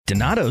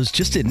Donato's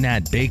just didn't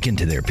add bacon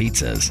to their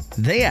pizzas.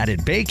 They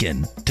added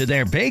bacon to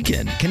their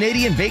bacon.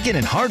 Canadian bacon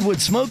and hardwood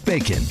smoked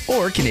bacon,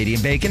 or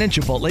Canadian bacon and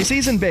Chipotle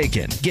seasoned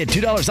bacon. Get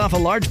 $2 off a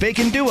large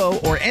bacon duo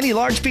or any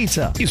large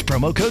pizza. Use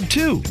promo code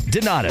 2.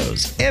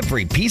 Donato's.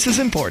 Every piece is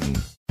important.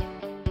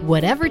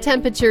 Whatever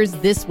temperatures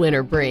this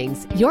winter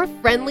brings, your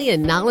friendly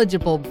and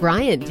knowledgeable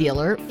Bryant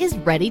dealer is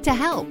ready to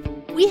help.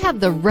 We have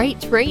the right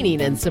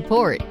training and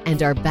support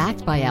and are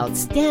backed by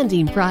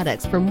outstanding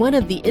products from one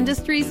of the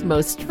industry's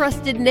most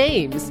trusted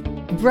names,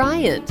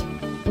 Bryant.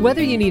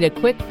 Whether you need a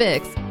quick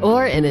fix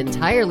or an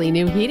entirely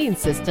new heating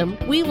system,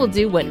 we will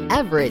do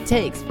whatever it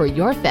takes for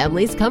your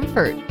family's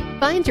comfort.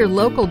 Find your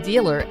local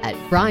dealer at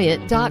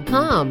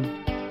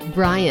Bryant.com.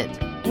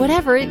 Bryant,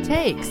 whatever it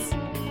takes.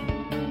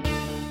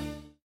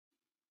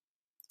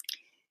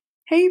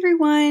 Hey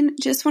everyone,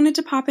 just wanted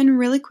to pop in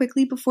really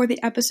quickly before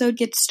the episode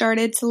gets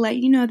started to let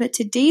you know that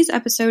today's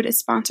episode is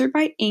sponsored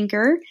by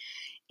Anchor.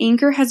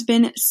 Anchor has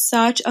been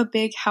such a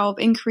big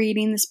help in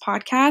creating this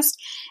podcast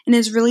and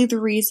is really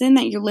the reason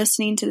that you're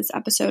listening to this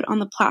episode on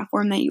the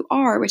platform that you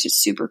are, which is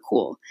super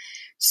cool.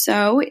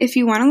 So if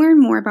you want to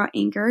learn more about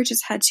Anchor,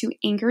 just head to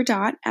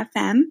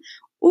anchor.fm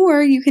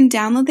or you can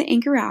download the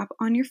Anchor app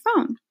on your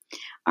phone.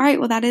 All right,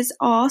 well that is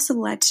all, so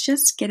let's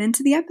just get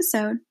into the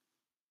episode.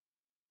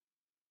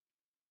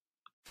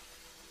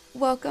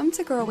 Welcome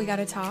to Girl We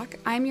Gotta Talk.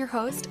 I'm your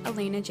host,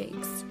 Elena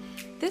Jakes.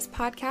 This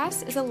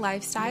podcast is a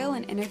lifestyle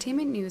and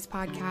entertainment news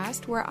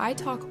podcast where I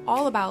talk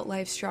all about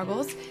life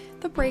struggles,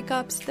 the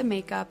breakups, the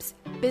makeups,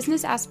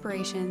 business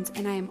aspirations,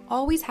 and I am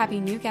always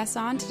having new guests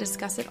on to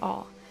discuss it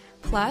all.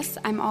 Plus,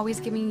 I'm always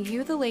giving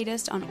you the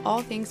latest on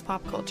all things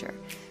pop culture.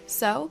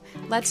 So,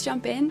 let's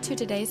jump into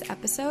today's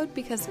episode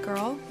because,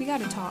 girl, we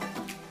gotta talk.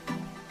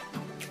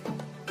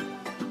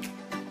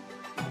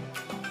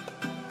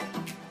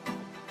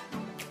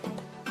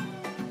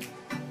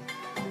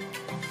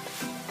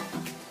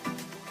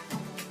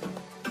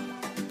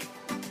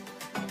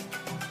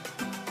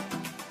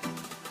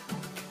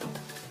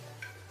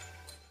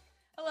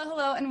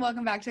 Hello, and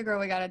welcome back to Girl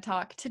We Gotta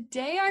Talk.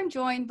 Today I'm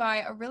joined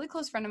by a really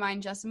close friend of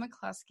mine, Justin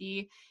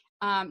McCloskey.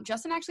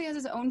 Justin actually has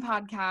his own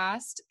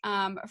podcast,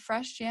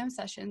 Fresh Jam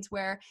Sessions,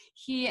 where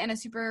he and a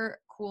super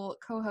cool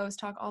co-host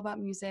talk all about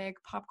music,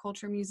 pop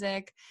culture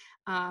music,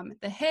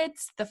 the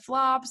hits, the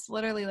flops,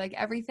 literally like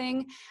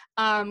everything,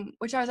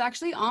 which I was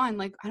actually on,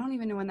 like, I don't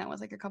even know when that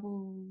was, like a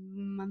couple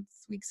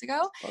weeks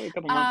ago. Probably a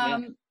couple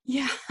months,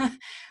 yeah.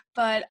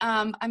 But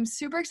I'm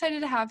super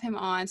excited to have him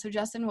on. So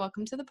Justin,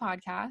 welcome to the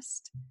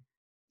podcast.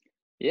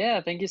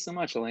 Yeah, thank you so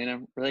much, Elena.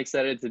 I'm really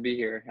excited to be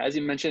here. As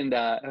you mentioned,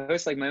 I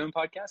host like my own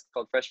podcast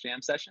called Fresh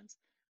Jam Sessions.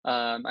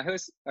 I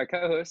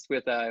co-host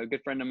with a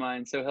good friend of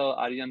mine, Sohel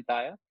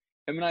Adiantaya.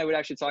 Him and I would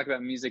actually talk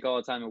about music all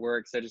the time at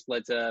work, so I just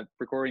led to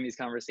recording these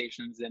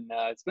conversations, and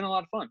it's been a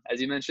lot of fun. As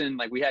you mentioned,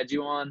 like we had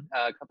you on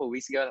a couple of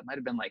weeks ago. That might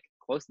have been like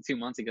close to 2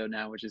 months ago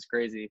now, which is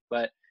crazy.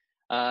 But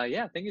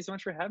yeah, thank you so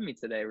much for having me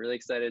today. Really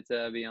excited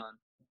to be on.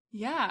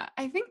 Yeah,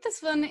 I think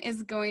this one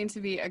is going to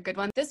be a good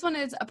one. This one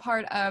is a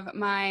part of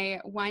my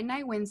Wine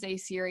Night Wednesday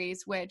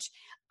series, which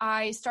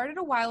I started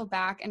a while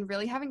back and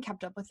really haven't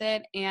kept up with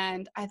it.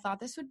 And I thought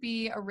this would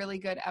be a really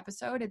good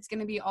episode. It's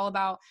going to be all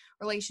about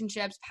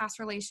relationships, past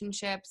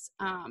relationships.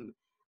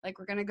 Like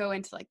we're going to go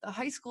into like the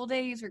high school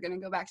days. We're going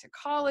to go back to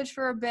college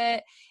for a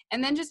bit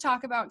and then just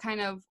talk about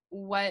kind of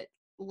what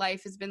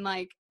life has been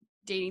like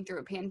dating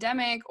through a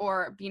pandemic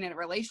or being in a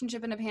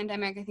relationship in a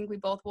pandemic. I think we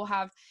both will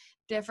have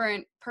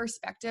different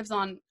perspectives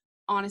on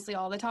honestly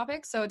all the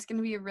topics. So it's going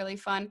to be a really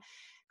fun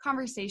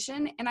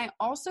conversation. And I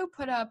also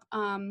put up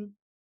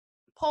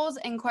polls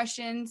and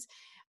questions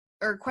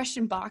or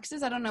question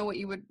boxes. I don't know what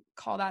you would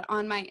call that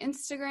on my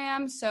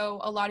Instagram.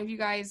 So a lot of you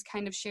guys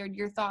kind of shared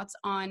your thoughts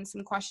on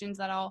some questions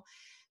that I'll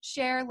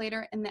share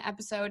later in the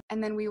episode,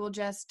 and then we will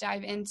just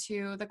dive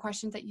into the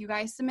questions that you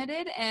guys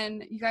submitted,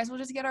 and you guys will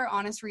just get our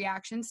honest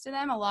reactions to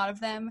them. A lot of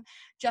them,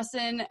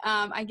 Justin,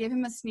 I gave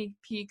him a sneak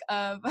peek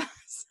of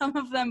some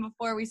of them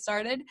before we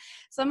started.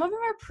 Some of them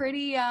are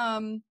pretty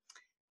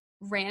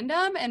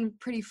random and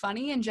pretty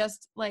funny and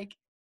just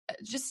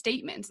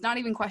statements, not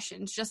even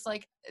questions, just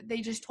like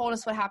they just told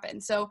us what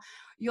happened. So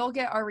you'll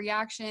get our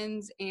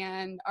reactions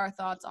and our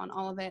thoughts on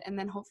all of it, and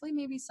then hopefully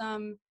maybe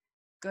some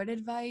good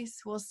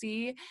advice. We'll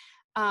see.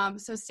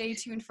 So stay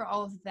tuned for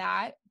all of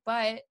that.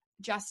 But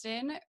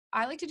Justin,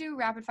 I like to do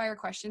rapid fire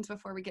questions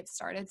before we get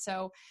started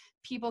so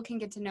people can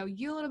get to know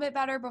you a little bit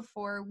better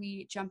before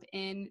we jump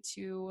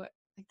into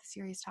like the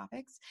serious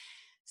topics.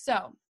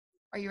 So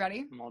are you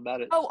ready? I'm all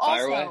about it. Oh,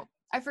 Fire also, away.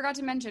 I forgot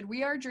to mention,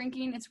 we are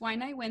drinking, it's Wine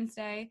Night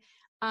Wednesday.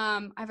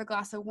 I have a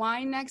glass of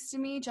wine next to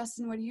me.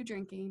 Justin, what are you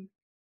drinking?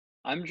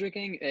 I'm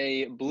drinking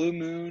a Blue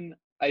Moon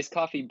iced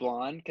coffee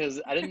blonde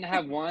because I didn't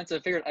have one, so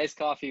I figured iced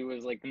coffee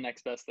was like the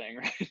next best thing,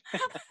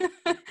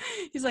 right?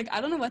 He's like,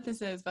 I don't know what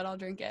this is, but I'll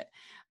drink it.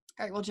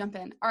 All right, we'll jump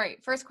in. All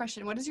right, first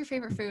question. What is your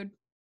favorite food?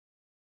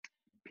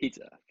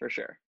 Pizza, for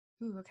sure.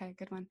 Ooh, okay,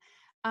 good one.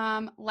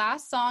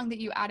 Last song that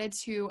you added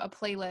to a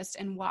playlist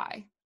and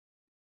why?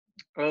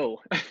 Oh,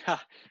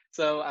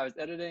 so I was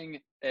editing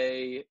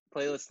a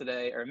playlist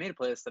today, or I made a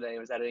playlist today. I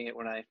was editing it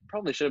when I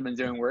probably should have been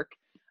doing work,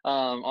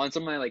 on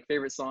some of my like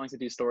favorite songs to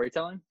do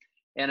storytelling,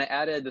 and I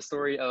added the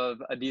story of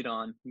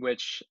Adidon,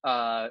 which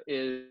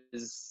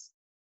is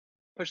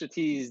Pusha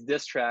T's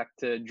diss track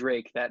to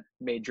Drake that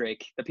made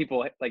Drake. The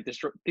people like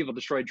people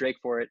destroyed Drake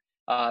for it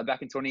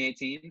back in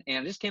 2018,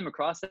 and I just came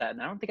across that,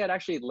 and I don't think I'd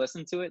actually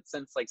listened to it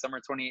since like summer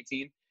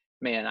 2018.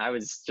 Man, I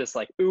was just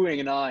like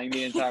oohing and ahhing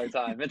the entire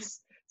time.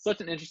 It's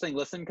such an interesting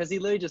listen because he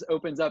literally just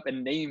opens up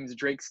and names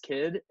Drake's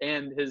kid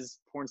and his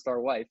porn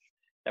star wife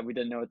that we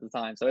didn't know at the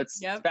time. So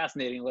it's Yep.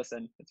 fascinating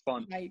listen. It's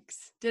fun.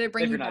 Yikes. Did it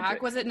bring If you you're not back?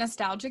 Drake. Was it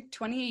nostalgic?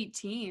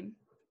 2018.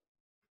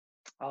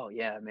 Oh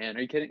yeah, man.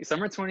 Are you kidding?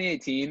 Summer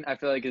 2018, I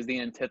feel like is the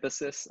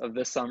antithesis of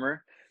this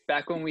summer.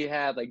 Back when we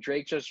had like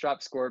Drake just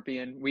dropped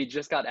Scorpion, we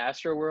just got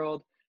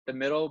Astroworld, The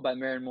Middle by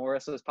Maren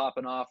Morris was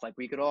popping off. Like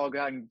we could all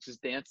go out and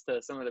just dance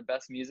to some of the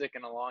best music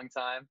in a long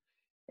time.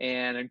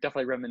 And I'm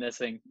definitely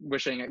reminiscing,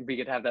 wishing we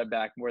could have that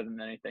back more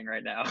than anything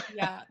right now.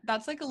 Yeah,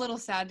 that's like a little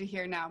sad to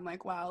hear now. I'm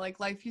like, wow,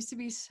 like life used to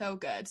be so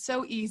good,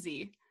 so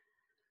easy.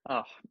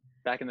 Oh,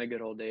 back in the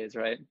good old days,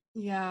 right?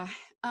 Yeah.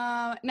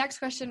 Next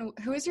question.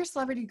 Who is your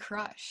celebrity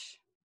crush?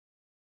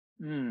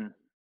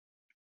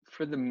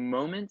 For the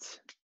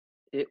moment,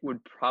 it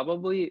would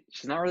probably,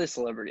 she's not really a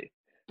celebrity,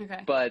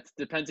 Okay. but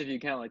depends if you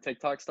count like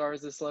TikTok stars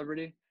as a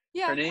celebrity.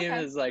 Yeah. Her name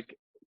okay. is like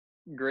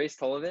Grace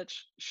Tolovich.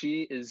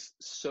 She is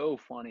so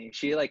funny.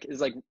 She like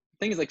is like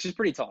thing is like she's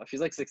pretty tall. She's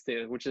like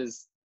 6'2", which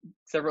is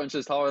several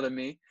inches taller than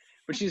me.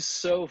 But she's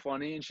so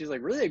funny and she's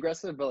like really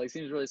aggressive, but like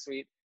seems really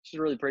sweet. She's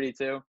really pretty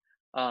too.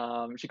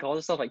 She calls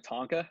herself like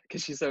Tonka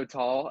because she's so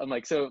tall and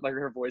like so like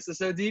her voice is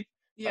so deep.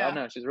 I don't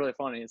Yeah. know. She's really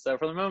funny. So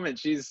for the moment,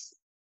 she's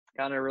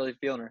kind of really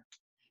feeling her.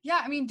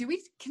 Yeah. I mean, do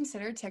we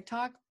consider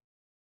TikTok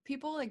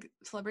people like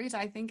celebrities?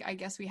 I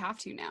guess we have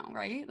to now,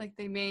 right? Like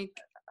they make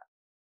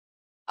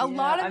a Yeah,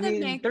 lot I of them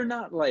mean, make. they're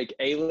not like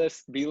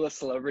A-list, B-list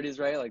celebrities,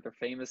 right? Like they're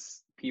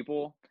famous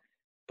people,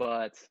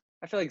 but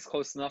I feel like it's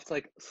close enough to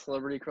like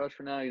celebrity crush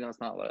for now. You know, it's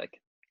not like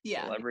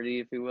Yeah. celebrity,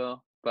 if you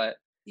will. But I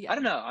Yeah.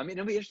 don't know. I mean,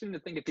 it'll be interesting to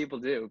think if people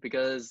do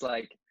because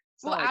like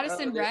it's Well, not like oh,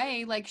 Addison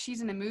Rae, like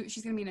she's in a movie.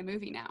 She's gonna be in a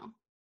movie now.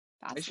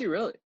 is That's she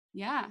really?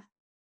 yeah.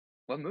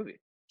 What movie?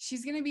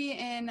 She's gonna be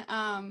in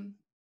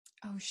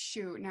oh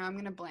shoot, now I'm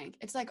gonna blank.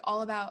 It's like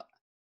all about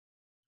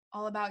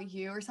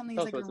you or something.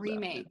 Tell It's us like what a it's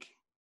about. Yeah. remake.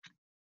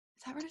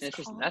 Is that what it's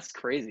Interesting. called? That's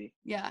crazy.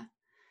 Yeah.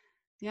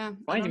 Yeah. I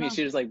Funny to don't me, know.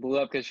 she just like blew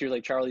up because she was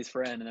like Charlie's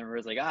friend, and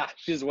everyone's like, ah,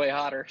 she's way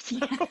hotter. So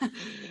Yeah.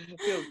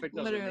 feels picked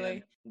up in the end.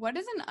 Literally. What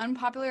is an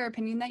unpopular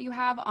opinion that you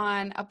have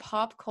on a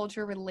pop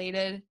culture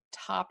related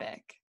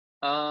topic?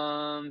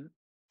 Um,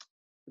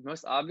 The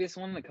most obvious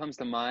one that comes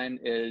to mind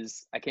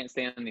is I can't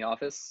stand The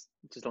Office.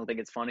 Just don't think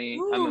it's funny.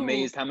 I'm Ooh.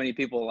 amazed how many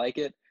people like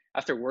it.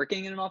 After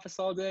working in an office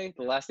all day,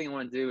 the last thing I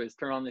want to do is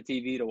turn on the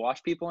TV to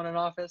watch people in an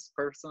office.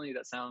 Personally,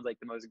 that sounds like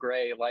the most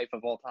gray life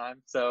of all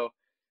time. So,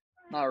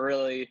 not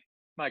really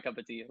my cup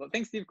of tea. I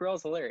think Steve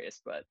Carell's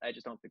hilarious, but I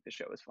just don't think the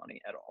show is funny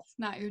at all. It's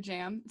not your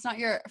jam. It's not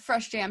your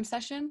fresh jam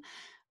session.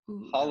 Ooh,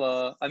 that was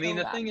Holla. I mean, so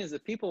the bad. thing is,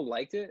 if people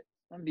liked it,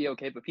 that'd be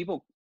okay. But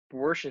people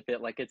worship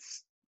it like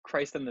it's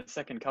Christ and the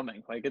Second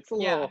Coming. Like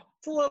Yeah.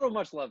 it's a little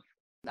much love.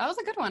 That was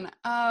a good one.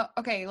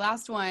 Okay,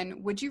 last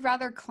one. Would you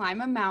rather climb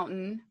a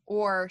mountain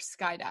or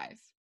skydive?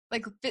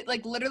 Like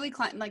literally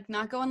climb, like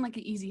not go on like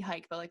an easy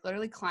hike, but like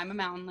literally climb a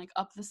mountain, like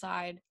up the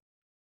side,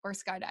 or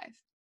skydive.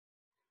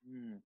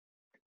 Hmm.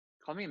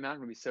 Climbing a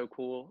mountain would be so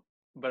cool,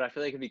 but I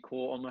feel like it'd be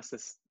cool almost to,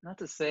 not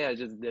to say I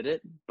just did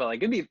it, but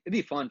like it'd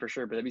be fun for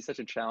sure, but it'd be such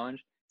a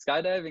challenge.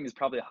 Skydiving is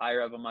probably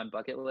higher up on my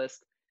bucket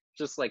list.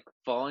 Just like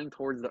falling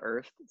towards the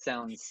earth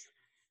sounds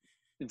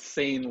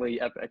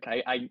insanely epic.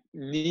 I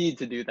need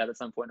to do that at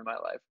some point in my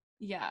life.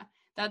 Yeah,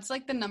 that's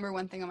like the number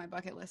one thing on my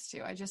bucket list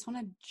too. I just want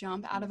to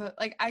jump out of it.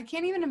 Like I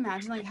can't even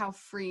imagine like how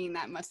freeing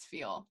that must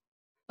feel.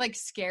 Like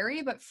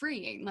scary, but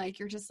freeing. Like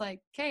you're just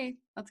like, okay,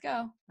 let's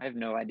go. I have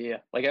no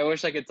idea. Like I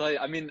wish I could tell you.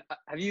 I mean,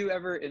 have you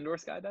ever indoor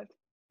skydived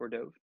or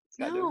dove?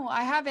 Skydove? No,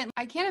 I haven't.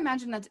 I can't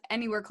imagine that's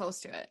anywhere close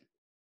to it.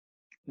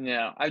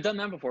 Yeah, I've done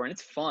that before, and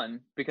it's fun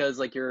because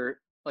like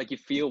you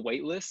feel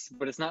weightless,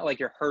 but it's not like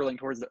you're hurtling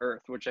towards the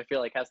earth, which I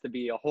feel like has to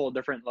be a whole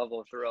different level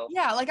of thrill.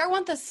 Yeah, like I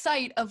want the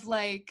sight of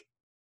like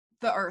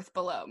the earth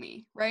below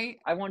me, right?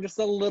 I want just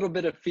a little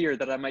bit of fear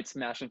that I might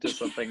smash into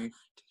something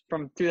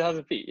from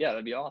 2,000 feet. Yeah,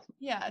 that'd be awesome.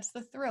 Yeah, it's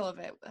the thrill of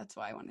it. That's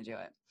why I want to do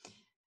it.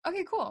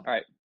 Okay, cool. All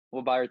right,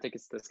 we'll buy our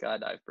tickets to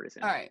skydive pretty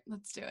soon. All right,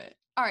 let's do it.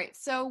 All right,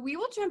 so we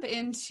will jump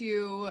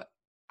into,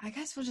 I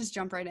guess we'll just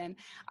jump right in.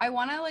 I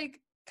want to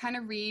like kind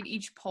of read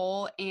each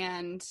poll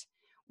and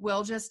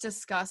we'll just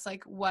discuss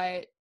like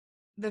what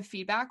the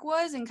feedback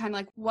was and kind of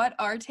like what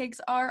our takes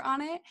are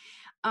on it.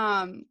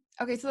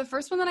 Okay, so the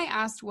first one that I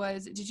asked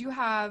was, did you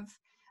have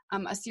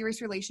a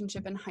serious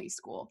relationship in high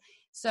school?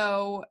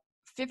 So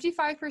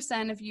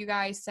 55% of you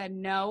guys said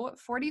no,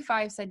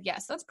 45 said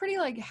yes. That's pretty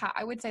like,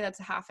 I would say that's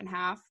a half and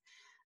half.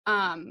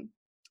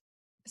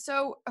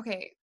 So,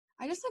 okay,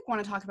 I just like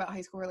want to talk about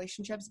high school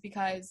relationships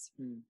because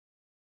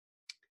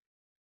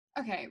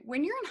Okay,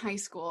 when you're in high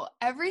school,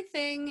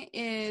 everything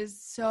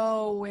is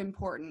so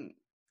important.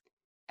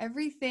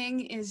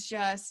 Everything is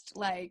just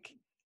like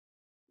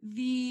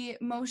the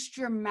most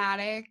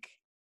dramatic.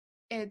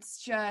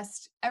 It's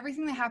just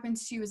everything that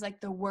happens to you is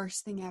like the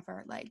worst thing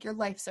ever. Like your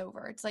life's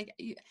over. It's like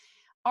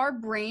our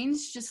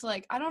brains just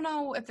like, I don't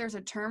know if there's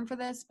a term for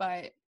this,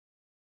 but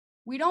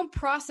we don't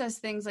process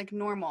things like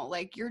normal.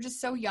 Like you're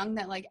just so young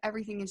that like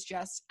everything is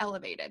just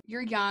elevated.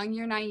 You're young,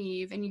 you're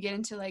naive, and you get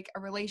into like a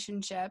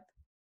relationship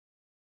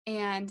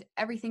and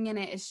everything in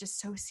it is just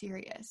so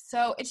serious.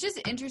 So it's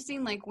just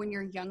interesting, like when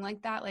you're young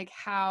like that, like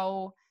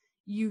how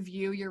you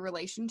view your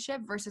relationship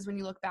versus when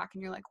you look back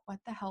and you're like, what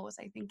the hell was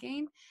I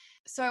thinking?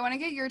 So I want to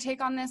get your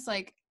take on this.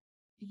 Like,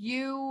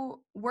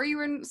 were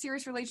you in a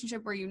serious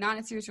relationship? Were you not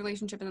in a serious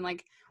relationship? And then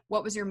like,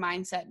 what was your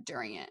mindset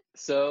during it?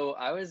 So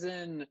I was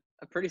in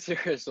a pretty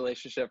serious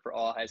relationship for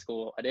all high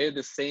school. I dated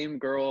the same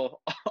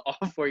girl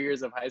all 4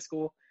 years of high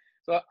school.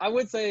 So I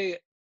wouldn't say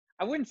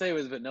it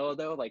was vanilla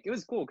though. Like it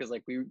was cool because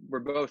like we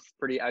were both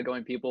pretty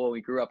outgoing people.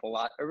 We grew up a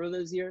lot over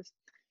those years.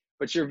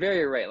 But you're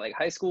very right. Like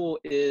high school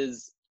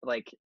is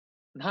like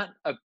not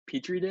a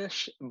petri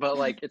dish, but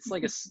like it's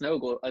like a snow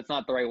globe. It's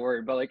not the right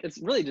word, but like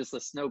it's really just a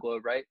snow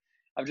globe, right?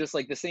 Of just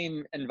like the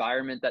same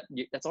environment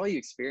that's all you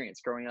experience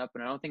growing up.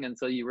 And I don't think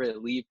until you really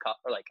leave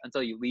or like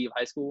until you leave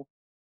high school,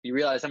 you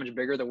realize how much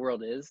bigger the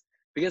world is,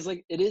 because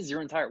like it is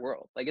your entire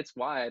world. Like it's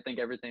why I think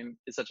everything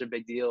is such a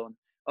big deal. And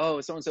oh,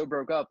 so and so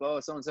broke up.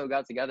 Oh, so and so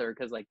got together,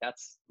 because like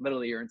that's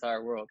literally your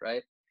entire world,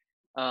 right?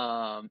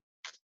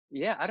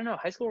 Yeah, I don't know.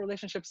 High school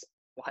relationships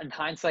in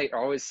hindsight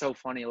are always so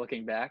funny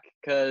looking back,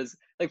 because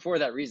like for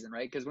that reason,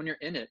 right? Because when you're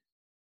in it,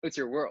 it's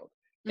your world.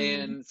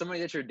 Mm-hmm. And somebody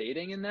that you're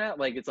dating in that,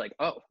 like it's like,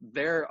 oh,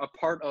 they're a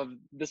part of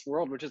this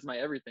world, which is my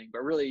everything.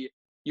 But really,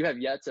 you have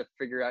yet to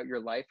figure out your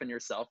life and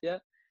yourself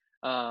yet,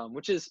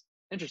 which is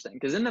interesting.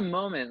 Because in the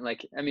moment,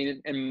 like I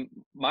mean, in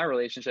my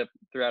relationship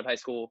throughout high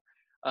school,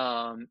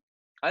 I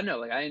don't know,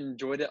 like I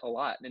enjoyed it a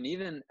lot. And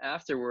even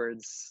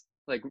afterwards,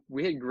 like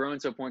we had grown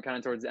to a point kind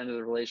of towards the end of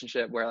the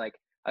relationship where like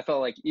I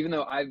felt like even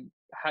though I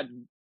had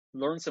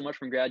learned so much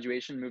from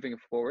graduation moving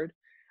forward,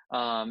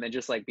 and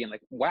just like being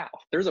like, wow,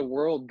 there's a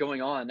world going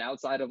on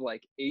outside of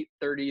like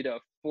 8:30 to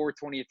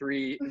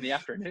 4:23 in the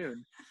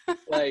afternoon.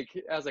 Like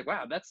I was like,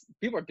 wow, that's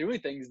people are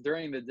doing things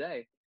during the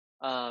day.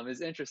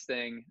 Is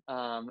interesting.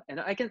 And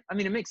I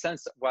mean, it makes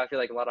sense why I feel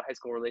like a lot of high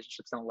school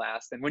relationships don't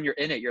last. And when you're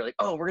in it, you're like,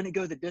 oh, we're gonna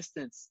go the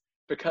distance,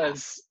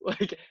 because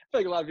like I feel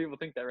like a lot of people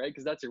think that, right?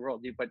 Because that's your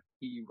world, but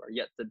you are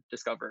yet to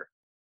discover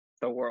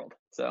the world.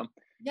 So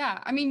Yeah,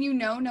 I mean,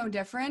 no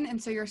different.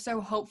 And so you're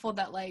so hopeful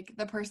that like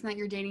the person that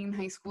you're dating in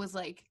high school is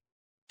like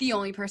the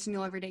only person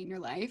you'll ever date in your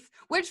life,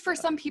 which for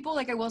some people,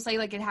 like I will say,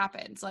 like it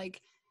happens. Like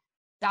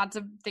that's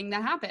a thing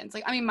that happens.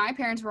 Like, I mean, my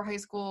parents were high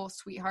school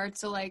sweethearts.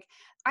 So like,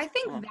 I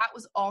think that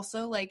was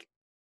also like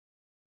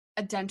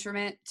a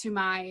detriment to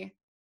my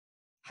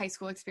high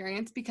school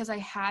experience, because I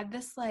had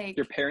this like,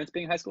 your parents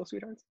being high school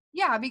sweethearts?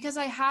 yeah, because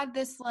I had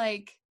this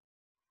like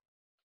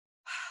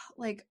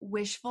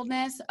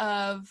wishfulness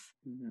of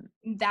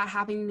that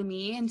happening to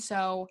me. And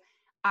so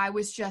I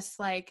was just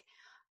like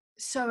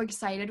so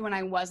excited when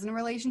I was in a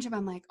relationship.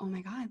 I'm like, oh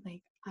my God,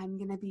 like I'm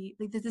gonna be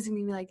like, this is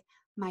gonna be like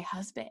my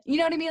husband. You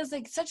know what I mean? It's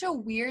like such a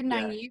weird,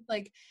 naive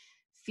like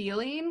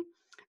feeling.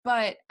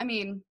 But I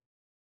mean,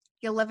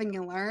 you live and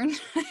you learn.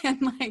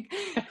 And like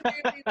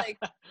clearly, like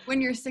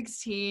when you're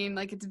 16,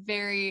 like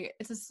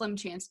it's a slim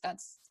chance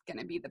that's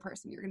gonna be the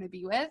person you're gonna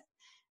be with.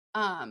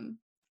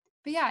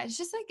 But yeah, it's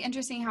just like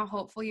interesting how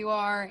hopeful you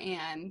are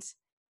and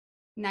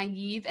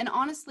naive. And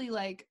honestly,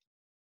 like,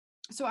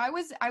 so I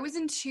was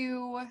in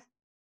two,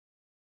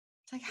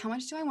 it's like, how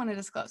much do I want to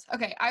disclose?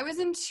 Okay, I was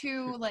in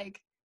two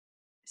like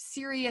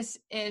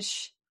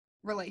serious-ish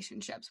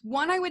relationships.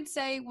 One I would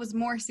say was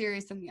more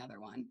serious than the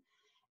other one.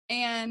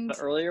 And the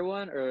earlier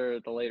one or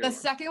the later one? The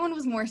second one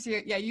was more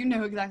serious. Yeah, you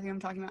know exactly what I'm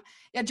talking about.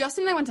 Yeah,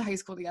 Justin and I went to high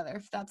school together,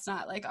 if that's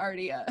not like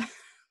already a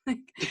like,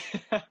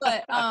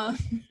 but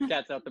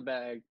cat's out the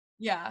bag.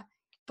 Yeah,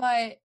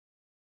 but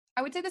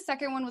I would say the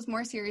second one was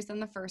more serious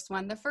than the first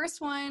one. The first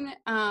one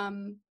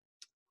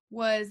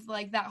was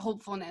like that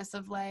hopefulness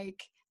of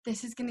like,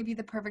 this is going to be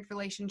the perfect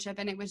relationship.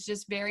 And it was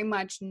just very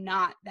much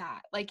not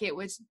that. Like it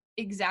was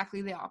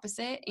exactly the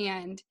opposite.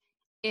 And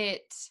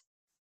it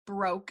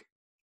broke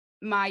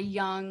my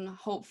young,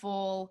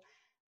 hopeful,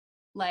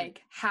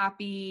 like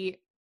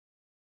happy,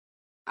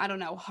 I don't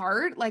know,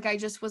 heart. Like I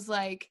just was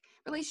like,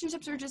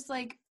 relationships are just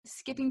like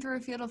skipping through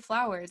a field of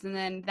flowers. And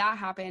then that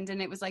happened.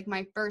 And it was like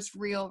my first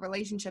real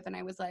relationship. And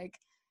I was like,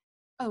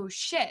 oh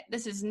shit,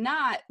 this is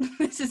not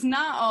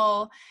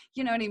all,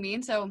 you know what I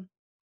mean? So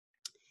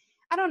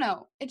I don't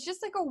know. It's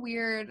just like a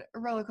weird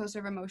roller coaster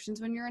of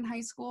emotions when you're in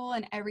high school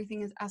and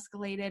everything is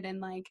escalated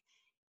and like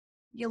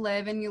you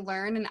live and you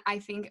learn. And I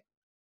think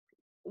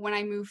when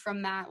I moved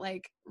from that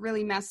like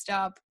really messed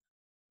up,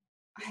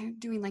 I'm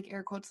doing like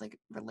air quotes, like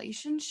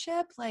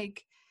relationship,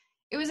 like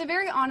it was a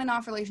very on and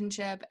off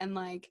relationship, and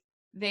like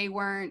they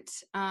weren't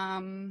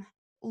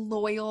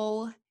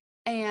loyal,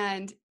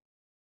 and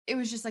it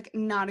was just like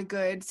not a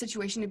good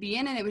situation to be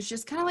in. And it was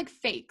just kind of like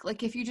fake.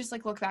 Like if you just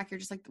like look back, you're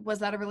just like, was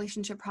that a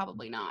relationship?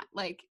 Probably not.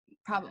 Like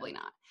probably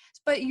not.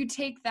 But you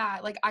take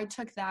that, like I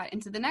took that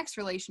into the next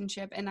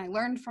relationship and I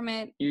learned from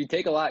it. You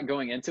take a lot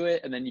going into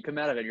it, and then you come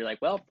out of it and you're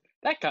like, well,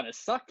 that kind of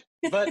sucked.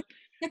 But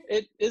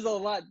it is a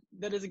lot.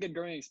 That is a good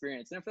growing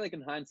experience. And I feel like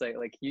in hindsight,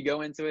 like you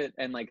go into it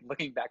and like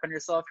looking back on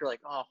yourself, you're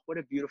like, oh, what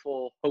a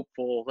beautiful,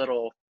 hopeful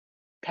little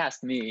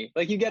past me.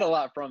 Like you get a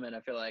lot from it,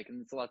 I feel like,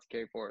 and it's a lot to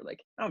carry forward. Like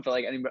I don't feel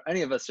like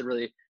any of us should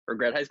really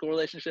regret high school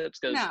relationships,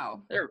 because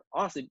No. they're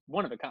honestly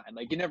one of a kind.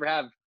 Like you never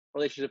have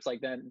relationships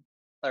like then,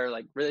 or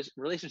like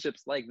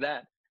relationships like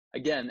that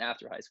again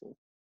after high school.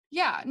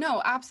 Yeah,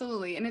 no,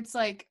 absolutely. And it's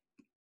like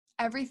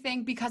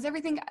because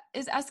everything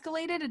is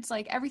escalated, it's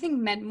like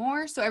everything meant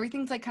more. So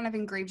everything's like kind of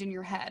engraved in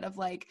your head of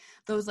like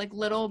those like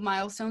little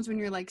milestones when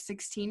you're like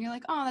 16. You're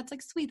like, oh, that's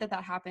like sweet that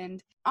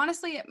happened.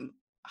 Honestly,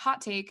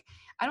 hot take,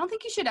 I don't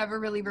think you should ever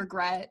really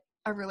regret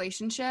a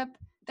relationship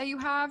that you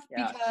have,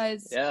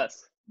 because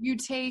you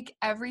take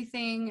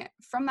everything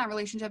from that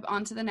relationship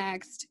onto the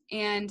next,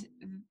 and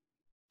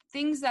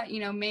things that,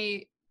 you know,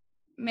 may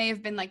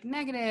have been like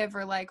negative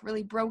or like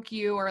really broke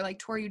you or like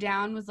tore you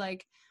down was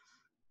like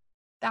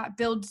that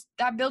builds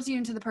you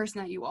into the person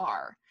that you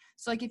are.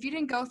 So like if you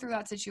didn't go through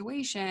that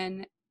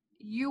situation,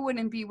 you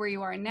wouldn't be where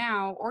you are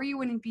now, or you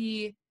wouldn't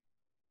be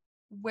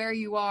where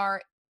you are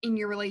in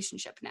your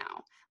relationship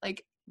now.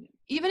 Like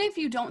even if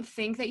you don't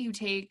think that you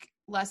take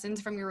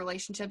lessons from your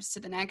relationships to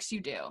the next,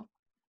 you do.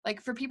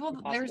 Like for people,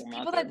 there's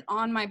people that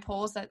on my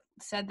polls that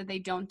said that they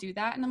don't do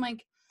that, and I'm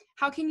like,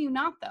 how can you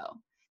not though?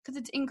 Because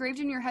it's engraved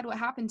in your head what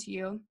happened to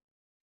you,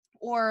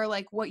 or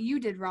like what you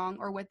did wrong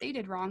or what they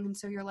did wrong, and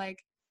so you're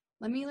like,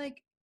 let me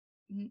like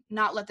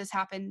not let this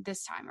happen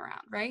this time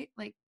around, right?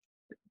 Like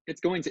it's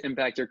going to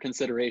impact your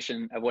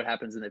consideration of what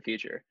happens in the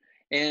future.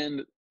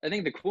 And I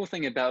think the cool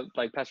thing about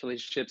like past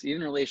relationships,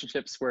 even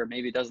relationships where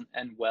maybe it doesn't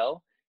end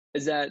well,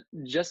 is that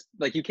just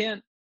like you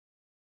can't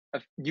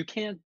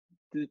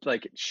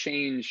like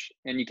change,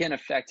 and you can't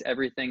affect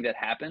everything that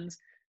happens,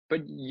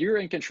 but you're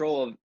in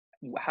control of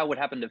how what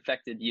happened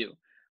affected you.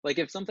 Like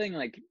if something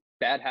like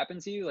bad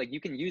happens to you, like you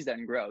can use that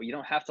and grow. You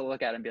don't have to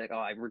look at it and be like, oh,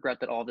 I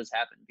regret that all this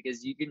happened,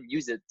 because you can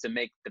use it to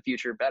make the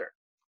future better.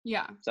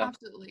 Yeah, so,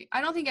 absolutely.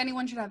 I don't think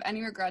anyone should have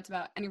any regrets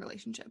about any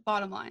relationship,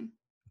 bottom line.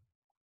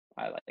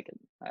 I like it.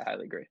 I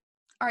highly agree.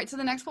 All right, so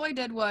the next poll I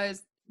did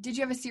was, did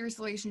you have a serious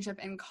relationship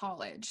in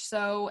college?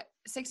 So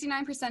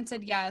 69%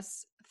 said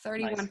yes,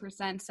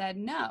 31% said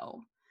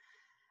no.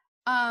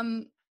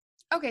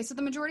 Okay, so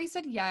the majority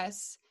said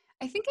yes.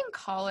 I think in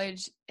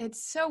college,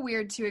 it's so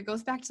weird too. It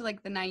goes back to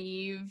like the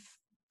naive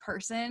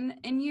person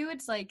in you.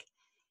 It's like,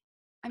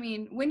 I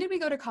mean, when did we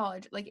go to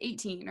college? Like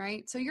 18,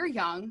 right? So you're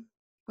young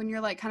when you're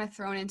like kind of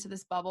thrown into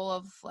this bubble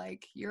of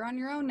like, you're on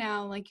your own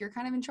now, like you're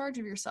kind of in charge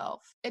of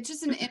yourself. It's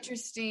just an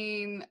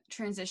interesting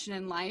transition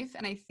in life.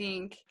 And I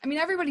think, I mean,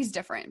 everybody's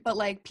different, but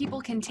like people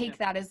can take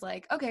that as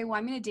like, okay, well,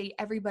 I'm going to date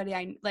everybody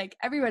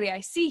I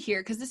see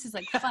here, because this is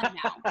like fun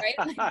now,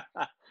 right?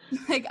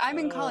 Like I'm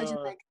in college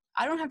and like,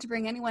 I don't have to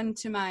bring anyone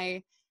to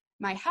my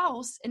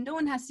house, and no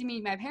one has to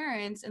meet my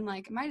parents, and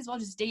like might as well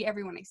just date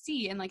everyone I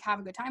see and like have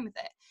a good time with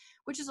it,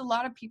 which is a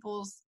lot of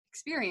people's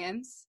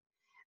experience.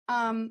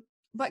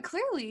 But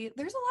clearly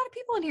there's a lot of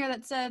people in here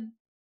that said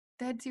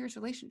they had serious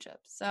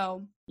relationships.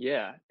 So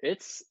yeah,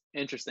 it's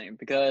interesting,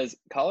 because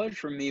college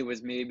for me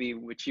was maybe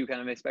what you kind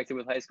of expected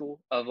with high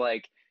school, of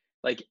like,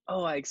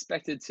 oh, I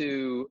expected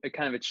to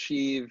kind of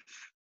achieve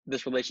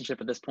this relationship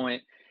at this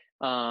point.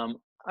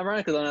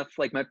 Ironically enough,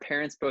 like my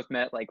parents both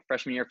met like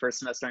freshman year, first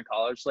semester in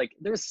college. Like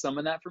there was some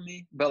of that for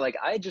me, but like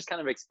I just kind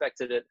of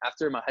expected it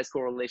after my high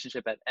school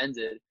relationship had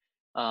ended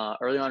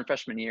early on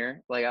freshman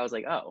year. Like I was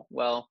like, oh,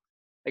 well,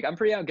 like I'm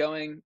pretty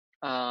outgoing,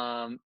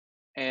 and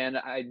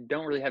I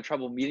don't really have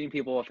trouble meeting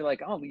people. I feel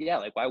like, oh yeah,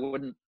 like why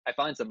wouldn't I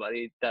find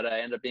somebody that I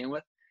end up being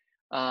with?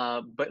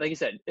 But like you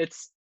said,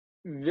 it's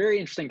very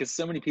interesting because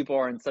so many people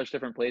are in such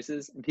different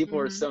places, and people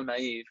are so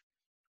naive.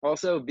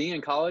 Also, being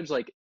in college,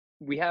 like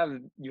you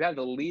have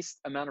the least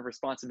amount of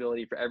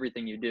responsibility for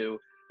everything you do,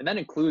 and that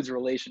includes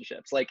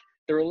relationships. Like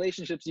the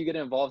relationships you get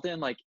involved in,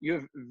 like you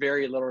have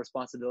very little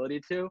responsibility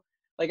to.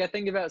 Like I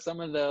think about some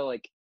of the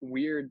like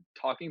weird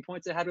talking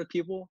points I had with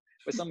people,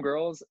 with some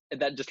girls,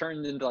 that just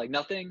turned into like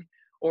nothing,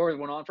 or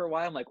went on for a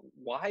while. I'm like,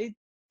 why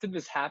did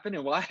this happen,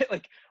 and why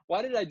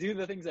did I do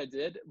the things I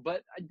did?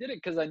 But I did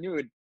it because I knew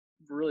it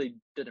really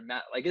didn't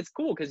matter. Like it's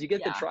cool because you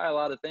get to try a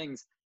lot of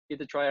things. You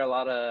get to try a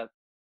lot of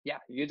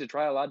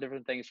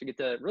different things. You get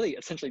to really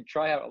essentially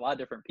try out a lot of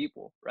different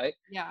people, right?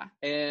 Yeah.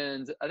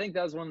 And I think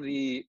that was one of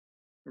the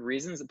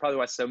reasons probably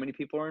why so many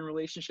people are in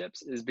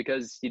relationships, is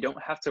because you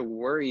don't have to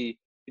worry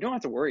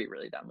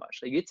really that much.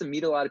 Like you get to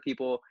meet a lot of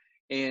people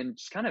and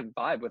just kind of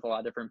vibe with a lot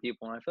of different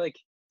people. And I feel like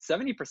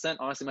 70%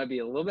 honestly might be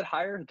a little bit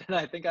higher than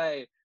I think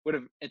I would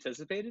have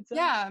anticipated.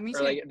 Yeah, me too.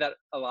 Or like that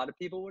a lot of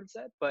people would have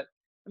said. But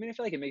I mean, I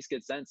feel like it makes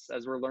good sense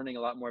as we're learning a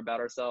lot more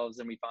about ourselves,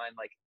 and we find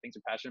like things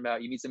we're passionate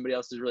about. You meet somebody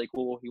else who's really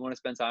cool, you want to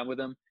spend time with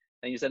them,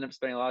 and you just end up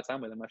spending a lot of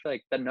time with them. I feel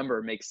like that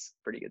number makes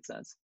pretty good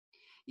sense.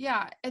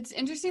 Yeah, it's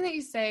interesting that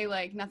you say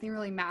like nothing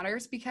really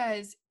matters,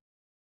 because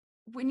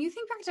when you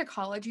think back to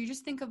college, you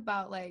just think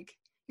about like,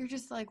 you're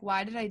just like,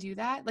 why did I do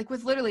that? Like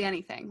with literally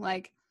anything,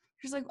 like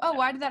you're just like, oh,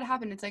 why did that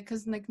happen? It's like,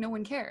 because like no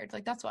one cared.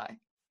 Like that's why.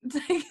 It's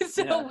like, it's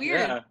so weird.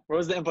 Yeah. What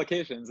was the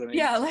implications? I mean,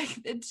 Yeah, like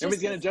it's just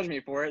nobody's going to judge me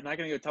for it. Not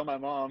going to go tell my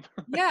mom.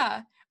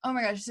 yeah. Oh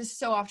my gosh, this is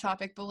so off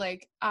topic, but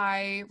like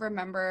I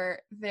remember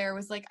there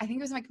was like, I think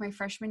it was like my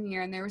freshman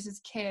year, and there was this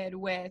kid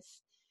with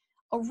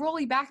a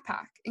rolly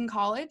backpack in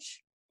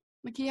college.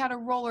 Like he had a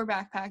roller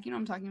backpack, you know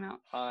what I'm talking about.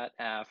 Hot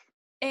F.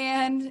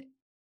 And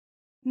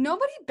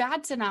nobody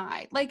bats an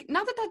eye. Like,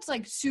 not that that's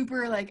like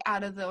super like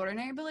out of the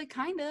ordinary, but like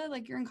kind of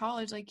like you're in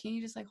college. Like, can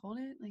you just like hold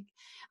it? Like,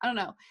 I don't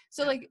know.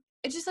 So like,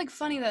 it's just like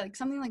funny that like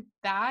something like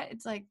that,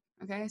 it's like,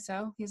 okay,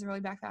 so he has a really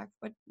backpack.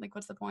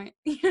 What's the point?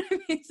 You know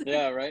what I mean?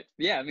 Yeah, right.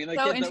 Yeah, I mean, like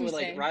So kids that would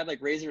like ride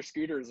like Razor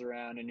scooters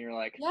around, and you're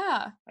like,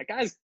 yeah, that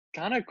guy's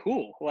kind of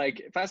cool. Like,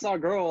 if I saw a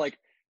girl like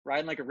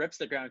riding like a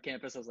ripstick around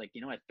campus, I was like,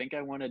 you know, I think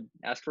I want to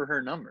ask for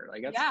her number.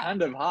 Like, that's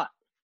kind of hot.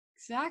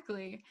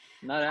 exactly.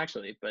 Not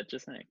actually, but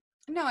just saying.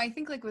 No, I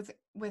think like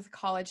with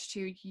college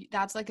too,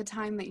 that's like a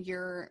time that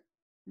you're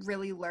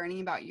really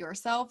learning about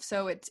yourself.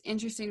 So it's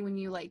interesting when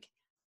you like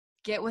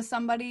get with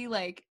somebody,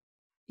 like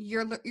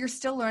you're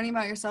still learning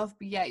about yourself,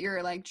 but yet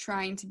you're like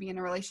trying to be in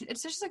a relationship.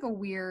 It's just like a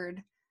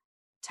weird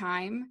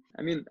time.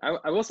 I mean,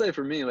 I will say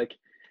for me, like,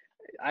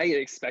 I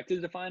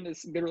expected to find a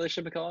good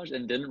relationship in college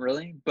and didn't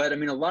really. But I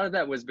mean, a lot of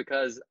that was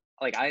because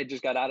like I had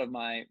just got out of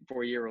my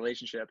 4-year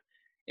relationship,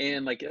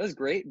 and like it was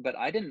great, but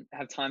I didn't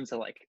have time to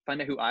like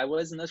find out who I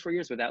was in those 4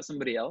 years without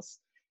somebody else.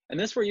 And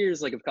those 4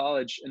 years like of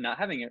college and not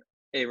having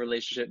a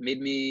relationship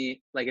made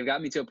me like, it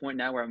got me to a point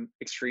now where I'm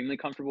extremely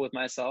comfortable with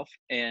myself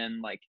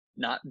and like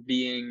not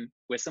being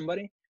with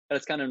somebody.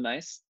 That's kind of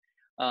nice.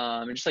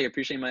 And just like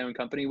appreciating my own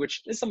company,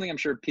 which is something I'm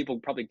sure people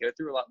probably go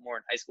through a lot more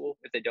in high school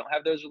if they don't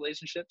have those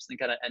relationships and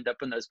kind of end up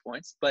in those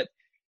points. But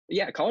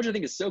yeah, college I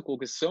think is so cool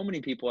because so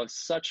many people have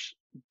such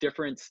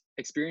different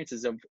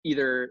experiences of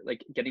either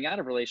like getting out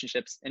of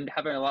relationships and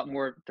having a lot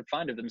more to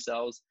find of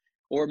themselves,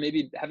 or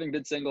maybe having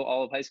been single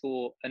all of high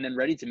school and then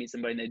ready to meet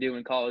somebody, and they do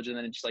in college, and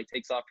then it just like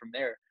takes off from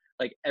there.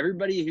 Like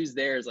everybody who's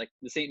there is like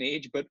the same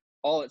age, but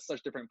all at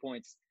such different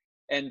points.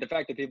 And the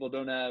fact that people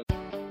don't have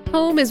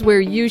Home is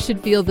where you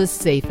should feel the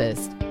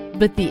safest,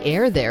 but the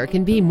air there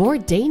can be more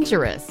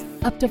dangerous,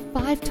 up to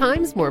 5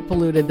 times more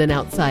polluted than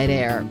outside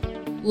air.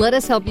 Let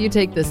us help you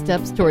take the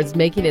steps towards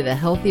making it a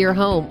healthier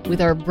home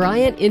with our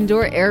Bryant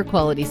Indoor Air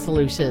Quality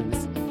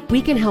Solutions.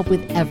 We can help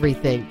with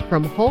everything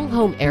from whole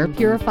home air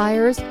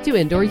purifiers to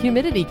indoor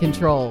humidity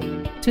control.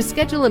 To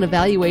schedule an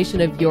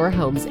evaluation of your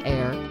home's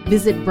air,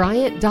 visit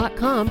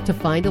Bryant.com to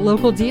find a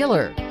local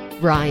dealer.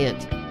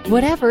 Bryant,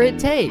 whatever it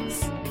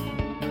takes.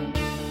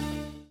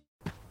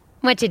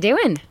 What you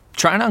doing?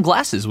 Trying on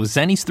glasses with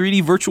Zenni's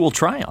 3D virtual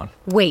try-on.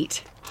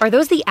 Wait, are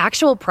those the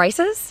actual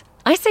prices?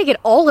 I say get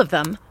all of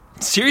them.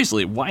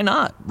 Seriously, why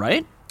not,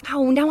 right?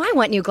 Oh, now I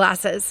want new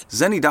glasses.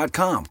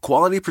 Zenni.com.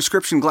 Quality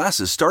prescription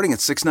glasses starting at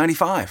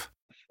 $6.95.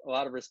 a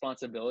lot of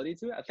responsibility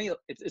to it. I think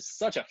it's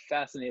such a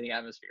fascinating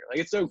atmosphere. Like,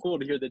 it's so cool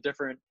to hear the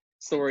different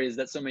stories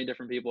that so many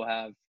different people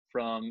have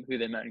from who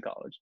they met in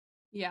college.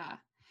 Yeah.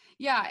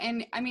 Yeah.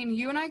 And I mean,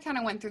 you and I kind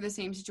of went through the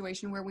same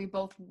situation where we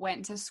both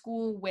went to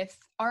school with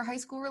our high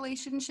school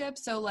relationship.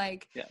 So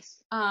like,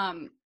 yes.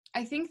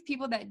 I think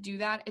people that do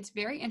that, it's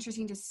very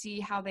interesting to see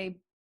how they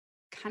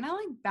kind of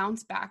like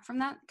bounce back from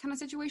that kind of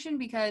situation.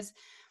 Because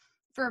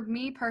for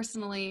me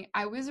personally,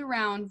 I was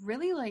around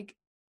really like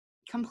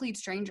complete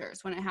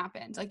strangers when it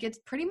happened. Like, it's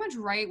pretty much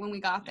right when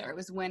we got there. It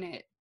was when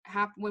it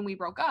happened, when we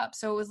broke up.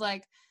 So it was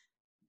like,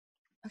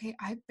 okay,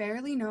 I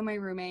barely know my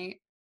roommate.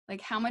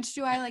 Like, how much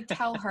do I like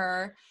tell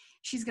her?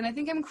 She's going to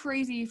think I'm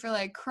crazy for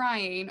like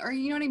crying, or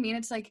you know what I mean?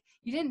 It's like,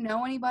 you didn't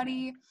know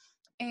anybody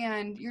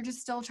and you're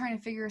just still trying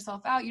to figure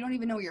yourself out. You don't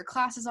even know what your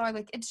classes are.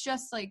 Like, it's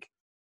just like,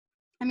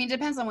 I mean, it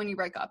depends on when you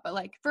break up, but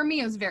like for me,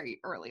 it was very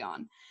early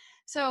on.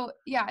 So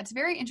yeah, it's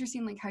very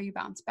interesting, like how you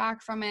bounce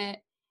back from it.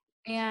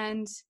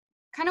 And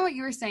kind of what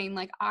you were saying,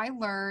 like I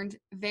learned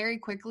very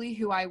quickly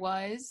who I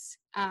was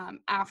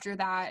after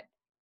that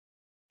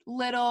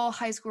little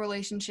high school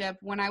relationship.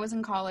 When I was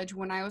in college,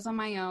 when I was on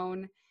my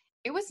own,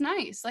 it was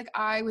nice. Like,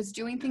 I was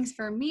doing things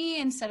for me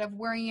instead of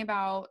worrying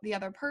about the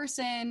other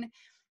person.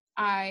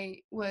 I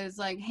was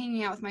like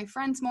hanging out with my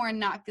friends more and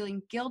not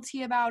feeling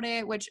guilty about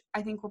it, which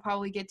I think we'll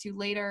probably get to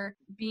later.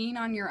 Being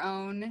on your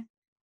own,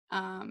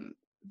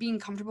 being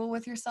comfortable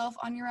with yourself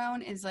on your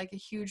own is like a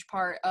huge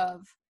part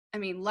of, I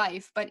mean,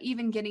 life, but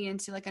even getting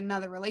into like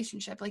another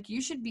relationship, like you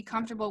should be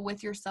comfortable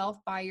with yourself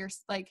by your,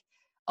 like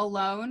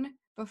alone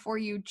before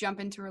you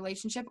jump into a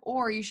relationship,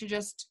 or you should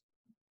just,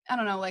 I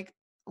don't know, like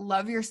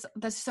love yourself.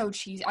 That's so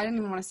cheesy. I didn't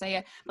even want to say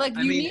it, but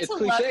like you need to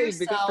love yourself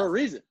because for a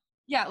reason.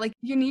 Yeah, like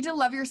you need to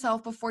love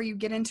yourself before you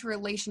get into a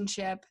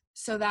relationship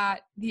so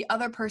that the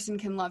other person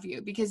can love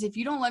you. Because if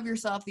you don't love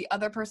yourself, the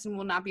other person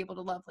will not be able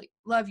to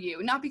love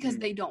you. Not because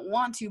they don't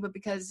want to, but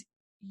because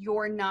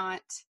you're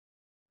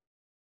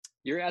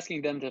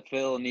asking them to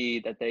fill a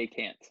need that they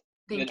can't.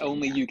 That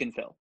only you can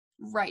fill.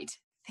 Right.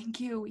 Thank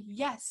you.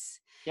 Yes.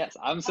 Yes,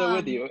 I'm so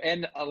with you.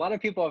 And a lot of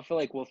people I feel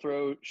like will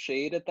throw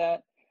shade at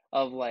that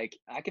of like,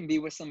 I can be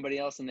with somebody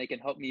else and they can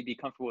help me be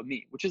comfortable with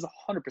me, which is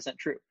 100%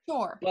 true.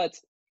 Sure. But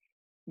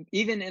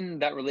even in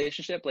that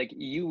relationship, like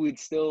you would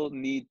still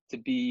need to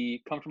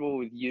be comfortable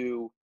with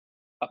you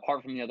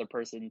apart from the other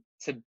person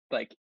to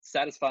like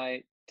satisfy,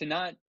 to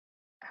not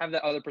have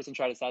that other person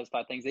try to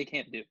satisfy things they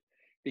can't do.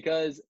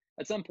 Because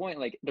at some point,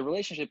 like the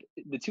relationship,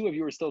 the two of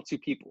you are still two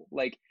people.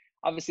 Like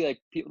obviously, like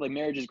people, like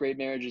marriage is great.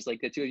 Marriage is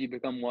like the two of you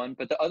become one,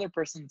 but the other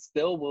person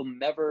still will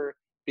never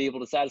be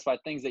able to satisfy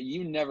things that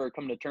you never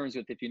come to terms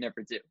with if you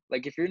never do.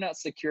 Like if you're not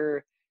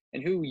secure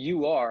in who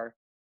you are,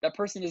 that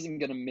person isn't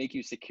going to make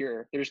you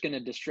secure. They're just going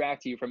to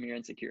distract you from your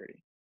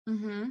insecurity.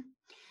 Mm-hmm.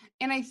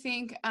 And I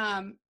think,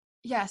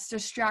 yes,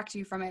 distract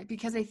you from it,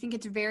 because I think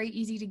it's very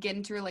easy to get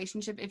into a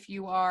relationship if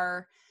you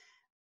are,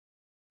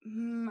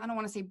 I don't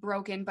want to say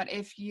broken, but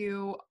if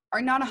you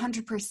are not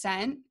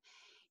 100%,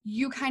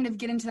 you kind of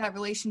get into that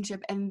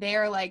relationship and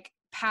they're like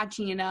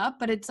patching it up,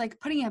 but it's like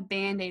putting a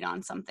Band-Aid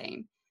on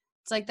something.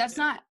 It's like, that's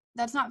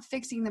not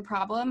fixing the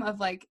problem of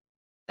like,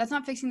 that's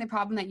not fixing the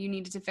problem that you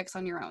needed to fix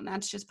on your own.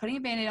 That's just putting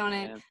a Band-Aid on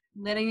it,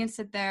 letting it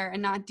sit there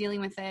and not dealing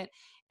with it.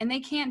 And they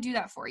can't do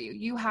that for you.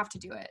 You have to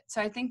do it.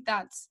 So I think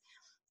that's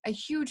a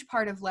huge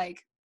part of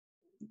like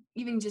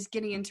even just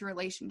getting into a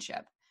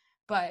relationship.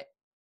 But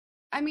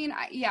I mean,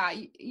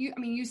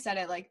 you said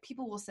it, like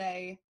people will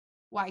say,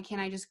 why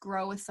can't I just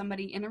grow with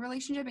somebody in a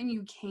relationship? And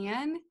you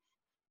can,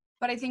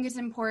 but I think it's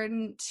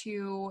important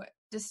to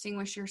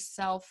distinguish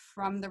yourself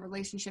from the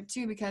relationship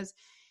too, because,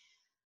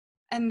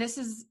 and this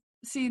is,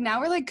 see, now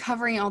we're like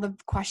covering all the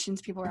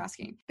questions people are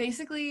asking.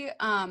 Basically,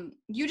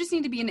 you just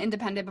need to be an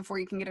independent before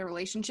you can get a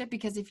relationship,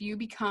 because if you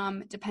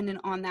become dependent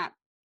on that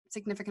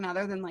significant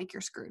other, then like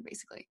you're screwed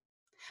basically.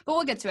 But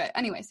we'll get to it.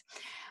 Anyways.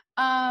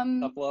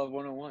 Tough love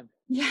 101.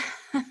 Yeah.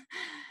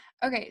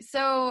 Okay,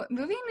 so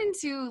moving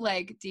into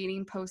like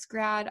dating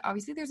post-grad,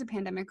 obviously there's a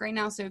pandemic right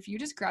now. So if you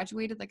just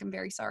graduated, like I'm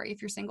very sorry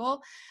if you're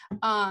single,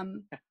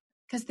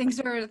 because things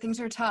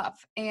are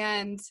tough.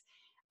 And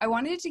I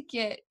wanted to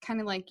get kind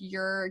of like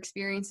your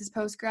experiences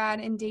post-grad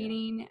in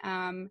dating.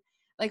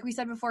 Like we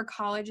said before,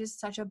 college is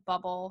such a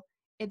bubble.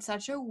 It's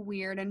such a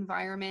weird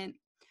environment,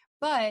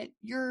 but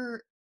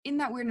you're in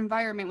that weird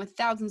environment with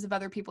thousands of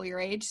other people your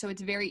age. So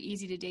it's very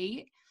easy to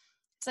date.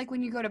 It's like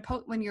when you go to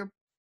when you're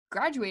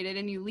graduated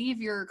and you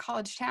leave your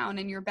college town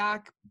and you're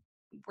back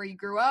where you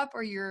grew up,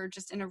 or you're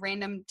just in a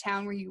random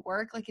town where you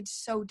work, like it's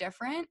so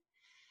different.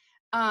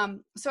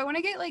 So I want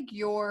to get like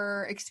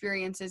your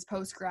experiences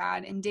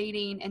post-grad and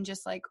dating, and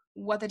just like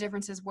what the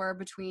differences were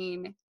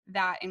between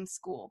that and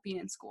school, being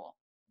in school.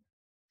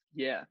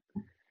 Yeah.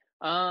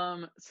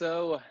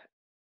 So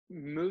I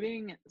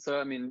mean,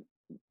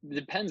 it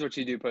depends what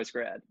you do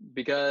post-grad,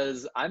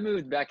 because I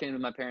moved back in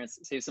with my parents,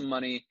 saved some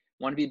money,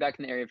 wanted to be back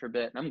in the area for a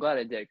bit. And I'm glad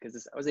I did,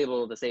 because I was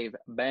able to save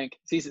bank,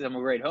 see some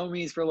great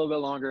homies for a little bit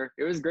longer.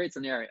 It was a great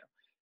scenario.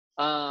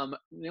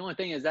 The only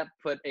thing is that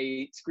put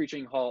a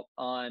screeching halt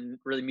on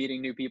really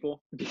meeting new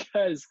people,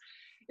 because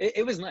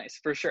it was nice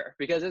for sure,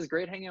 because it was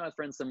great hanging out with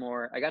friends some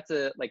more. I got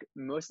to, like,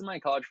 most of my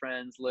college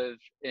friends live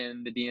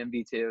in the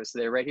DMV too, so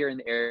they're right here in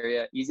the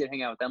area, easy to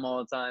hang out with them all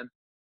the time.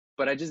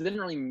 But I just didn't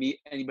really meet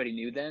anybody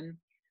new then,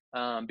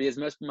 because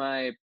most of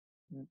my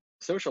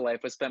social life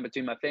was spent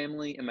between my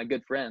family and my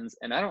good friends,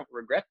 and I don't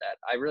regret that.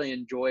 I really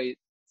enjoy,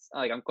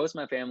 like, I'm close to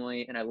my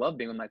family and I love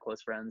being with my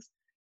close friends,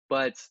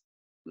 but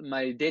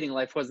my dating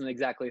life wasn't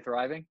exactly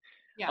thriving.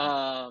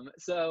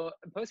 So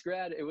post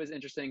grad, it was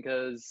interesting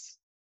because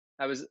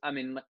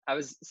and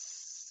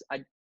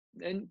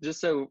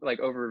just so like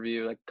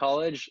overview, like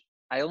college,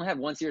 I only had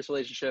one serious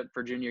relationship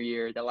for junior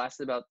year that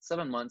lasted about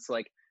 7 months,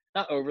 like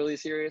not overly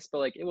serious, but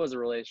like it was a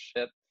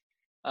relationship.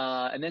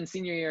 And then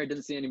senior year, I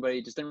didn't see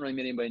anybody, just didn't really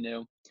meet anybody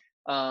new.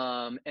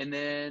 And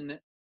then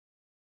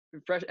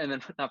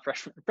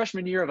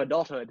freshman year of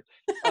adulthood.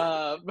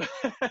 But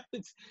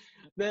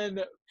then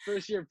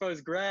first year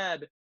post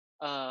grad,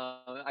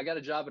 I got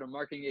a job at a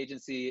marketing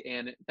agency,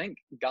 and thank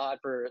God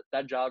for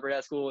that job right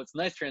at school. It's a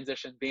nice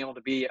transition being able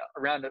to be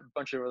around a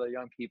bunch of really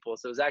young people.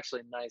 So it was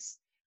actually nice.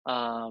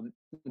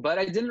 But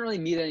I didn't really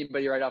meet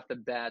anybody right off the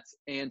bat.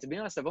 And to be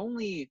honest, I've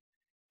only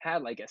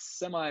had like a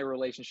semi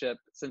relationship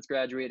since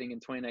graduating in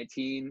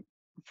 2019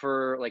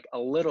 for like a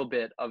little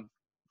bit of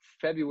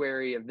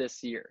February of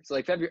this year. So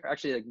like January,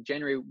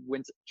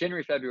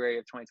 February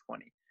of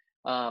 2020.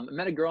 I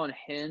met a girl on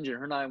Hinge, and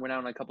her and I went out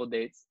on a couple of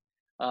dates.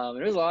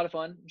 And it was a lot of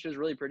fun. She was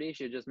really pretty.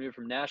 She had just moved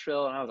from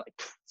Nashville, and I was like,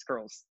 this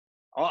girl's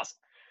awesome.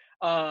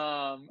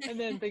 And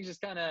then things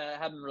just kind of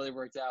hadn't really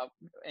worked out,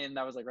 and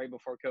that was like right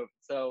before COVID.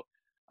 So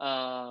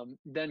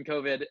then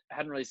COVID,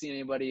 hadn't really seen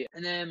anybody.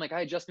 And then like I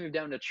had just moved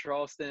down to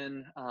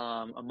Charleston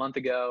a month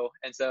ago.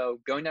 And so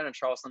going down to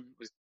Charleston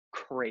was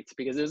great,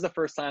 because it was the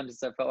first time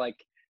since I felt like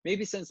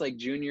maybe since like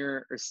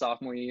junior or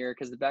sophomore year,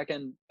 because the back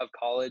end of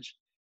college,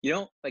 you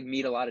don't like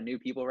meet a lot of new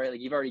people, right? Like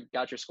you've already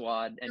got your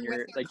squad, and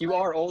you're like, you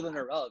are old and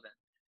irrelevant.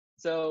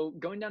 So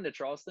going down to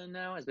Charleston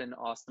now has been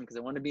awesome because I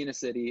want to be in a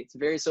city. It's a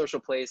very social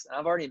place. And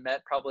I've already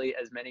met probably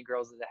as many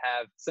girls as I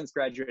have since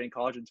graduating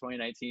college in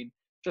 2019,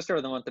 just over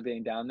the month of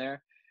being down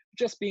there.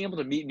 Just being able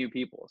to meet new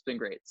people, it's been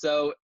great.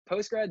 So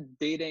post-grad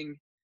dating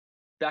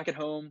back at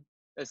home,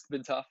 it's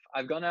been tough.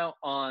 I've gone out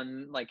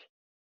on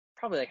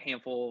probably a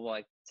handful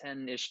of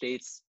 10-ish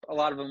dates, a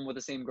lot of them with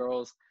the same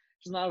girls.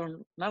 Just not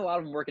a lot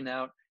of them working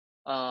out.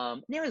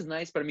 It was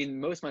nice, but I mean,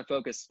 most of my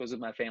focus was with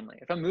my family.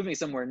 If I'm moving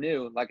somewhere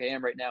new, like I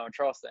am right now in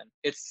Charleston,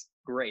 it's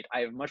great.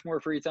 I have much more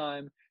free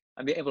time.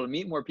 I'm able to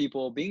meet more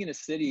people. Being in a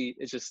city,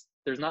 it's just,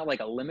 there's not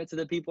a limit to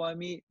the people I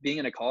meet. Being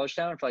in a college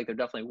town, I feel like there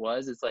definitely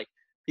was. It's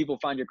people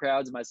find your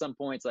crowds, and by some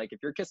points, if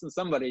you're kissing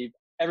somebody,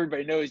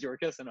 everybody knows you were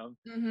kissing them.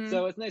 Mm-hmm.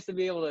 So it's nice to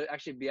be able to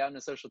actually be out in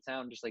a social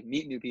town, just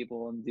meet new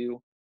people and do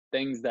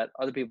things that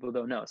other people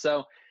don't know.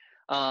 So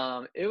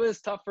it was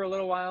tough for a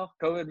little while.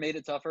 COVID made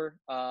it tougher,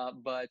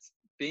 but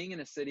being in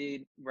a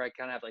city where I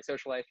kind of have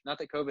social life, not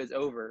that COVID's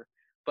over,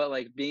 but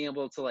being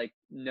able to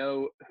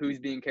know who's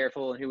being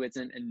careful and who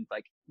isn't, and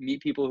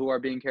meet people who are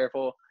being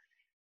careful.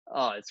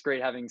 It's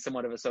great having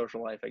somewhat of a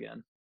social life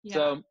again. Yeah.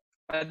 So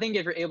I think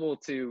if you're able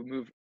to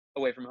move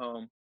away from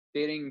home,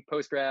 dating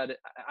post-grad,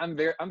 I'm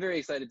very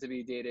excited to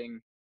be dating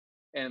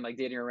and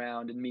dating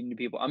around and meeting new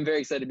people. I'm very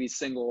excited to be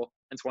single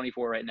and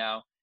 24 right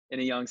now in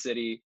a young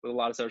city with a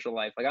lot of social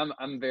life.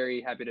 I'm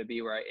very happy to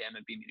be where I am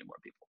and be meeting more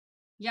people.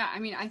 Yeah, I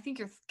mean, I think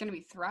you're going to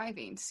be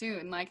thriving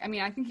soon. I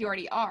think you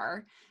already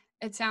are.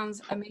 It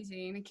sounds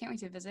amazing. I can't wait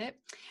to visit.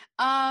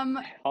 So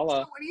what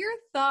are your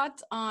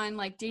thoughts on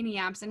dating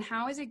apps, and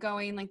how is it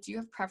going? Do you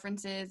have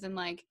preferences, and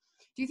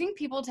do you think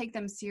people take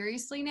them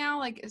seriously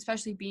now?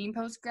 Especially being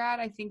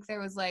post-grad, I think there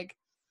was I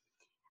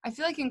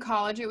feel in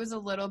college it was a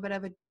little bit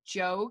of a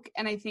joke,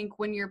 and I think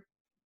when you're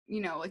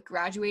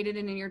graduated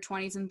and in your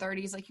 20s and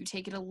 30s, you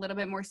take it a little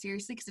bit more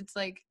seriously, because it's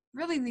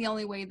really the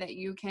only way that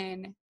you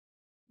can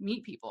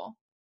meet people.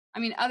 I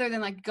mean, other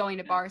than going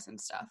to bars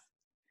and stuff.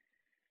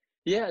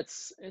 Yeah,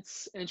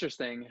 it's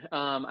interesting.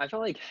 I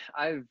feel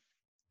I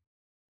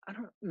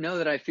don't know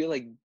that I feel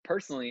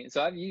personally.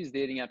 So I've used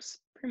dating apps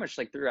pretty much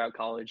throughout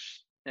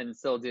college and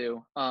still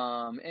do.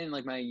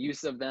 And my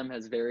use of them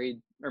has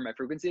varied, or my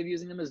frequency of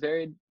using them has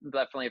varied,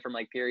 definitely from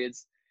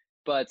periods.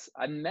 But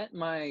I met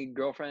my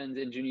girlfriend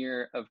in junior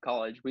year of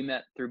college. We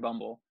met through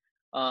Bumble.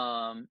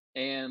 And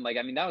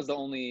that was the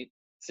only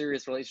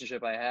serious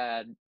relationship I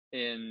had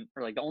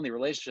the only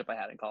relationship I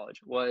had in college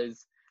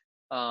was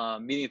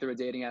meeting through a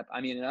dating app. I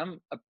mean, and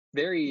I'm a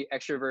very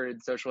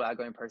extroverted, social,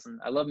 outgoing person.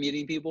 I love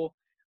meeting people.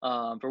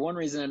 For one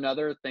reason or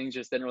another, things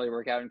just didn't really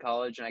work out in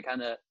college, and I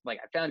kind of I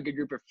found a good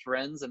group of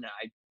friends, and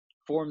I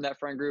formed that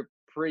friend group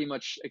pretty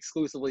much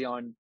exclusively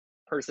on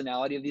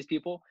personality of these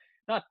people.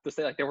 Not to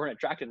say they weren't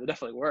attractive, they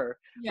definitely were.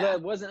 Yeah. But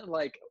it wasn't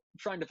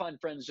trying to find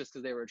friends just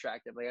because they were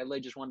attractive. I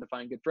just wanted to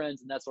find good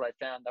friends, and that's what I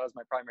found. That was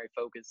my primary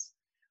focus.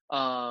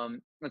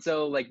 And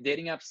so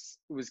dating apps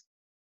was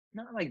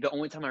not the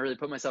only time I really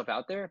put myself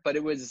out there, but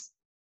it was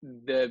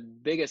the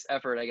biggest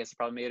effort I guess I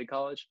probably made in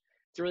college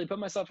to really put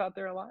myself out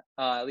there a lot,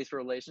 at least for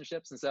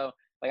relationships. And so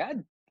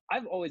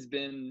I've always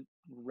been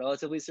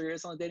relatively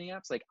serious on dating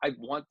apps. I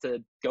want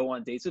to go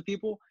on dates with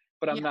people,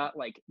 but I'm not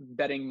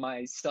betting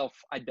my self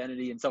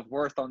identity and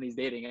self-worth on these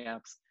dating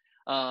apps.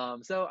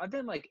 So I've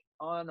been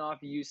on and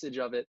off usage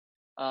of it.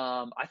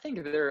 I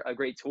think they're a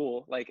great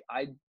tool.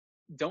 I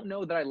don't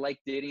know that I like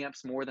dating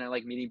apps more than I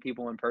like meeting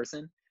people in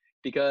person,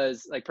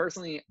 because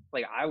personally,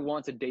 I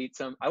want to date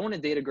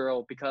a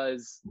girl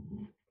because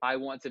I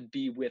want to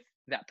be with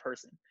that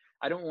person.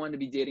 I don't want to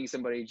be dating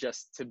somebody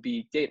just to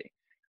be dating.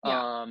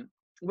 Yeah.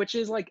 Which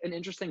is an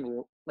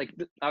interesting,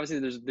 obviously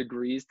there's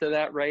degrees to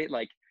that, right?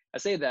 I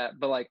say that,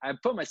 but I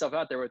put myself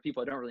out there with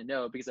people I don't really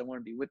know because I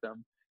want to be with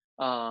them,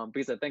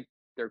 because I think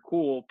they're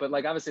cool. But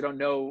obviously I don't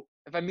know,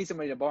 if I meet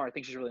somebody at a bar, I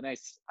think she's really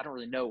nice, I don't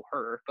really know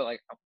her, but I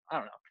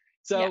don't know.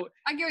 So yeah,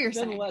 I get what you're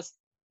saying.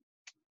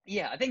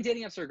 Yeah, I think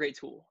dating apps are a great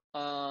tool.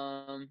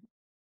 I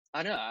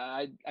don't know.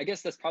 I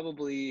guess that's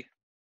probably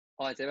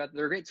all I'd say about it.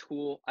 They're a great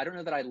tool. I don't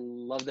know that I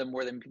love them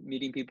more than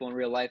meeting people in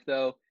real life,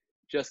 though,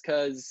 just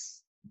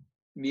because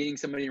meeting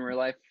somebody in real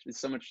life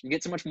is you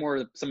get so much more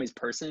of somebody's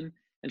person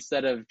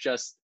instead of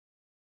just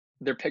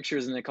their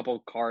pictures and a couple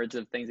of cards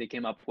of things they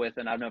came up with.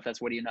 And I don't know if that's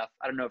witty enough.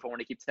 I don't know if I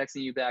want to keep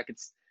texting you back.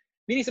 It's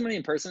meeting somebody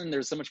in person.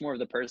 There's so much more of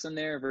the person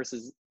there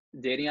versus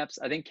dating apps.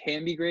 I think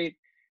can be great.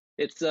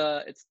 It's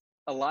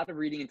a lot of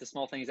reading into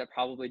small things that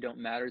probably don't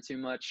matter too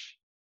much.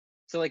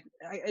 So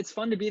it's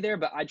fun to be there,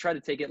 but I try to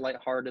take it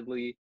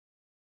lightheartedly.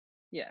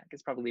 Yeah, I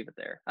guess probably leave it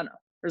there. I don't know.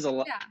 There's a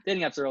lot. Yeah.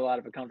 Dating apps are a lot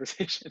of a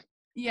conversation.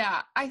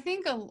 Yeah, I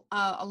think a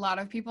lot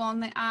of people on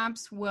the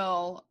apps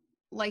will,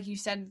 like you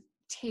said,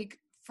 take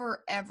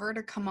forever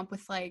to come up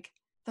with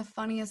the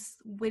funniest,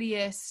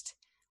 wittiest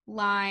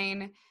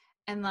line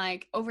and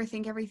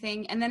overthink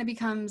everything. And then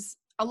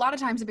a lot of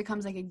times it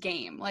becomes a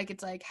game.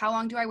 It's how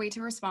long do I wait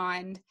to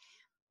respond?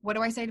 What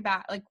do I say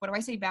back? What do I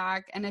say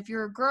back? And if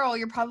you're a girl,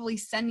 you're probably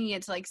sending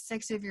it to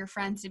 6 of your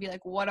friends to be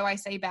what do I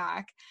say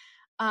back?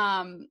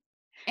 And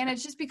it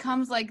just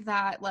becomes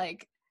that,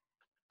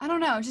 I don't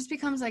know, it just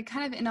becomes like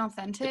kind of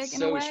inauthentic It's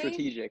in a so way.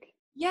 strategic.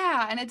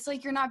 Yeah, and it's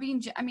like you're not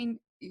being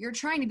you're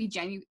trying to be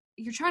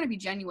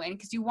genuine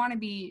because you want to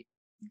be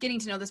getting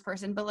to know this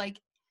person, but like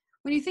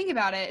when you think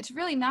about it, it's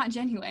really not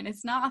genuine.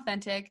 It's not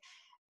authentic.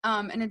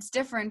 And it's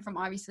different from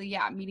obviously,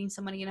 meeting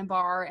somebody in a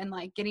bar and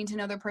like getting to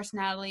know their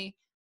personality,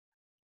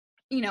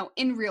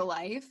 in real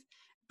life.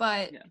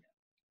 But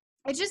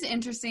it's just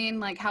interesting,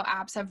 like how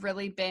apps have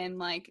really been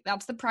like,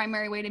 that's the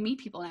primary way to meet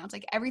people now. It's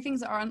like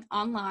everything's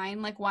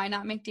online. Like, why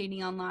not make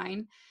dating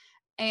online?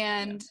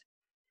 And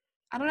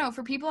I don't know,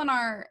 for people in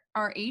our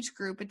age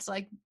group, it's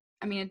like,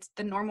 I mean, it's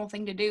the normal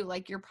thing to do.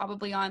 Like, you're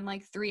probably on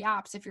like 3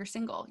 apps if you're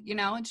single,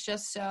 it's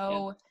just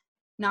so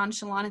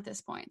nonchalant at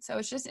this point. So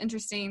it's just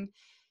interesting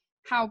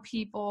how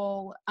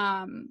people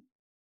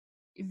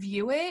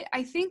view it.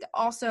 I think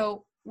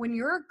also when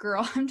you're a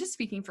girl, I'm just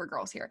speaking for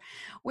girls here.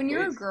 When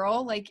you're a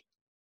girl, like,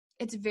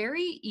 it's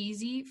very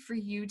easy for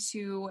you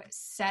to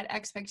set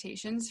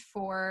expectations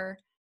for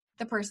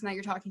the person that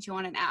you're talking to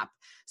on an app.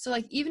 So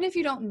like, even if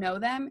you don't know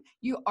them,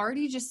 you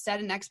already just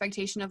set an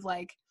expectation of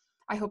like,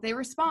 I hope they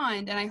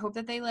respond and I hope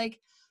that they like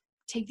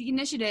take the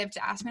initiative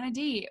to ask me on a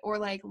date or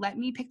like let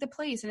me pick the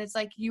place. And it's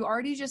like you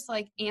already just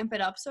like amp it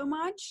up so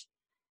much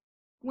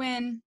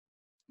when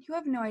you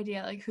have no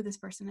idea like who this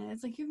person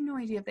is. Like, you have no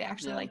idea if they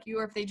actually like you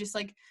or if they just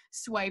like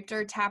swiped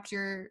or tapped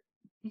your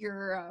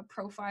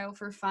profile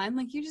for fun.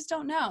 Like, you just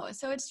don't know.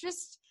 So it's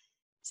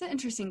an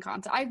interesting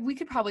concept. We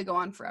could probably go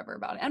on forever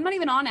about it. I'm not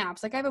even on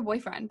apps. Like, I have a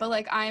boyfriend, but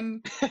like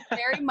I'm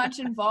very much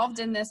involved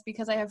in this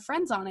because I have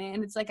friends on it.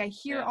 And it's like I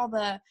hear all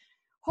the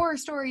horror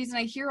stories and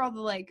I hear all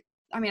the like,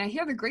 I mean, I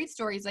hear the great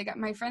stories. Like,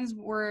 my friends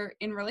were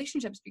in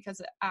relationships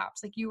because of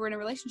apps. Like, you were in a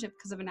relationship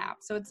because of an app.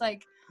 So it's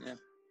like, I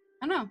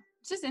don't know.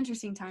 It's just an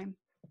interesting time.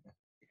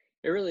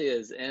 It really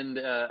is. And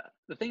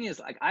the thing is,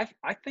 like, I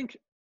think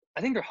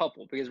they're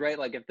helpful because, right,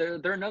 like if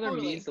they're another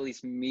means to at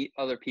least meet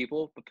other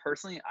people. But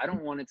personally, I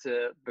don't want it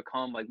to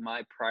become like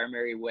my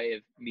primary way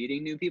of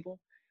meeting new people.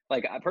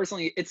 Like,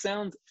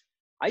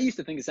 I used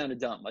to think it sounded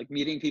dumb, like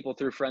meeting people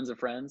through friends of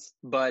friends.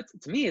 But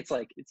to me, it's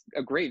like, it's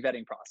a great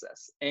vetting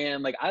process.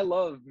 And like, I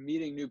love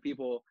meeting new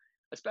people,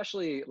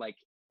 especially like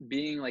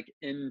being like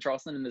in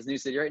Charleston in this new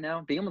city right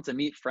now, being able to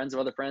meet friends of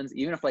other friends,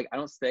 even if like I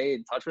don't stay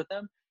in touch with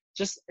them.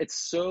 Just,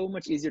 it's so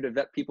much easier to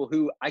vet people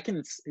who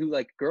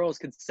like girls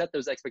could set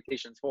those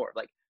expectations for.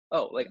 Like,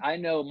 oh, like I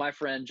know my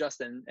friend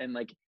Justin and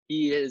like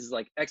he is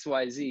like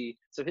XYZ,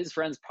 so his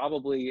friends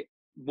probably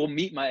will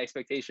meet my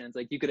expectations.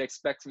 Like, you could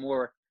expect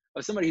more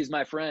of somebody who's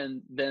my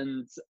friend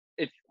than,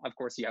 if of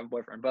course you have a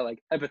boyfriend, but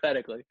like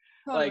hypothetically,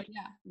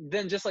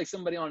 than just like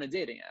somebody on a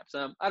dating app.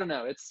 So I don't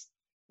know.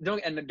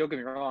 Don't get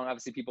me wrong.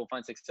 Obviously, people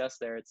find success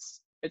there.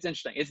 It's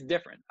interesting. It's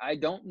different. I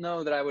don't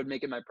know that I would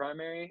make it my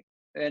primary.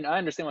 And I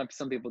understand why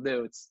some people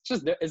do. It's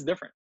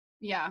different.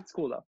 Yeah. It's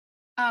cool though.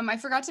 I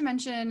forgot to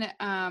mention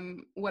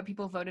what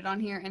people voted on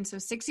here. And so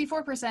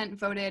 64%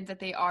 voted that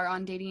they are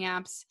on dating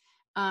apps,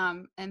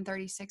 and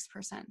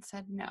 36%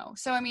 said no.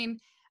 So, I mean,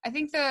 I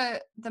think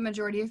the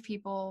majority of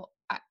people,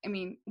 I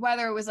mean,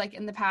 whether it was like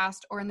in the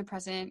past or in the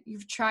present,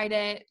 you've tried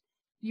it,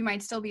 you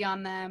might still be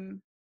on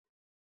them.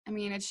 I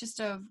mean, it's just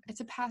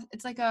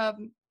it's like a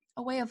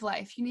way of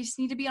life. You just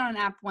need to be on an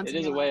app once in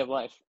your life. It is a way of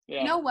life.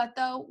 Yeah. You know what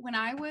though? When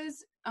I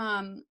was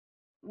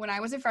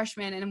a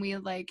freshman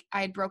and I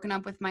had broken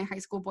up with my high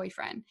school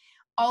boyfriend,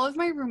 all of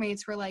my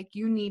roommates were like,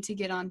 you need to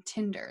get on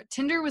Tinder.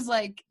 Tinder was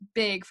like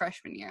big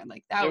freshman year.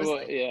 Like that was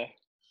yeah.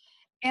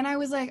 And I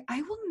was like,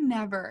 I will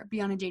never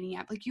be on a dating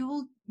app. Like, you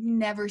will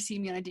never see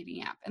me on a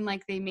dating app. And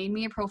like, they made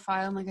me a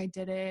profile and like, I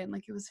did it and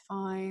like, it was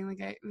fine.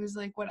 Like, it was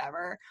like,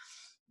 whatever.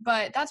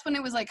 But that's when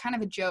it was like kind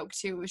of a joke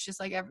too. It was just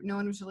like, no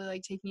one was really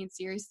like taking it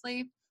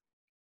seriously.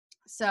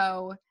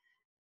 So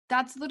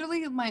that's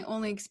literally my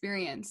only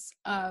experience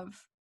of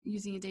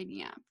using a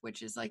dating app,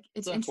 which is like,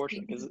 it's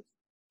unfortunate because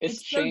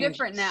it's so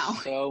different now.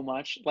 So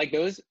much. Like,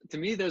 those, to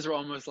me, those were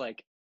almost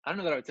like, I don't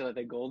know that I would say like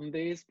the golden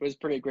days, but it was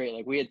pretty great.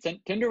 Like, we had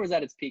Tinder was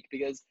at its peak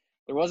because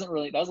there wasn't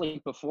really, that was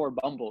like before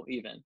Bumble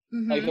even.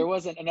 Mm-hmm. Like, there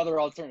wasn't another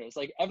alternatives.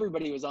 Like,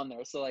 everybody was on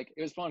there. So like,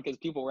 it was fun because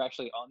people were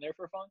actually on there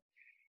for fun.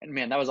 And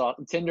man, that was all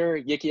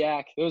Tinder, Yik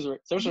Yak. Those were,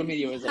 social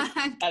media was like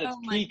at its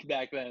peak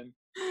back then.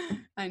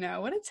 I know,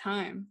 what a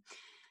time.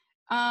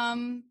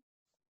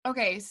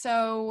 Okay,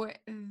 so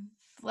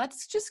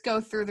let's just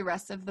go through the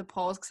rest of the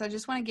polls because I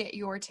just want to get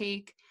your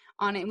take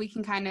on it and we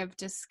can kind of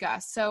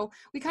discuss. So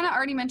we kind of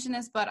already mentioned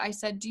this, but I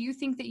said, do you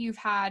think that you've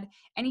had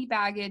any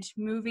baggage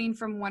moving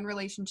from one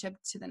relationship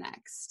to the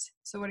next?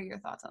 So what are your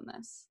thoughts on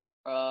this?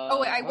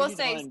 I will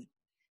say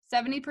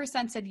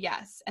 70% said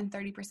yes and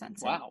 30% said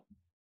wow.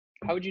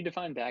 How would you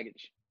define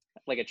baggage?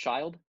 Like a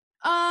child?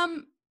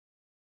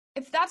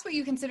 If that's what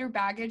you consider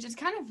baggage, it's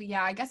kind of,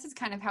 I guess it's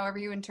kind of however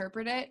you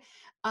interpret it.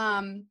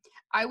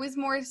 I was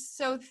more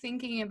so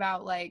thinking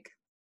about like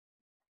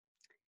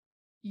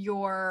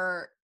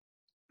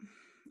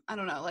I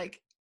don't know, like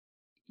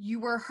you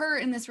were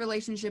hurt in this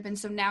relationship and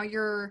so now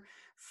you're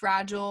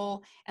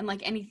fragile and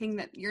like anything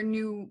that your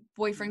new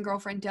boyfriend,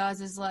 girlfriend does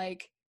is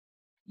like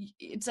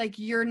it's like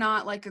you're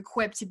not like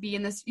equipped to be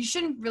in this. You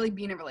shouldn't really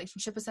be in a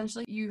relationship,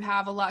 essentially. You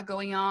have a lot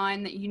going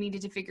on that you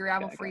needed to figure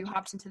out before you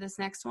hopped into this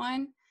next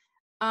one.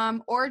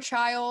 Or a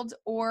child,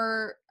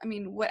 or I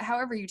mean,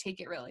 however you take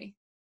it, really.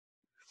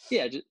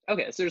 Yeah.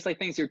 Okay. So there's like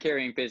things you're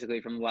carrying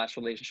basically from the last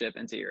relationship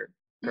into your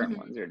current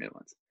ones or new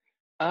ones.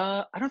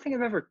 I don't think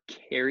I've ever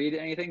carried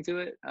anything to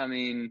it. I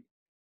mean,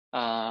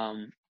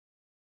 no,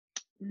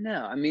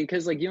 I mean,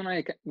 because like you and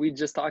I, we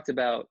just talked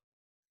about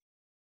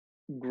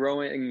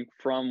growing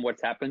from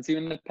what's happened to you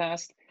in the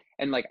past,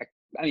 and like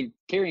I mean,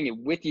 carrying it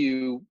with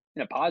you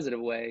in a positive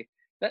way.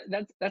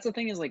 That's the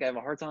thing, is like I have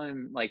a hard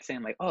time like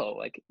saying like, oh,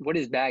 like what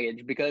is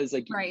baggage, because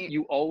like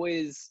you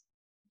always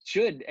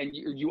should, and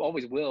you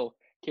always will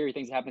carry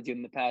things that happened to you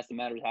in the past. No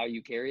matter how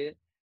you carry it.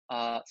 So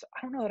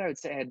I don't know that I would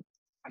say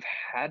I've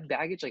had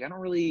baggage. Like I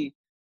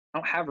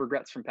don't have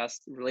regrets from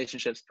past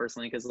relationships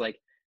personally, because like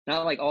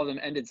not like all of them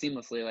ended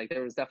seamlessly. Like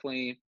there was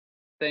definitely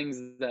things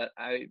that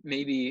I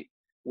maybe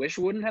wish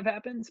wouldn't have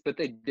happened, but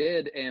they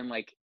did, and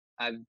like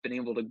I've been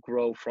able to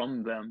grow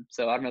from them.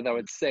 So I don't know that I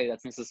would say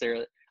that's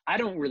necessarily, I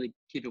don't really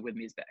keep it with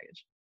me as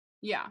baggage.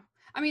 Yeah.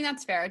 I mean,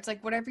 that's fair. It's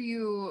like whatever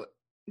you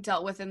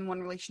dealt with in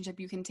one relationship,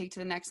 you can take to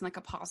the next in like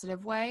a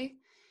positive way.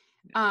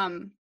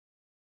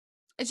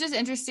 It's just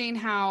interesting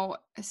how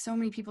so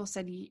many people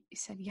said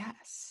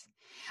yes.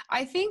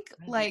 I think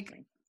like,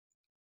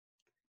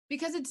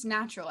 because it's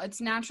natural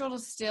to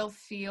still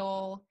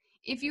feel,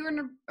 if you were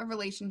in a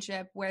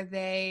relationship where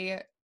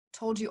they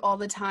told you all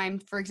the time,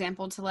 for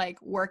example, to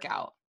like work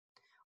out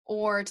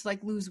or to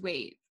like lose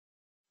weight,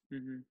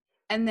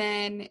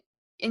 and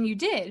you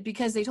did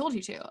because they told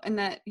you to, and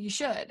that you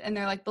should, and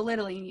they're like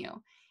belittling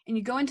you, and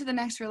you go into the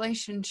next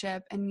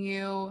relationship and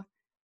you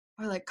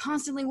are like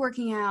constantly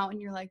working out and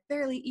you're like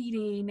barely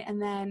eating,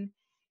 and then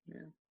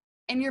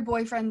and your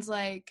boyfriend's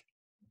like,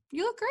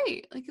 you look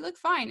great, like you look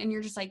fine, and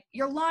you're just like,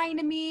 you're lying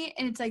to me.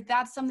 And it's like,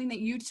 that's something that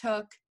you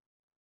took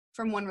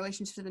from one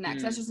relationship to the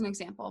next. That's just an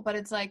example, but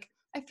it's like,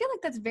 I feel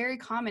like that's very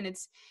common.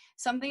 It's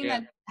something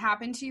that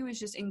happened to you is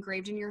just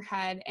engraved in your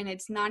head, and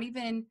it's not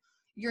even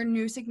your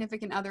new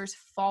significant other's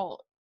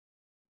fault,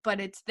 but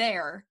it's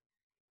there.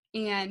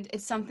 And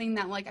it's something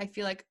that like I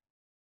feel like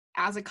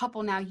as a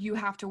couple now you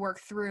have to work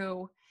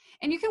through,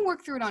 and you can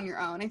work through it on your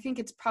own. I think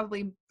it's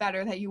probably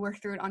better that you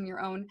work through it on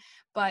your own,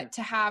 but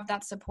to have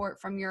that support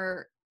from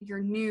your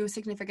new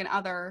significant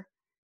other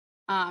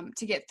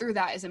to get through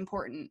that is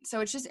important.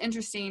 So it's just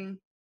interesting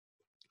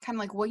kind of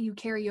like what you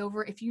carry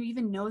over, if you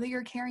even know that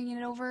you're carrying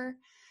it over.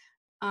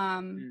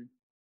 But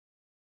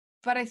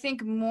I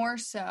think more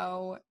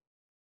so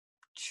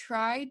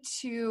try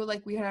to,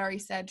 like we had already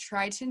said,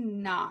 try to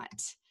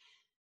not,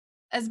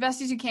 as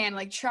best as you can,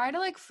 like try to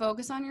like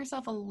focus on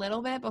yourself a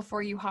little bit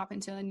before you hop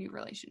into a new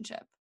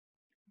relationship.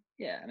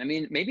 Yeah. And I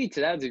mean, maybe to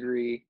that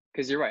degree,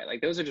 because you're right,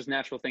 like those are just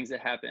natural things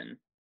that happen.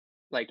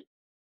 Like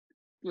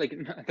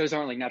those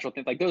aren't like natural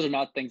things. Like those are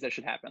not things that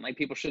should happen. Like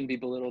people shouldn't be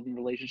belittled in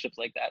relationships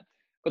like that.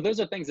 But those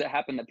are things that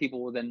happen that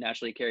people will then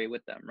naturally carry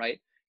with them, right?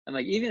 And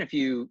like even if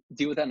you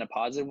deal with that in a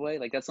positive way,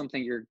 like that's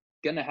something you're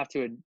gonna have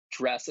to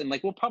address, and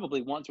like we'll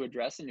probably want to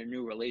address in your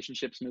new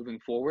relationships moving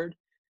forward.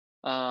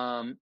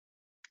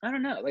 I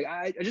don't know. Like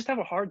I just have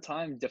a hard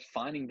time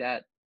defining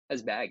that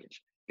as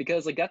baggage,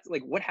 because like that's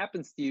like what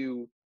happens to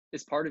you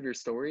is part of your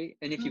story,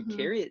 and if you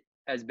carry it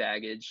as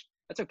baggage,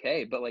 that's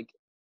okay. But like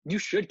you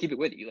should keep it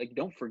with you. Like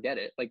don't forget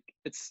it. Like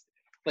it's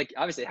like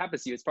obviously it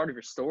happens to you. It's part of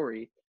your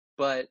story,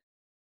 but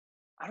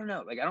I don't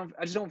know. Like I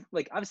just don't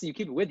like. Obviously you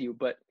keep it with you,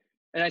 but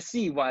and I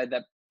see why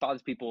that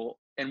bothers people,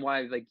 and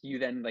why like you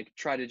then like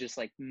try to just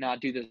like not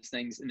do those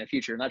things in the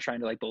future. I'm not trying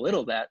to like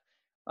belittle that.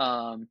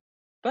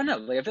 But no,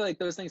 like I feel like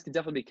those things can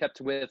definitely be kept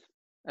with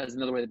as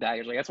another way of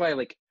baggage. Like that's why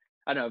like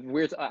I don't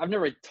know, I've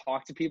never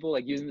talked to people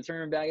like using the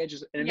term baggage,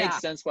 and it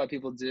makes sense why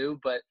people do,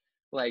 but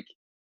like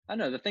I don't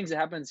know, the things that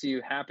happen to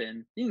you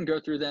happen. You can go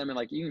through them and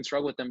like you can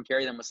struggle with them,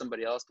 carry them with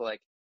somebody else, but like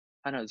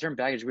I don't know, the term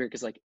baggage is weird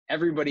because like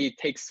everybody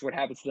takes what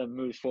happens to them,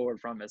 moves forward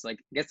from it. It's like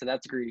I guess to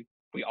that degree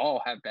we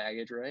all have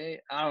baggage, right?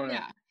 I don't know.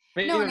 Yeah.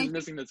 Maybe I'm just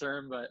missing the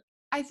term, but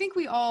I think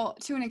we all,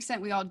 to an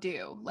extent, we all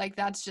do. Like,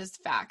 that's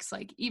just facts.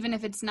 Like, even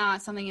if it's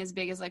not something as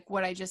big as, like,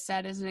 what I just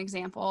said as an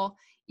example,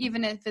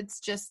 even if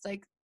it's just,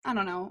 like, I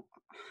don't know,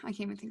 I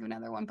can't even think of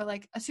another one, but,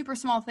 like, a super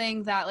small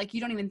thing that, like,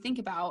 you don't even think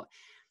about,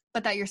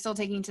 but that you're still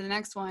taking to the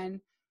next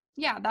one.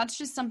 Yeah, that's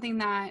just something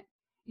that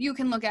you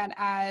can look at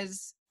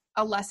as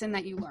a lesson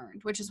that you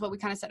learned, which is what we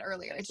kind of said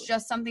earlier. It's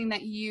just something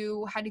that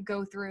you had to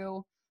go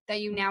through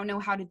that you now know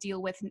how to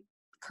deal with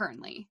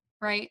currently,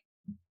 right?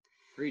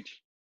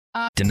 Preach.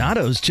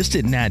 Donato's just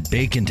didn't add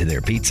bacon to their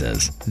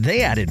pizzas.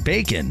 They added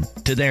bacon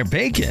to their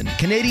bacon.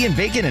 Canadian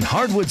bacon and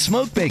hardwood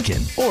smoked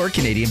bacon, or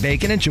Canadian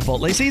bacon and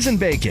Chipotle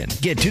seasoned bacon.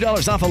 Get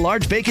 $2 off a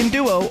large bacon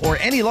duo or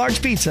any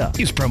large pizza.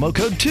 Use promo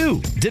code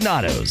 2.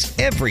 Donato's.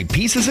 Every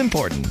piece is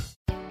important.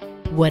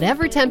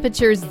 Whatever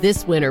temperatures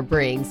this winter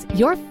brings,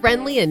 your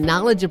friendly and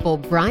knowledgeable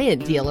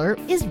Bryant dealer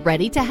is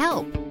ready to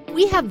help.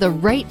 We have the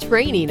right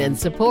training and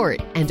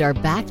support and are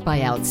backed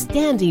by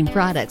outstanding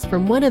products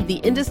from one of the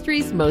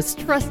industry's most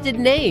trusted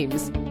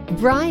names,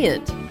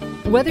 Bryant.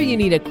 Whether you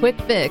need a quick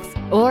fix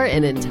or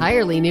an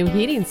entirely new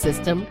heating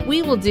system,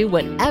 we will do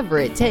whatever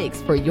it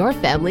takes for your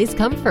family's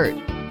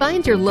comfort.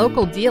 Find your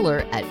local dealer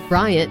at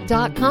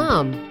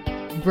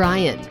Bryant.com.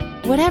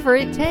 Bryant, whatever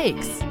it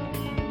takes.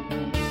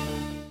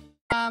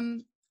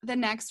 The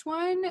next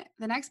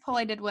poll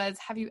I did was,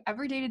 have you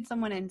ever dated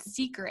someone in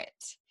secret?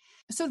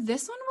 So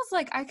this one was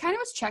like, I kind of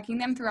was checking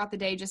them throughout the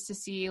day just to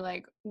see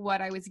like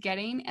what I was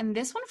getting. And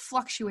this one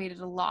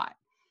fluctuated a lot.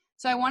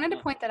 So I wanted to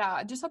point that out.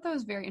 I just thought that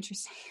was very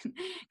interesting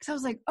because I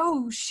was like,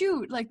 oh,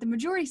 shoot, like the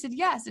majority said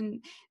yes.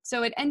 And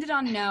so it ended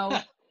on no.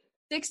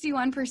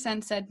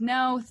 61% said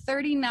no.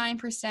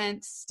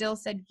 39% still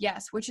said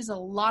yes, which is a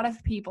lot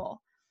of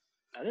people.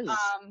 That is.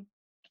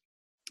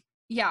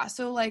 Yeah,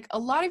 so like a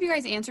lot of you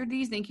guys answered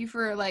these. Thank you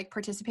for like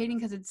participating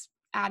because it's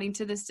adding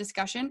to this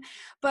discussion.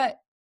 But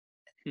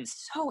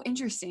so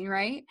interesting,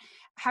 right?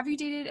 Have you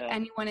dated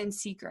anyone in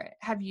secret?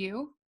 Have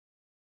you?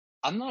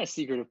 I'm not a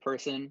secretive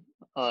person.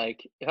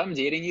 Like, if I'm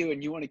dating you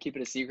and you want to keep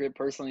it a secret,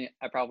 personally,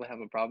 I probably have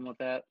a problem with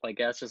that. Like,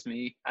 that's just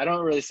me. I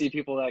don't really see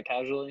people that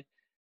casually.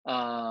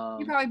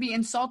 You'd probably be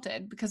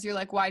insulted because you're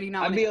like, why do you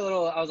not?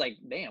 I was like,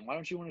 damn, why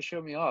don't you want to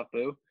show me off,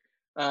 boo?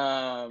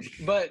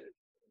 But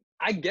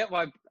I get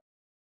why.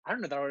 I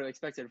don't know that I would have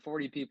expected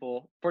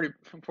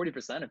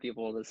 40% of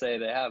people to say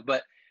they have,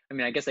 but I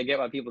mean, I guess I get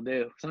why people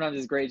do. Sometimes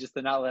it's great just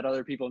to not let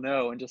other people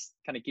know and just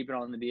kind of keep it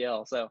on the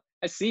DL. So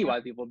I see why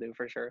people do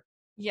for sure.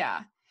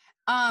 Yeah.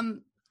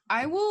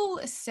 I will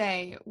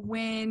say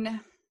I'm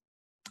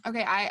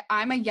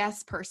a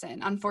yes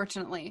person,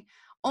 unfortunately,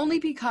 only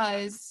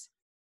because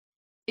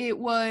it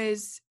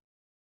was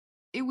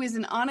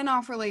an on and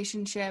off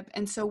relationship.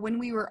 And so when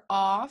we were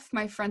off,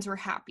 my friends were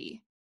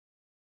happy.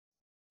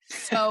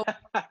 So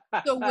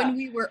when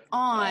we were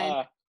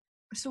on,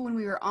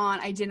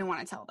 I didn't want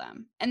to tell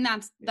them. And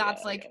that's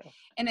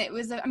and it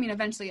was, I mean,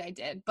 eventually I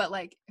did, but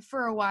like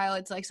for a while,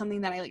 it's like something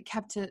that I like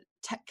kept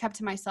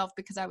to myself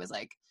because I was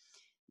like,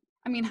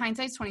 I mean,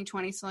 hindsight's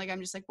 20/20. So like,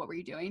 I'm just like, what were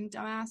you doing,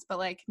 dumbass? But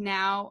like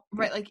now,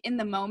 right. Like in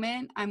the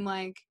moment, I'm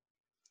like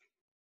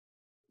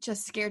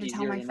just scared to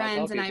tell my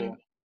friends. And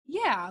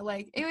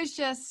like, it was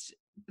just,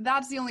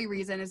 that's the only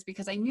reason is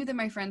because I knew that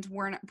my friends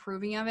weren't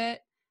approving of it.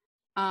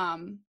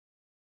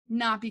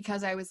 Not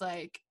because I was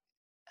like,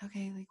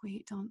 okay, like,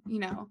 wait, don't,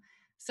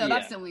 so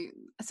that's the only,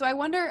 so I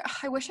wonder,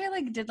 I wish I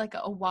like did like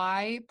a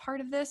why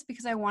part of this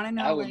because I want to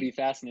know. That would be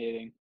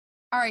fascinating.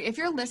 All right. If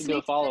you're listening, do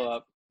a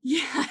follow-up.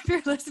 Yeah. If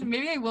you're listening,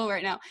 maybe I will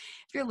right now.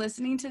 If you're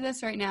listening to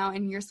this right now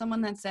and you're someone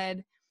that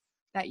said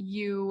that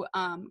you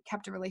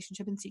kept a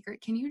relationship in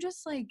secret, can you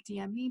just like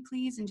DM me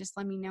please and just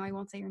let me know? I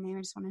won't say your name.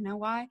 I just want to know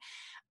why.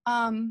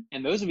 And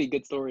those would be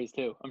good stories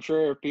too. I'm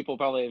sure people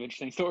probably have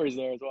interesting stories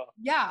there as well.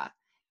 Yeah.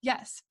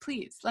 Yes,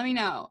 please let me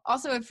know.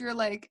 Also, if you're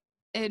like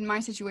in my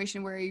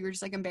situation where you're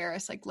just like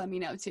embarrassed, like let me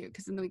know too,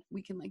 because then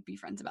we can like be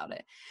friends about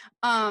it.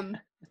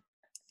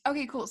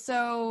 Okay, cool.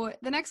 So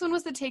the next one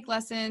was the take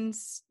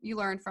lessons you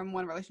learn from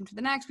one relationship to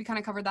the next. We kind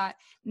of covered that.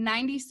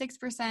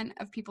 96%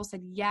 of people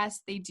said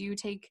yes, they do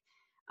take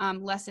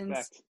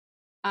lessons.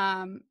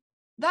 Correct.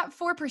 That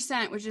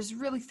 4% was just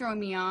really throwing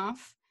me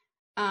off.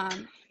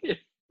 And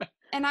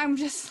I'm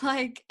just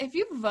like, if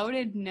you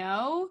voted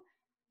no,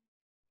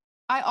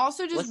 I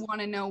also just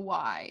want to know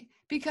why.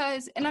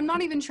 Because, and I'm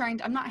not even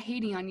I'm not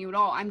hating on you at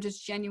all. I'm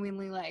just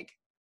genuinely like,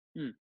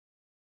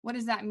 what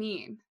does that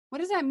mean? What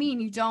does that mean?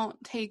 You don't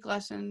take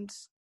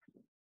lessons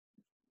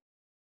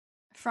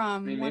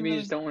from. I mean, maybe you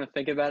just don't want to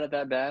think about it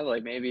that bad.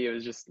 Like maybe it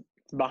was just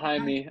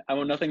behind me. I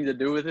want nothing to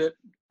do with it.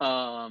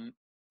 I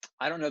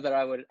don't know that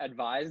I would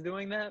advise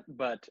doing that,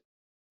 but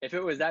if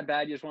it was that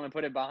bad, you just want to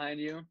put it behind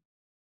you.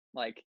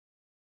 Like,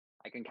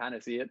 I can kind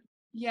of see it.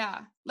 Yeah.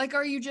 Like,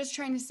 are you just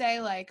trying to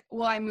say like,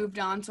 well, I moved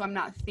on, so I'm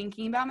not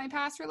thinking about my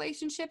past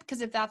relationship? Because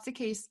if that's the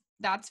case,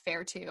 that's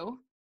fair too.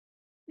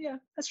 Yeah,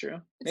 that's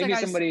true. Maybe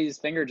like somebody's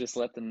finger just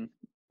slipped and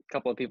a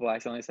couple of people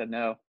accidentally said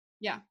no.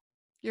 Yeah.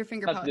 Your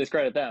finger not to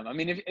discredit them. I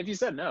mean, if you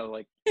said no,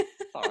 like,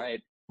 it's all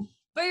right.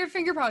 But your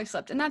finger probably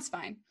slipped, and that's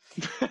fine.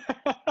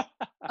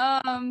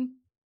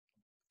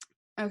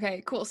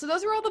 Okay, cool. So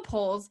those were all the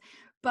polls,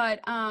 but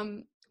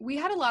we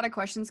had a lot of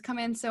questions come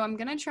in, so I'm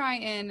going to try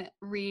and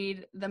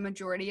read the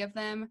majority of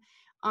them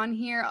on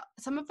here.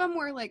 Some of them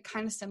were like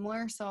kind of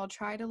similar, so I'll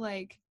try to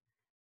like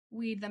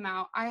weed them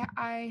out.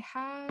 I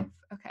have,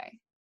 okay.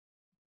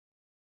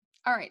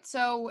 All right,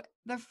 so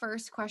the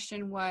first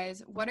question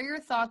was, what are your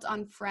thoughts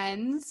on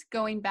friends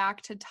going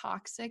back to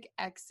toxic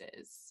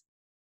exes?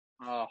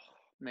 Oh,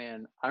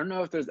 man. I don't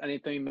know if there's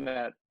anything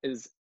that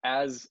is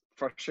as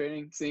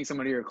frustrating seeing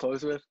somebody you're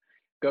close with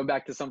go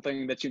back to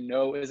something that you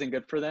know isn't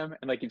good for them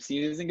and like you've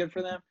seen isn't good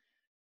for them.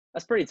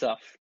 That's pretty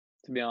tough,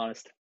 to be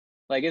honest.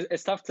 Like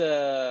it's tough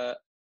to,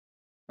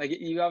 like,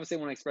 you obviously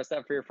want to express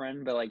that for your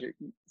friend, but like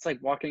it's like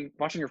watching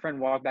your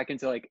friend walk back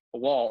into like a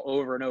wall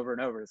over and over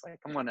and over. It's like,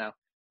 come on now.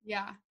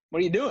 Yeah.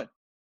 What are you doing?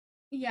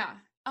 Yeah.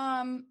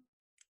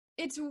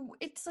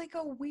 It's like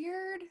a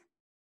weird,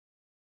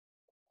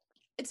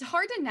 it's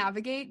hard to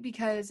navigate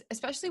because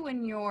especially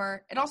when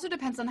it also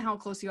depends on how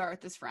close you are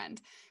with this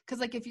friend. Cause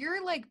like if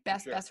you're like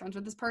best friends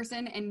with this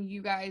person and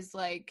you guys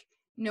like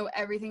know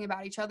everything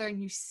about each other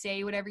and you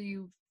say whatever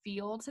you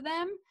feel to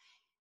them,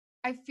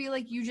 I feel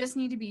like you just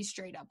need to be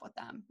straight up with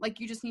them. Like,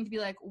 you just need to be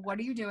like, what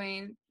are you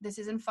doing? This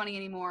isn't funny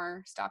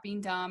anymore. Stop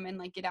being dumb and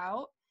like get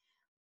out.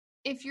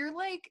 If you're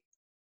like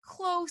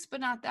close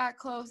but not that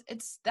close,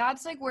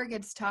 that's like where it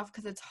gets tough,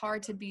 because it's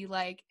hard to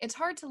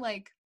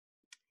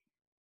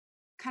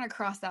kind of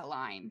cross that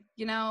line,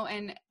 you know?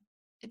 And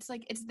it's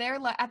like, it's their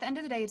at the end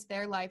of the day, it's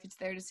their life, it's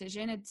their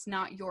decision. It's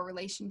not your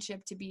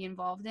relationship to be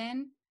involved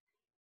in.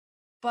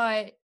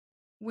 But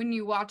when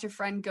you watch a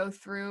friend go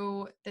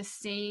through the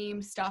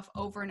same stuff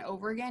over and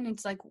over again,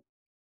 it's like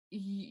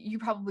you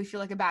probably feel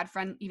like a bad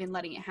friend even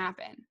letting it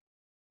happen.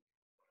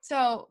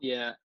 So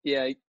yeah.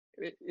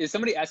 Is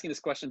somebody asking this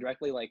question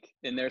directly, like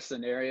in their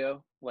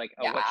scenario, like,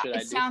 oh, yeah, what should I do?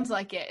 It sounds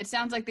like it. It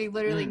sounds like they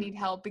literally need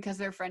help because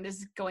their friend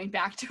is going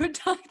back to a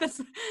dog.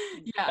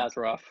 That's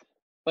rough.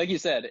 Like you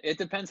said, it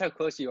depends how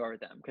close you are with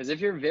them. Because if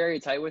you're very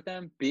tight with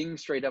them, being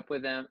straight up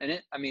with them, and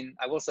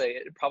I will say,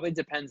 it probably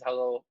depends how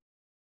they'll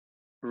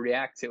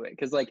react to it.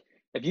 Because like,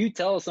 if you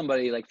tell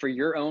somebody, like, for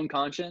your own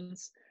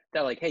conscience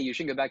that like, hey, you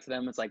shouldn't go back to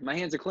them, it's like, my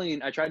hands are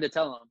clean, I tried to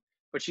tell them,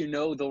 but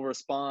they'll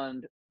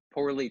respond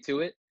poorly to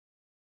it.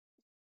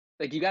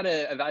 Like, you got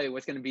to evaluate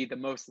what's going to be the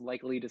most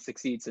likely to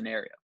succeed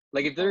scenario.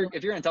 Like, if you're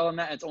going to tell them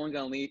that, it's only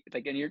going to lead,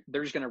 like, and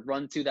they're just going to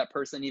run to that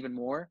person even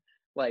more.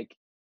 Like,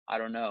 I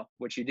don't know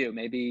what you do.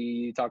 Maybe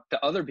you talk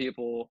to other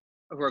people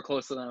who are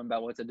close to them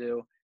about what to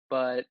do.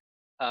 But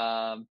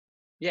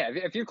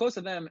if you're close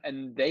to them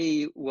and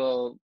they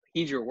will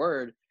heed your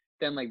word,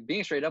 then like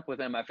being straight up with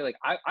them, I feel like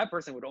I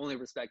personally would only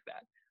respect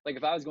that. Like,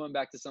 if I was going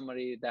back to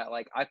somebody that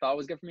like I thought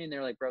was good for me and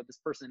they're like, bro, this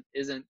person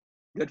isn't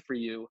good for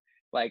you,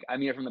 like, I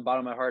mean it from the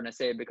bottom of my heart and I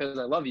say it because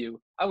I love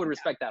you, I would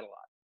respect that a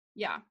lot.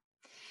 Yeah.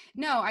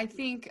 No, I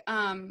think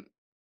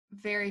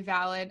very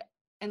valid.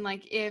 And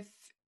like,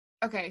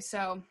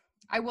 so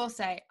I will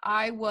say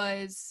I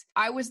was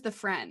the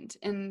friend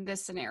in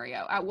this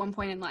scenario at one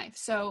point in life.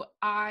 So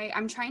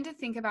I'm trying to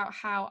think about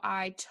how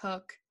I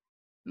took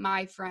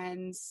my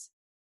friends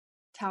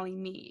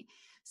telling me.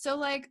 So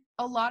like,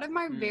 a lot of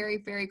my very,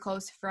 very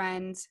close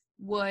friends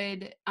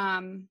would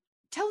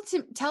tell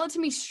it to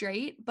me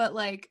straight, but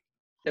like,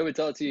 they would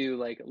tell it to you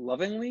like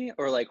lovingly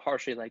or like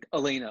harshly, like,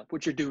 Elena,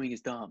 what you're doing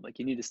is dumb, like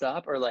you need to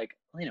stop, or like,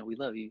 Elena, we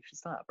love you, you should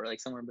stop, or like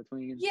somewhere in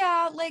between.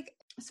 Yeah, like,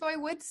 so I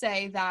would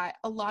say that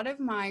a lot of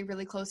my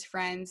really close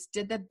friends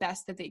did the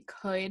best that they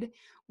could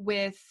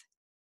with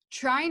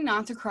trying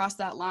not to cross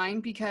that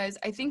line, because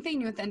I think they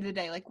knew at the end of the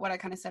day, like what I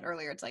kind of said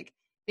earlier, it's like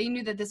they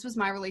knew that this was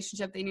my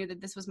relationship, they knew that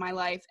this was my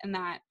life, and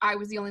that I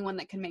was the only one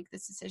that could make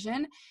this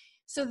decision.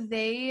 So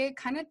they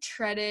kind of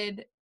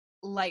treaded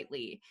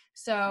lightly.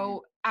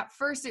 So at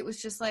first it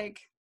was just like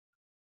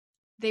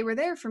they were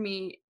there for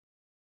me,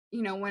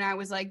 you know, when I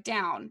was like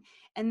down.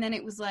 And then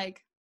it was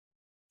like,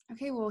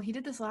 okay, well, he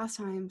did this last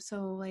time,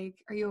 so like,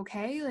 are you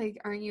okay? Like,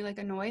 aren't you like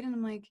annoyed? And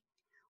I'm like,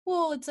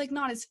 well, it's like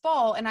not his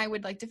fault. And I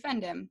would like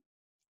defend him.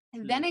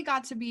 And then it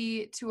got to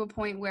be to a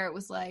point where it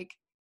was like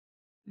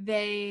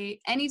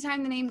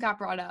anytime the name got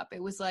brought up,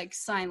 it was like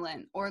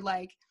silent, or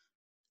like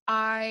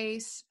I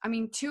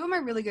mean, two of my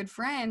really good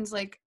friends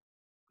like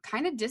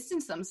kind of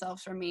distanced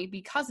themselves from me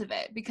because of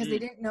it, because they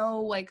didn't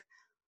know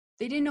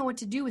what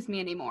to do with me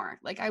anymore.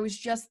 Like, I was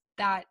just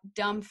that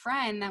dumb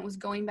friend that was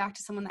going back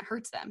to someone that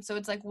hurts them. So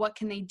it's like, what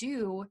can they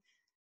do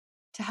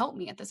to help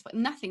me at this point?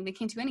 Nothing. They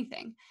can't do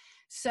anything.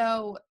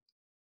 So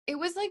it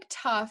was like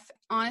tough.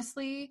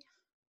 Honestly,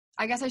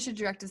 I guess I should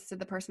direct this to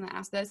the person that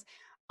asked this.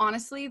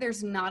 Honestly,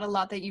 there's not a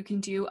lot that you can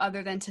do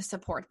other than to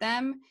support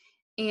them.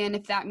 And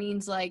if that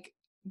means like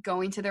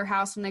going to their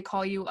house when they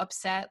call you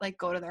upset, like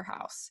go to their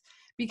house.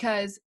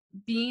 Because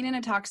being in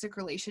a toxic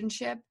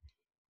relationship,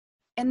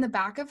 in the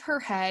back of her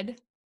head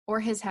or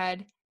his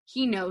head,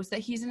 he knows that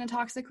he's in a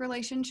toxic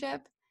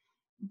relationship,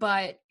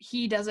 but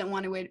he doesn't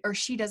want to, or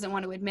she doesn't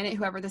want to admit it.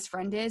 Whoever this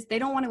friend is, they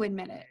don't want to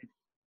admit it.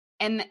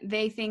 And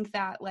they think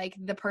that like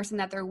the person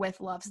that they're with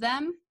loves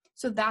them.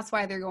 So that's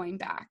why they're going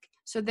back.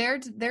 So they're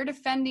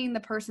defending the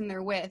person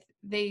they're with.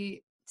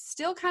 They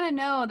still kind of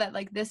know that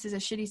like this is a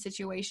shitty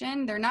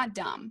situation. They're not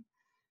dumb.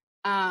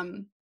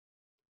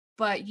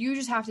 But you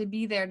just have to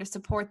be there to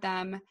support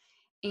them.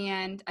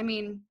 And I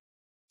mean,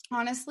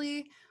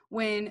 honestly,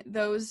 when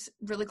those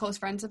really close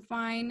friends of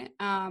mine,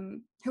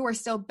 who are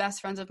still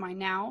best friends of mine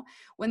now,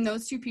 when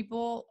those two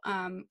people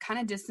kind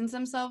of distance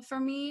themselves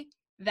from me,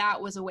 that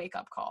was a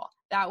wake-up call.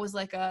 That was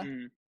like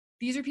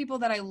these are people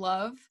that I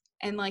love,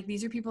 and like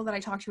these are people that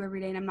I talk to every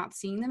day, and I'm not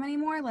seeing them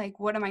anymore. Like,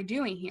 what am I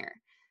doing here?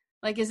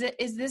 Like, is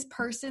this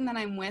person that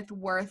I'm with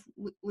worth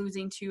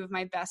losing two of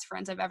my best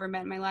friends I've ever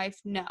met in my life?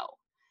 No.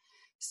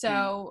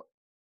 So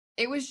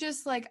it was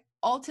just like,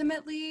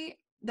 ultimately,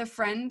 the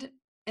friend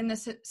in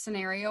this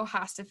scenario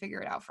has to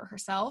figure it out for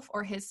herself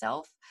or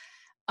himself.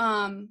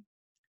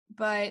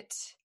 But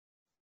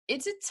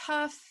it's a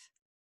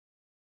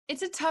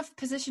tough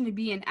position to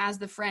be in as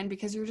the friend,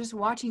 because you're just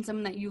watching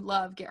someone that you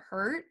love get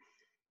hurt.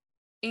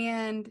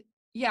 And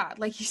yeah,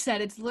 like you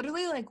said, it's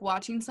literally like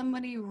watching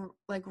somebody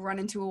like run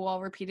into a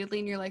wall repeatedly,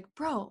 and you're like,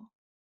 bro,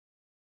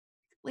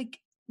 like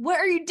what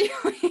are you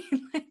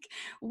doing? Like,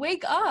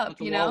 wake up,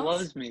 The wall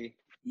loves me.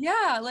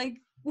 Yeah, like,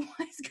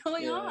 what's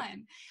going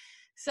on?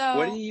 So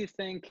what do you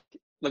think,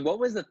 like, what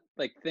was the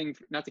thing,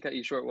 not to cut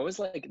you short, what was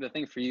like the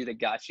thing for you that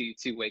got you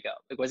to wake up?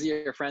 Like, was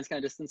it your friends kind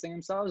of distancing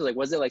themselves? Like,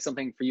 was it like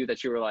something for you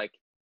that you were like,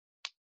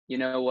 you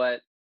know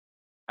what,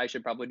 I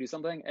should probably do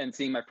something? And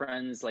seeing my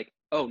friends like,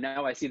 oh,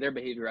 now I see their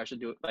behavior, I should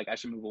do it, like I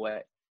should move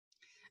away.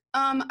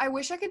 I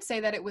wish I could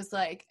say that it was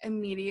like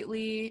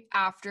immediately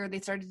after they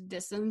started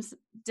to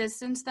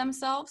distance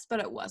themselves, but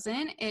it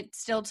wasn't. It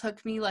still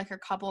took me like a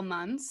couple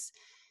months,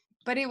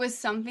 but it was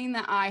something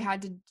that I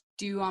had to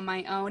do on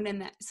my own,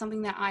 and that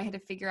something that I had to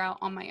figure out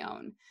on my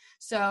own.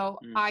 So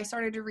I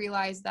started to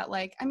realize that,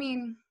 like, I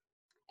mean,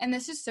 and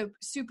this is so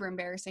super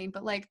embarrassing,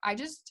 but like,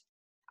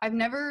 I've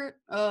never,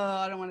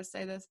 I don't want to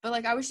say this, but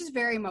like, I was just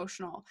very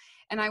emotional,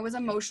 and I was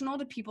emotional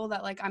to people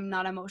that like I'm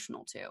not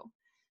emotional to.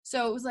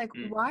 So it was like,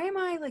 why am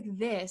I like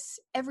this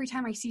every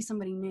time I see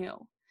somebody new?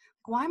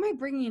 Like, why am I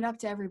bringing it up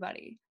to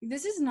everybody?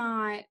 This is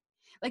not,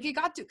 like, it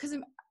got to, because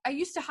I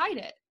used to hide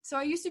it. So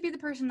I used to be the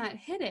person that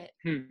hid it.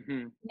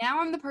 Now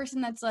I'm the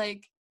person that's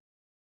like,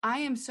 I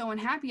am so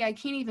unhappy, I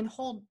can't even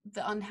hold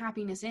the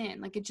unhappiness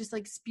in. Like, it just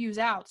like spews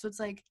out. So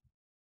it's like,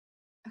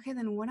 okay,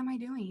 then what am I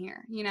doing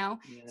here? You know?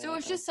 Yeah. So it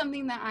was just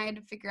something that I had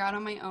to figure out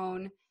on my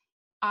own.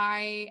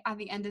 I, at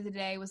the end of the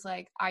day, was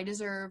like, I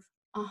deserve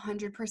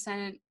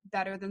 100%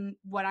 better than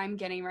what I'm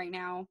getting right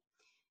now.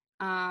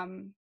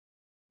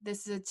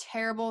 This is a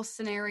terrible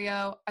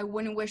scenario. I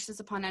wouldn't wish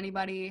this upon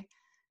anybody.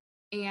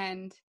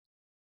 And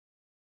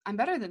I'm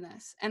better than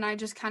this. And I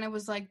just kind of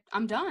was like,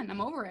 I'm done.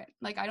 I'm over it.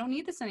 Like, I don't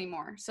need this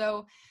anymore.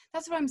 So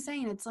that's what I'm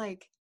saying. It's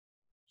like,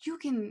 you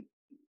can,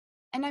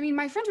 and I mean,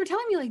 my friends were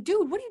telling me like,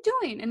 dude, what are you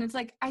doing? And it's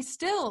like, I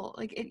still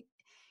like it.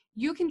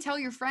 You can tell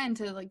your friend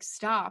to like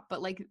stop,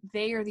 but like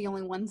they are the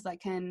only ones that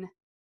can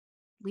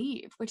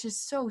leave, which is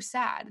so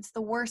sad. It's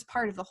the worst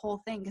part of the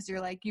whole thing, because you're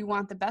like, you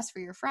want the best for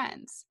your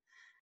friends.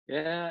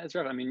 Yeah, it's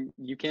rough. I mean,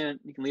 you can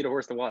lead a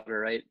horse to water,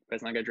 right? But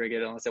it's not gonna drink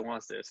it unless it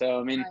wants to. So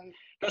I mean,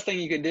 best thing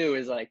you can do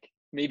is like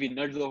maybe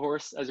nudge the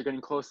horse as you're getting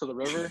close to the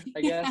river,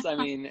 I guess. I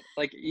mean,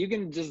 like, you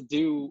can just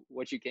do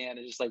what you can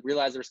and just like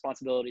realize the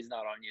responsibility is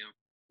not on you.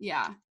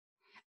 Yeah.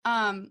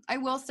 I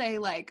will say,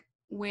 like,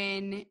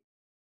 when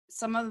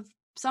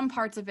some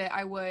parts of it,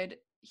 I would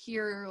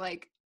hear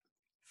like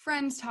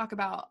friends talk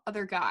about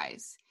other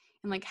guys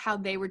and like how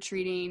they were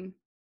treating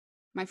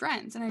my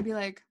friends, and I'd be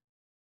like,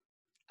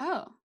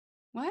 oh,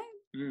 what?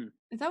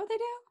 Is that what they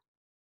do?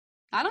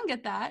 I don't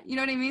get that. You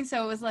know what I mean?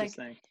 So it was like,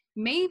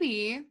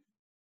 maybe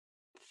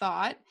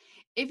thought,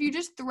 if you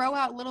just throw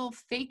out little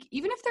fake,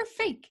 even if they're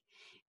fake,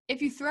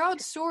 if you throw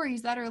out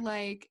stories that are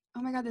like,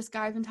 oh my God, this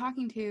guy I've been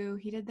talking to,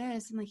 he did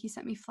this, and like he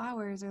sent me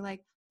flowers, or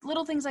like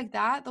little things like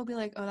that, they'll be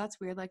like, oh, that's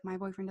weird. Like, my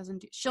boyfriend doesn't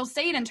do, she'll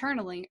say it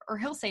internally, or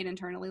he'll say it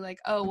internally, like,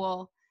 oh,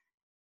 well,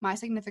 my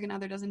significant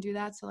other doesn't do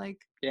that. So like,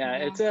 yeah.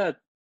 It's a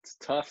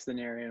tough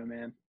scenario,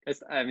 man.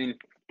 I mean,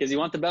 because you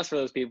want the best for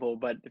those people,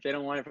 but if they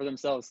don't want it for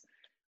themselves,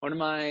 one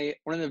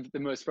of the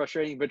most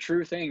frustrating but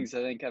true things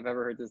I think I've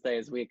ever heard this day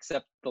is we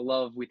accept the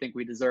love we think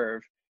we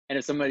deserve. And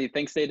if somebody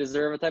thinks they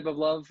deserve a type of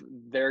love,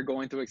 they're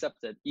going to accept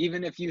it,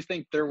 even if you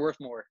think they're worth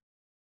more.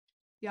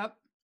 Yep.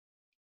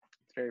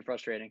 It's very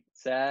frustrating.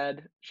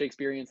 Sad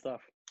Shakespearean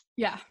stuff.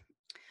 Yeah.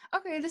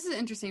 Okay, this is an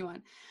interesting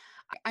one.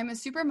 I'm a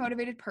super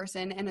motivated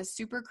person and a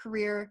super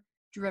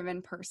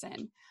career-driven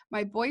person.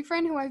 My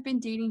boyfriend, who I've been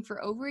dating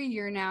for over a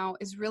year now,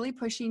 is really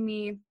pushing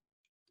me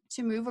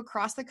to move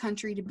across the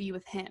country to be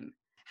with him.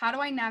 How do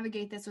I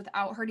navigate this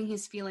without hurting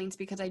his feelings,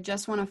 because I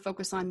just want to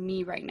focus on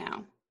me right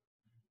now?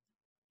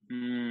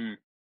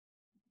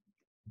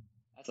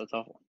 That's a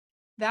tough one.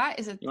 That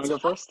is a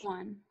tough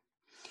one.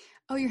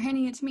 Oh, you're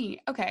handing it to me.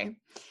 Okay.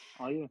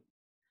 All you.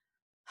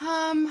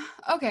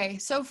 Okay.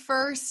 So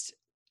first,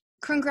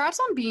 congrats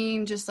on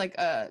being just like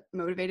a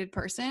motivated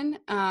person.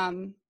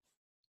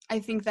 I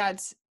think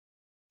that's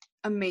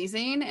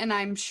amazing, and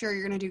I'm sure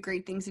you're going to do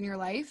great things in your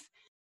life.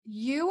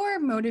 You are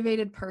a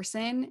motivated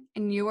person,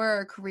 and you are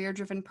a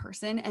career-driven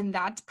person, and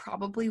that's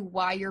probably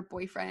why your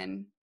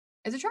boyfriend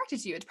is attracted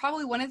to you. It's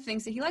probably one of the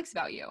things that he likes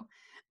about you.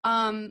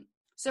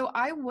 So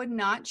I would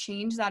not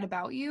change that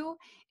about you.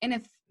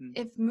 And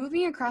if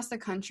moving across the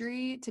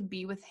country to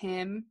be with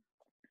him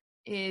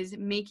is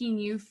making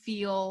you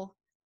feel,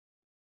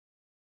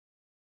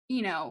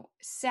 you know,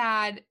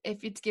 sad,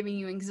 if it's giving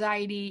you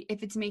anxiety,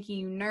 if it's making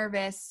you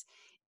nervous,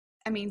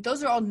 I mean,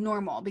 those are all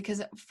normal,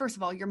 because first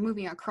of all, you're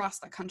moving across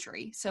the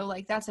country. So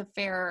like, that's a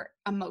fair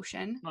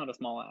emotion. Not a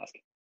small ask.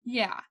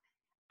 Yeah.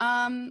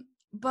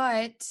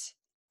 But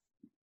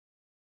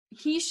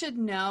he should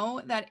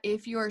know that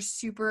if you're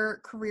super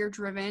career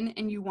driven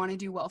and you want to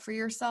do well for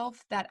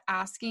yourself, that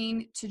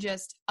asking to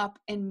just up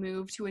and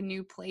move to a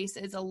new place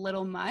is a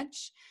little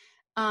much.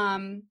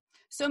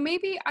 So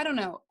maybe, I don't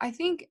know. I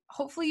think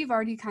hopefully you've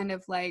already kind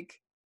of like,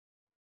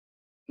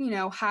 you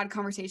know, had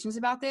conversations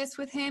about this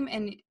with him.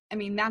 And I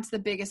mean, that's the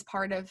biggest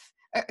part of,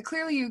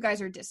 clearly you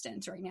guys are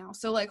distant right now.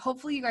 So like,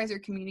 hopefully you guys are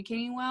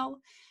communicating well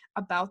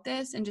about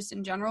this, and just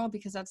in general,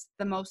 because that's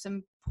the most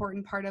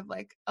important part of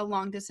like a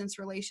long distance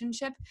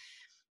relationship.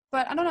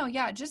 But I don't know.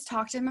 Yeah, just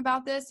talk to him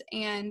about this.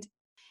 And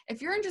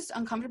if you're just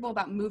uncomfortable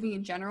about moving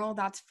in general,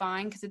 that's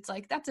fine, because it's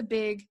like that's a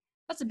big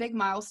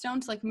milestone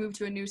to like move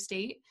to a new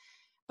state.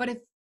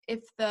 But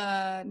if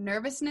the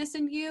nervousness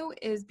in you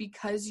is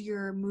because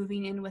you're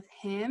moving in with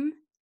him,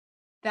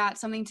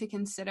 that's something to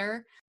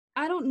consider.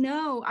 I don't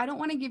know. I don't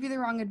want to give you the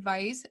wrong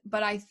advice,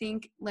 but I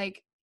think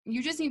like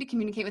you just need to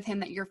communicate with him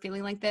that you're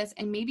feeling like this,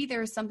 and maybe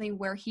there's something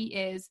where he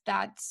is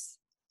that's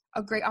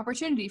a great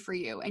opportunity for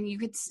you, and you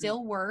could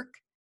still work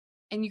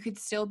and you could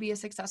still be a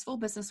successful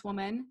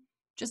businesswoman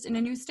just in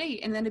a new state,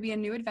 and then to be a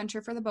new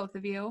adventure for the both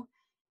of you.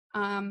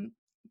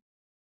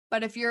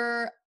 But if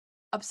you're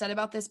upset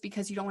about this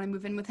because you don't want to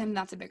move in with him,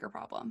 that's a bigger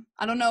problem.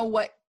 I don't know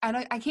what,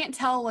 I can't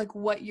tell like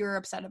what you're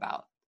upset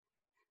about.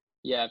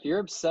 Yeah, if you're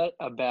upset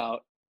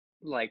about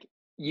like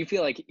you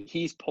feel like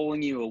he's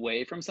pulling you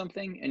away from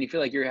something and you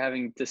feel like you're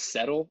having to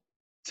settle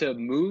to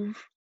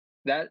move,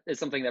 that is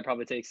something that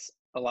probably takes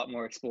a lot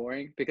more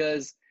exploring,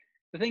 because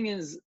the thing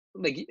is,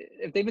 like,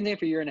 if they've been there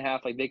for a year and a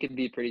half, like they could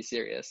be pretty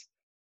serious.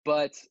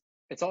 But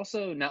it's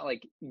also not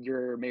like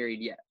you're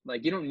married yet.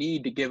 Like you don't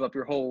need to give up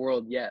your whole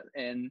world yet.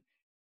 And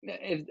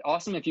it's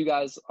awesome if you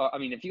guys are, I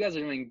mean, if you guys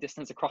are doing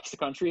distance across the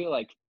country,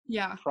 like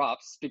Yeah.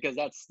 props, because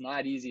that's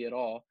not easy at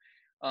all.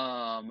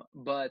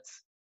 But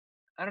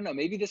I don't know,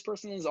 maybe this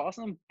person is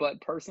awesome, but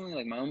personally,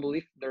 like my own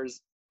belief,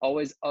 there's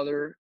always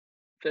other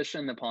fish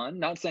in the pond.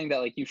 Not saying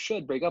that like you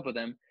should break up with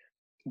him,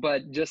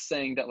 but just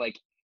saying that like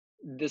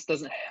this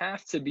doesn't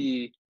have to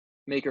be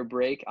make or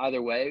break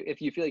either way.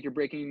 If you feel like you're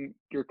breaking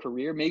your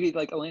career, maybe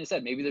like Elena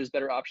said, maybe there's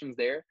better options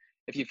there.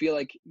 If you feel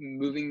like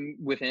moving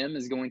with him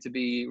is going to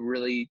be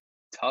really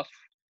tough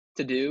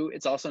to do,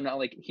 it's also not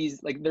like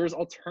he's like, there's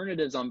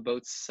alternatives on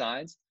both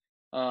sides.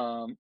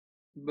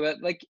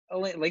 But like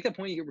the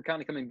point you were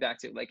kind of coming back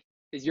to, like,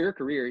 is your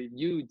career,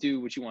 you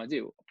do what you want to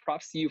do.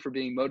 Props to you for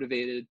being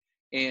motivated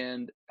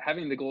and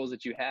having the goals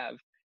that you have.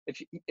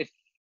 If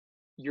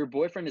your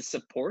boyfriend is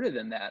supportive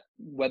in that,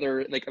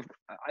 whether like,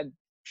 I'm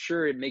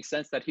sure it makes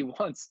sense that he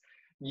wants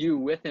you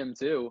with him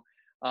too.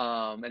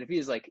 And if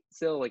he's like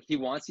still like he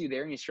wants you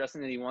there and he's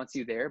stressing that he wants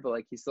you there, but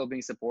like he's still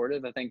being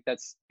supportive, I think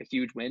that's a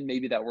huge win.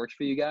 Maybe that works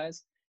for you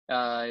guys.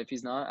 If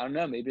he's not, I don't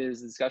know, maybe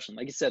there's a discussion.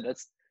 Like you said,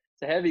 it's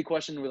a heavy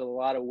question with a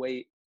lot of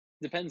weight.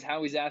 Depends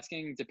how he's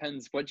asking,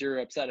 depends what you're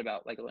upset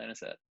about, like Alana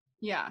said.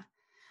 Yeah.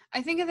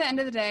 I think at the end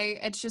of the day,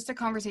 it's just a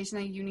conversation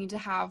that you need to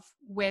have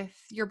with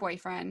your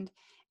boyfriend,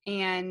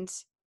 and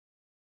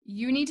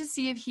you need to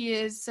see if he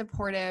is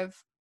supportive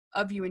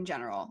of you in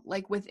general,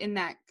 like within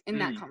that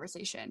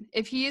conversation.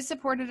 If he is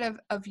supportive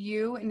of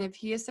you, and if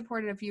he is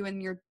supportive of you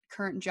in your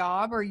current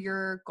job or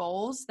your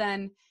goals,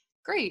 then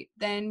great.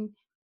 Then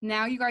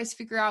now you guys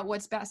figure out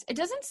what's best. It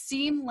doesn't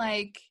seem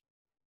like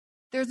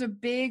there's a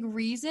big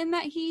reason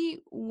that he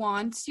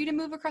wants you to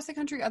move across the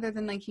country, other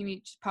than like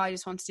he probably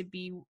just wants to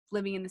be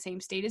living in the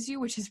same state as you,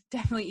 which is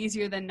definitely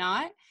easier than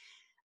not.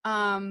 But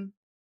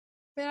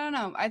I don't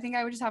know. I think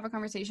I would just have a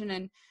conversation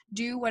and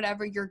do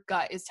whatever your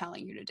gut is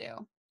telling you to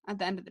do at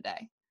the end of the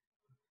day.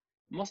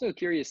 I'm also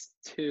curious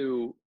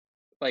too,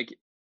 like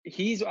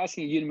he's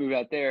asking you to move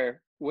out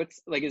there.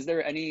 What's like, is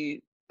there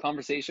any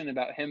conversation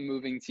about him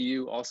moving to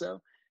you also,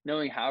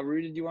 knowing how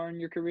rooted you are in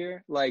your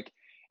career? Like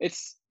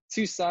it's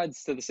two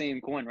sides to the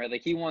same coin, right?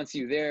 Like he wants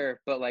you there,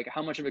 but like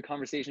how much of a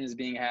conversation is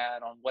being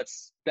had on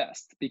what's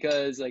best?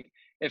 Because like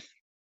if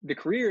the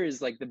career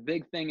is like the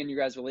big thing in your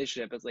guys'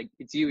 relationship, it's like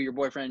it's you, your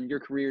boyfriend,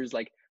 your career is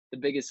like the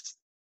biggest,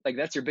 like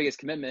that's your biggest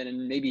commitment,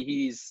 and maybe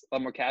he's a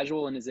lot more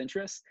casual in his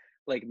interests,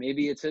 like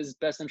maybe it's his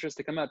best interest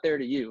to come out there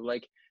to you.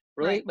 Like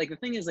really, right. Like the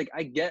thing is, like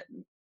I get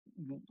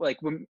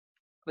like when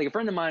like a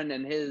friend of mine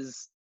and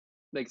his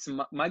like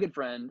my good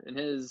friend and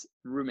his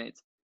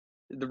roommates,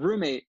 the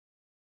roommate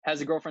has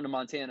a girlfriend in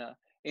Montana,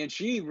 and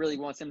she really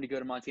wants him to go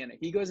to Montana.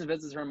 He goes and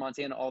visits her in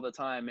Montana all the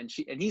time, and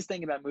he's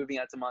thinking about moving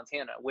out to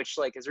Montana, which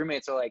like his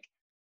roommates are like,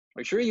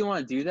 are you sure you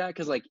want to do that?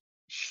 Because like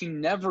she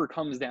never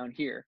comes down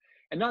here.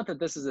 And not that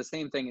this is the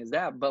same thing as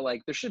that, but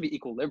like there should be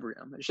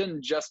equilibrium. It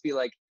shouldn't just be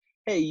like,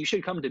 hey, you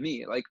should come to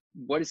me. Like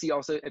what is he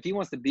also, if he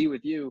wants to be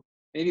with you,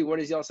 maybe what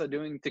is he also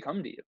doing to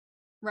come to you?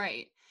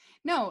 Right.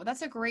 No,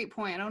 that's a great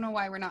point. I don't know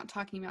why we're not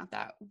talking about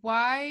that.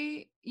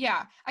 Why?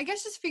 Yeah, I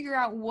guess just figure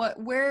out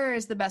where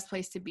is the best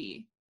place to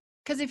be.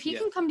 Because if he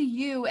can come to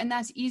you and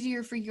that's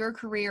easier for your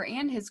career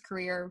and his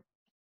career,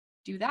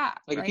 do that.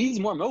 Like right? If he's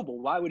more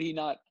mobile, why would he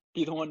not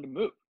be the one to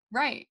move?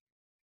 Right.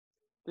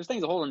 There's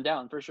things to hold him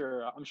down for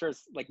sure. I'm sure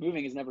it's like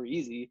moving is never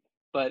easy,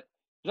 but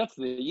if that's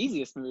the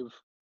easiest move,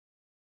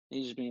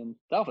 he's just being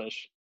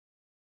selfish.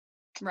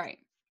 Right.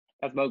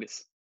 That's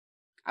bogus.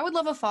 I would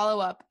love a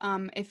follow-up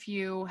if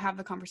you have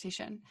the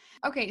conversation.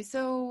 Okay,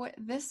 so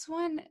this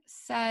one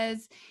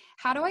says,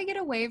 how do I get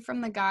away from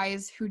the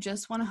guys who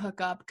just want to hook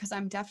up? Because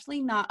I'm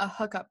definitely not a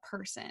hookup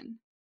person.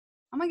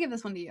 I'm going to give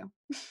this one to you.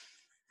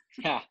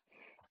 Yeah.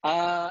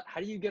 How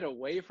do you get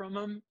away from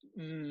them?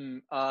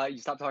 You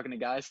stop talking to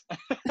guys.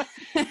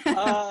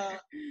 I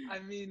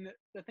mean,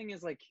 the thing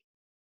is, like,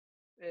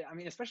 I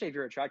mean, especially if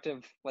you're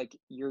attractive, like,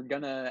 you're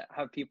gonna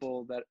have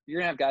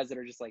guys that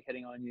are just like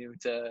hitting on you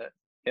to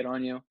hit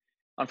on you.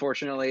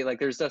 unfortunately. Like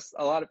there's just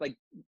a lot of like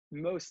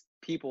most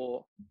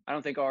people I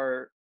don't think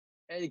are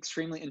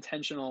extremely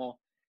intentional.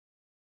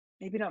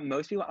 Maybe not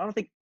most people. I don't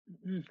think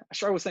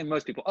sure I was saying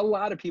most people. A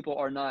lot of people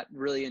are not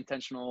really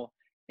intentional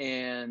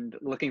and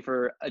looking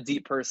for a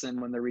deep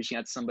person when they're reaching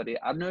out to somebody.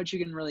 I don't know that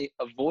you can really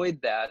avoid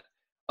that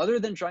other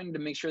than trying to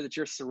make sure that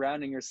you're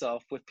surrounding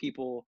yourself with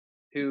people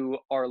who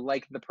are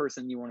like the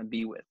person you want to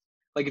be with.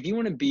 Like if you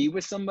want to be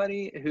with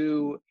somebody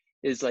who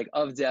is like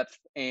of depth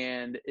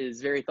and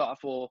is very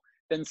thoughtful,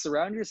 then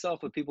surround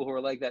yourself with people who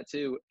are like that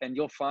too, and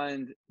you'll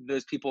find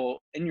those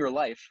people in your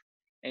life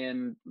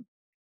and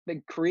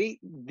like create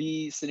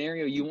the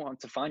scenario you want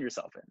to find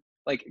yourself in.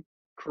 Like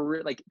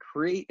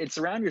create and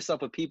surround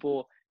yourself with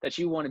people that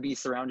you want to be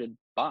surrounded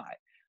by.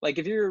 Like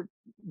if you're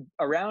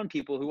around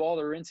people who all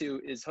they're into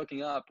is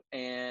hooking up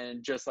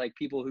and just like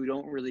people who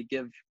don't really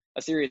give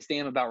a serious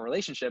damn about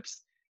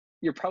relationships,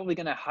 you're probably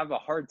going to have a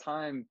hard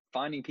time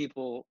finding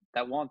people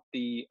that want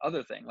the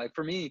other thing. Like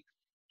for me,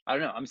 I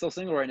don't know, I'm still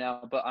single right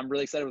now, but I'm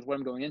really excited with what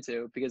I'm going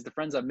into because the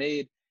friends I've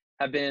made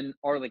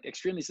are like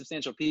extremely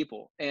substantial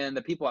people. And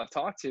the people I've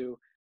talked to,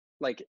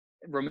 like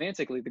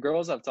romantically, the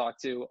girls I've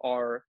talked to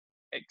are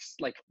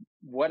like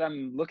what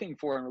I'm looking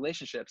for in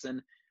relationships.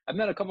 And I've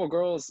met a couple of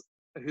girls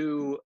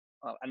who,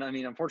 and I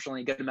mean,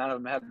 unfortunately, a good amount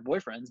of them have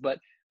boyfriends, but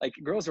like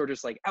girls who are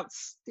just like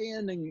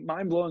outstanding,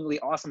 mind-blowingly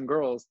awesome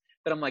girls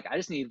that I'm like, I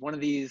just need one of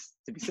these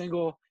to be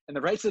single in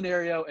the right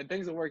scenario and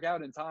things will work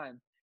out in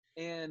time.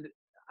 And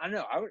I don't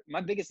know,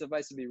 my biggest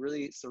advice would be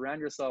really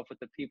surround yourself with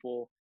the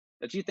people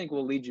that you think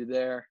will lead you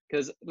there.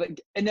 Because like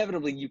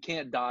inevitably you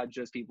can't dodge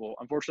those people.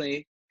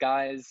 Unfortunately,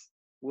 guys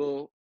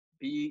will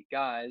be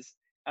guys.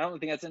 I don't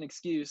think that's an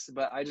excuse,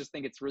 but I just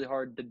think it's really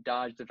hard to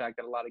dodge the fact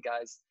that a lot of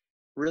guys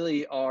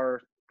really are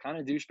kind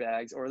of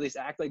douchebags, or at least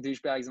act like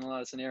douchebags in a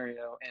lot of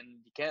scenario. And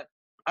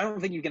I don't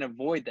think you can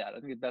avoid that. I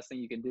think the best thing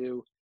you can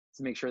do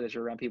is make sure that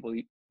you're around people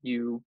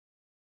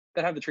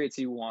that have the traits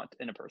you want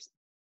in a person.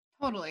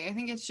 Totally. I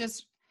think it's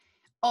just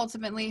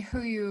ultimately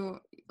who you,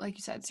 like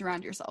you said,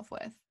 surround yourself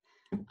with.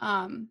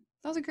 That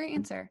was a great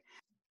answer.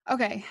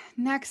 Okay,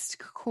 next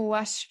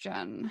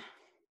question.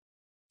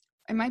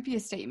 It might be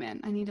a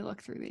statement. I need to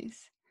look through these.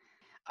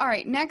 All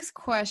right, next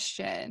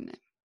question.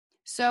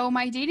 So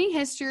my dating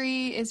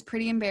history is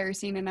pretty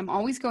embarrassing, and I'm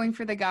always going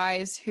for the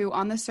guys who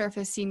on the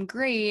surface seem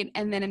great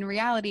and then in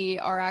reality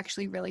are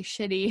actually really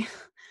shitty.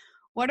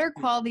 What are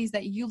qualities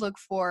that you look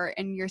for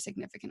in your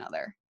significant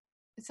other?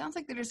 It sounds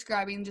like they're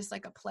describing just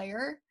like a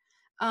player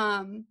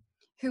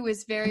who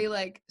is very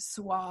like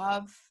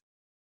suave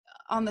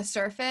on the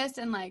surface,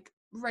 and like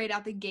right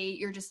out the gate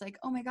you're just like,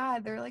 oh my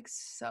God, they're like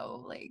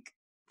so like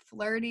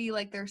flirty,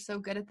 like they're so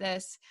good at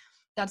this,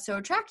 that's so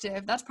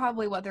attractive. That's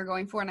probably what they're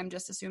going for, and I'm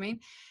just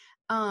assuming.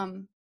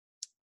 I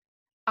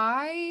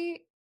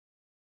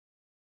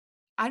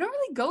don't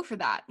really go for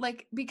that,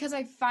 like, because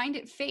I find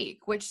it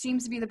fake, which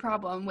seems to be the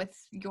problem with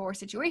your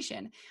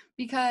situation,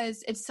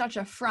 because it's such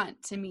a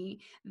front to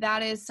me.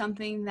 That is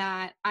something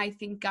that I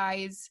think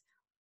guys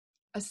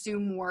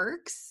assume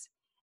works,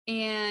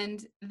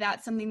 and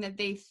that's something that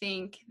they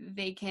think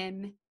they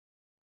can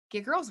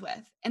get girls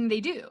with, and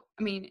they do.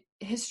 I mean,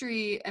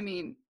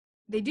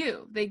 they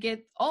do. They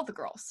get all the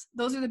girls.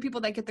 Those are the people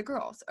that get the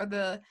girls, are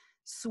the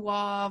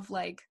suave,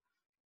 like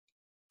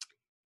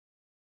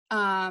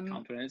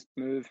confident,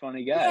 smooth,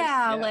 funny guys.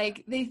 Yeah,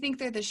 like they think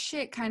they're the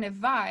shit kind of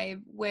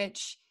vibe,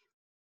 which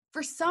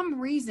for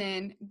some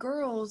reason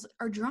girls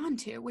are drawn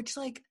to, which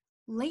like,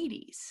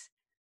 ladies,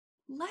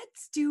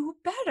 let's do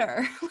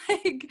better.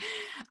 Like,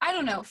 I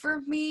don't know.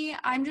 For me,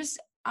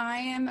 I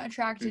am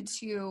attracted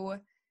to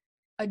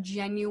a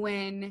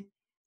genuine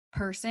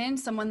person,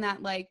 someone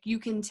that like you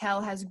can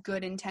tell has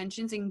good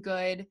intentions and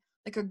a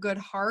good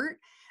heart.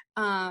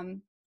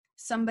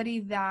 Somebody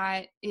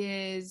that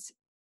is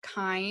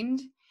kind.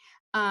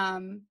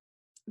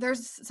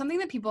 There's something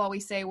that people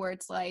always say where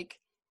it's like,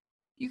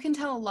 you can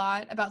tell a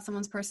lot about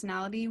someone's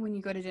personality when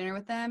you go to dinner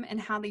with them and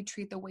how they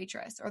treat the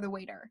waitress or the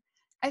waiter.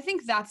 I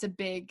think that's a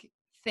big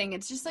thing.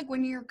 It's just like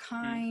when you're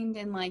kind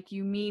and like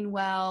you mean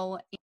well.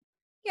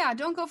 Yeah,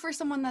 don't go for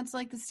someone that's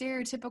like the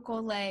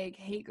stereotypical like,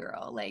 hey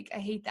girl, like I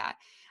hate that.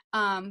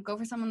 Go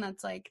for someone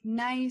that's like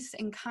nice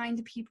and kind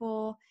to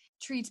people,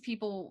 treats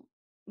people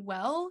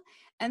well,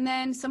 and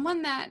then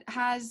someone that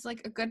has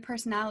like a good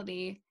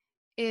personality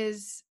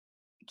is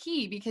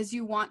key, because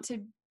you want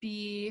to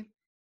be,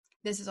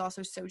 this is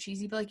also so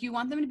cheesy, but like you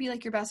want them to be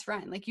like your best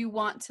friend. Like you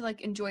want to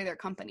like enjoy their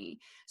company.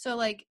 So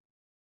like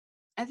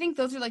I think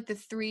those are like the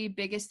three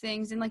biggest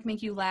things, and like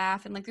make you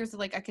laugh, and like there's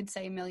like I could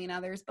say a million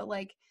others, but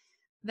like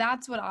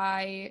that's what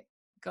I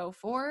go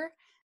for.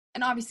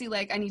 And obviously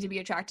like I need to be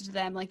attracted to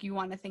them, like you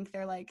want to think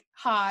they're like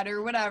hot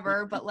or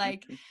whatever, but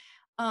like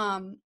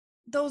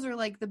those are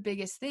like the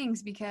biggest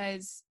things,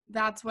 because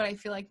that's what I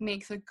feel like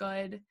makes a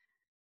good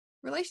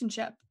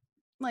relationship.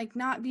 Like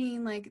not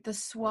being like the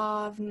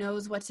suave,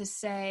 knows what to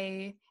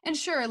say. And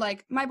sure,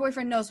 like my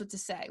boyfriend knows what to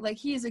say. Like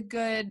he's like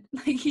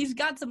he's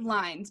got some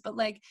lines, but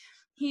like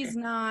he's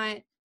not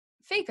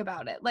fake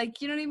about it.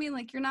 Like, you know what I mean?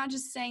 Like you're not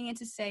just saying it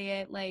to say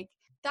it. Like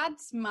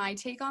that's my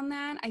take on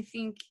that. I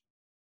think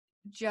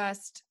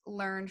just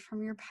learn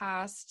from your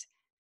past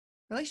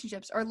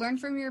relationships or learn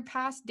from your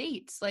past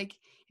dates. Like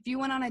if you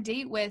went on a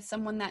date with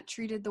someone that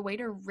treated the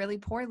waiter really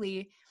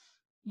poorly,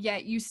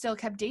 yet you still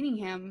kept dating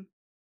him,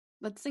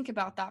 let's think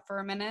about that for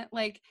a minute.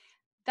 Like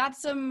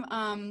that's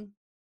some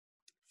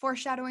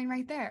foreshadowing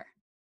right there.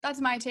 That's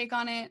my take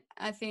on it.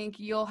 I think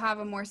you'll have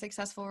a more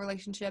successful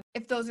relationship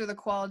if those are the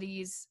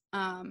qualities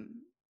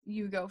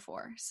you go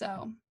for.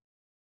 So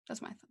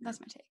that's my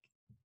take.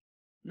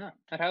 No,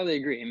 I totally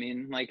agree. I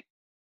mean, like,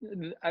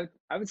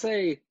 I would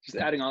say, just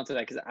adding on to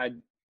that, because I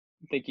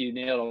think you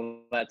nailed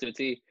all that to a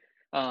T.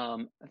 I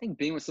think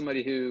being with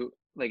somebody who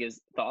like is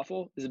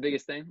thoughtful is the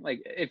biggest thing.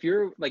 Like if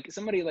you're like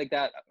somebody like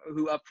that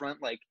who up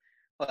front like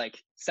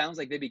sounds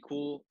like they'd be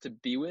cool to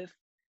be with,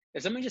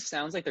 if somebody just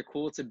sounds like they're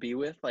cool to be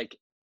with, like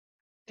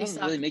it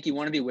doesn't really make you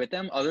want to be with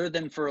them other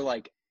than for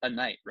like a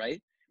night,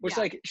 right? Which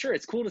like sure,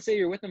 it's cool to say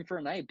you're with them for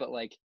a night, but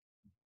like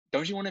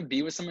don't you want to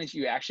be with somebody that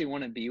you actually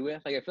want to be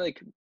with? Like I feel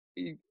like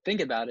you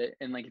think about it,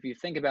 and like if you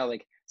think about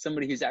like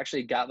somebody who's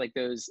actually got like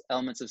those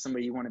elements of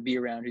somebody you want to be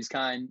around, who's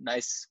kind,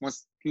 nice,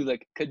 who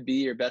like could be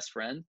your best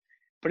friend,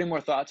 putting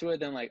more thought to it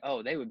than like,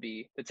 oh, they would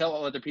be, to tell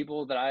other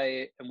people that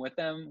I am with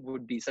them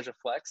would be such a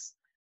flex.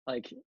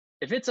 Like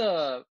if it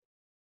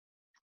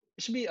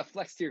should be a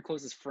flex to your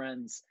closest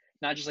friends,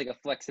 not just like a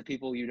flex to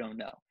people you don't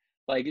know.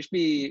 Like it should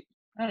be,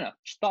 I don't know,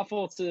 just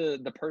thoughtful to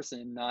the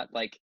person, not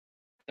like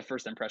the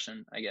first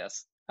impression, I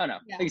guess. I don't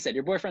know. Yeah. Like you said,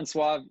 your boyfriend's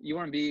suave. You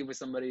want to be with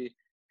somebody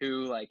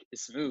who like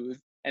is smooth,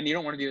 and you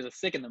don't want to be with a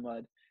stick in the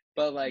mud,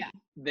 but like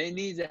they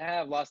need to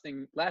have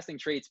lasting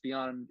traits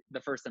beyond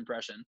the first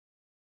impression.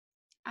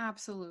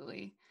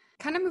 Absolutely.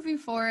 Kind of moving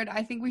forward,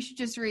 I think we should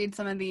just read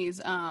some of these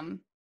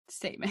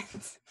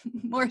statements,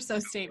 more so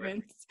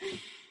statements.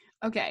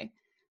 Okay.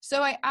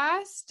 So I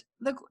asked,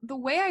 the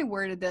way I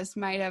worded this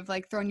might have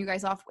like thrown you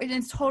guys off, and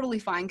it's totally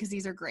fine because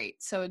these are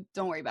great, so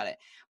don't worry about it.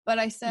 But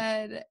I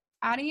said,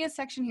 adding a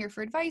section here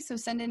for advice, so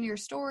send in your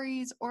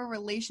stories or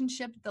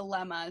relationship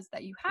dilemmas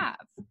that you have.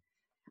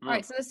 All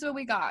right, so this is what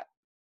we got.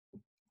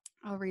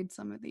 I'll read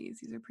some of these.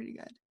 These are pretty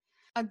good.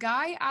 A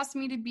guy asked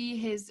me to be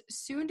his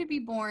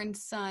soon-to-be-born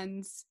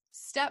son's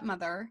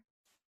stepmother.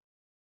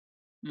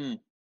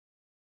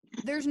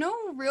 There's no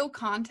real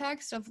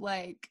context of,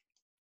 like,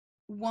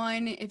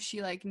 one, if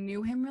she, like,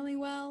 knew him really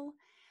well,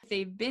 if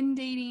they've been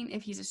dating,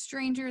 if he's a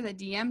stranger that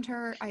DM'd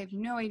her. I have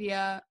no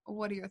idea.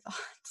 What are your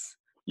thoughts?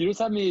 You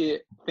just had me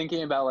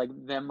thinking about like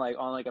them like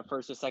on like a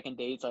first or second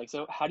dates. Like,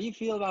 so how do you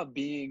feel about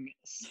being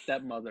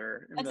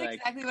stepmother? That's like,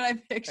 exactly what I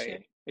pictured.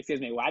 Hey,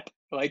 excuse me, what?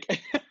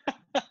 Like,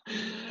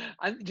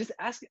 I'm just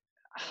asking.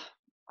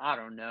 I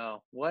don't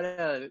know.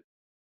 It's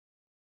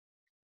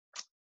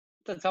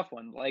a tough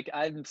one. Like,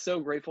 I'm so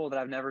grateful that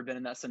I've never been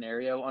in that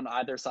scenario on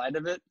either side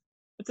of it.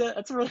 It's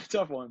a really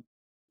tough one.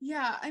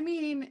 Yeah, I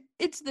mean,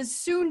 it's the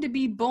soon to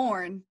be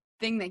born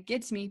thing that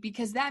gets me,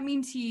 because that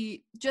means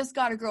he just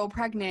got a girl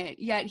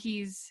pregnant, yet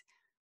he's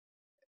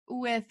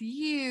with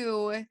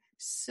you.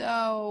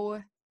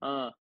 So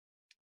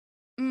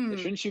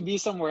shouldn't you be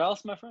somewhere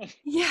else, my friend?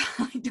 Yeah,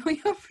 don't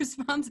you have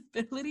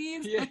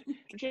responsibilities? Yeah,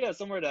 don't you have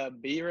somewhere to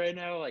be right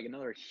now, like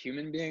another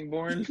human being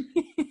born?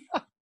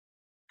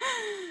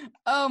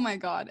 Oh my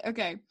god.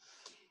 Okay,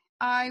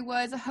 I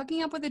was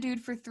hooking up with a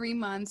dude for 3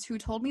 months who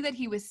told me that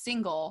he was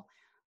single,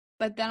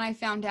 but then I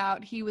found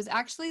out he was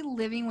actually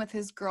living with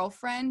his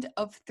girlfriend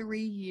of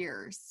 3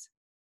 years.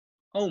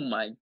 Oh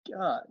my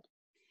god.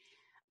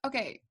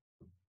 Okay,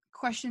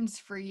 questions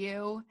for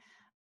you,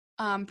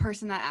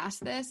 person that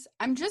asked this.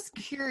 I'm just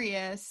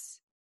curious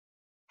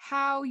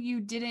how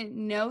you didn't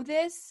know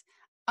this.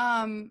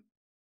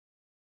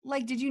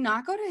 Like, did you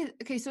not go to,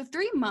 okay, so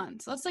 3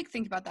 months. Let's, like,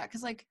 think about that,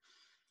 because, like,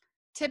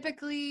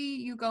 typically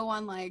you go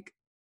on, like,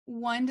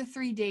 1 to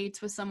 3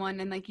 dates with someone,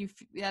 and, like,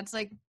 that's,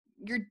 like,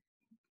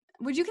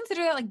 would you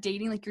consider that like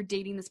dating? Like you're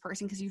dating this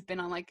person because you've been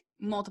on like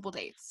multiple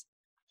dates?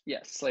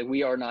 Yes. Like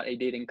we are not a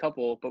dating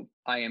couple, but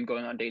I am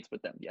going on dates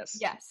with them. Yes.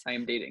 Yes. I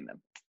am dating them.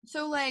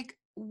 So like,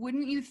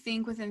 wouldn't you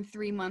think within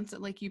 3 months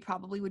that like you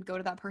probably would go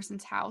to that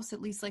person's house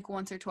at least like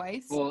once or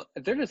twice? Well,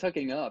 if they're just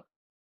hooking up.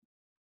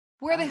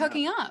 Where are they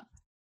hooking up?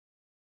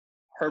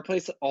 Her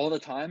place all the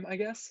time, I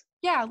guess.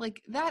 Yeah,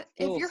 like that.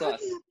 If you're sus.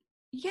 hooking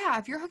up,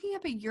 if you're hooking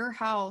up at your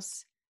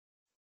house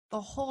the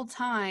whole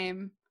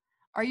time,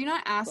 are you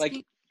not asking?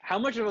 Like, how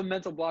much of a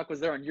mental block was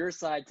there on your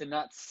side to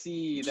not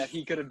see that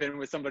he could have been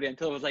with somebody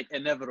until it was like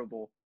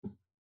inevitable?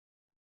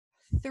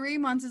 3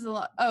 months is a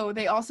lot. Oh,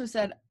 they also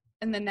said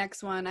in the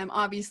next one, I'm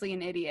obviously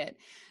an idiot.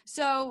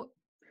 So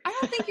I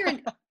don't think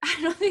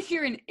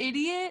you're an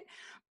idiot,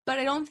 but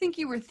I don't think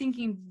you were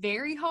thinking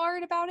very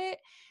hard about it.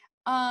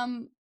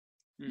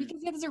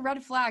 Because there's a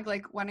red flag.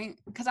 Like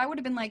because I would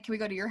have been like, can we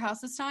go to your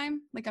house this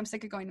time? Like I'm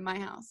sick of going to my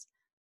house.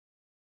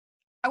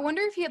 I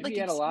wonder if he had Maybe like he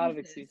had a lot of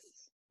excuses.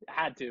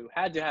 Had to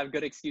have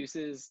good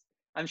excuses.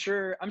 I'm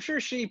sure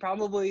she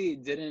probably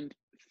didn't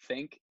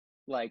think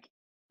like,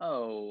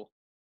 oh,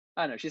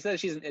 I don't know. She says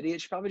she's an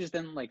idiot. She probably just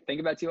didn't like think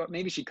about it too hard.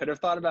 Maybe she could have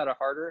thought about it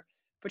harder,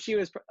 but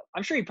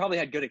I'm sure he probably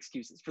had good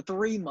excuses for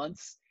 3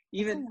 months.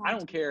 Even I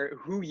don't care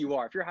who you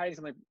are. If you're hiding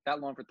something that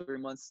long for 3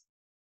 months,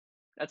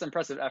 that's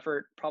impressive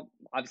effort.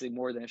 Obviously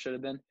more than it should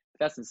have been. But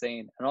that's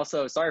insane. And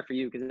also, sorry for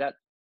you because that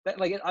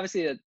like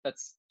obviously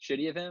that's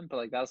shitty of him, but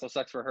like that also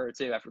sucks for her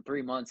too. After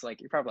 3 months, like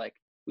you're probably like,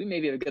 we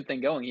maybe have a good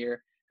thing going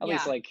here. At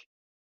least like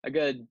a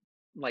good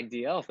like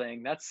DL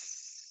thing.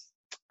 That's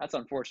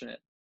unfortunate.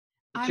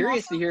 I'm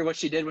curious to hear what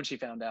she did when she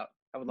found out.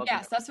 I would love to know.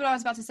 Yes, that's what I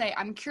was about to say.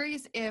 I'm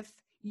curious if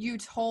you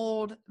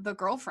told the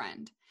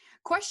girlfriend.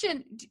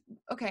 Question,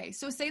 okay,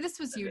 so say this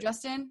was you,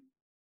 Justin.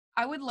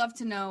 I would love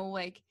to know,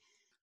 like,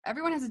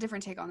 everyone has a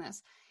different take on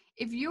this.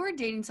 If you were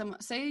dating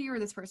someone, say you were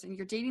this person,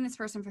 you're dating this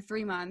person for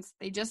 3 months,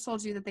 they just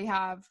told you that they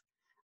have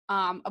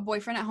a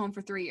boyfriend at home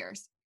for 3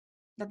 years,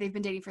 that they've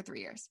been dating for 3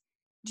 years.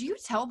 Do you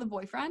tell the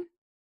boyfriend?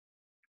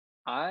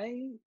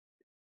 I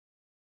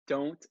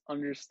don't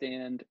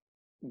understand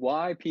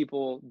why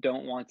people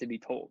don't want to be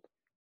told.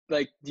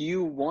 Like, do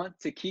you want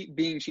to keep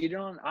being cheated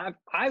on?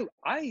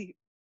 I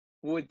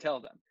would tell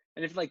them.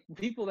 And if like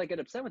people that get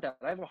upset with that,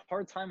 I have a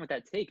hard time with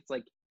that take. It's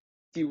like,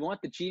 do you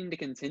want the cheating to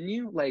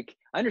continue? Like,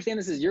 I understand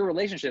this is your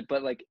relationship,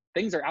 but like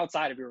things are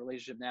outside of your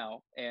relationship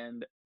now.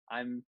 And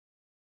I'm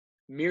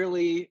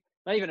merely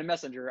not even a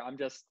messenger. I'm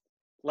just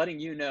letting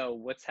you know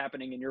what's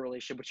happening in your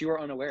relationship, which you are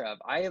unaware of.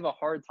 I have a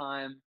hard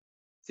time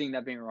seeing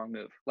that being a wrong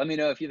move. Let me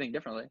know if you think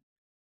differently.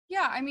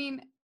 Yeah, I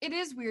mean, it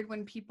is weird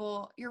when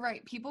people, you're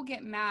right, people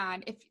get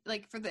mad if,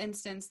 like, for the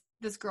instance,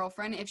 this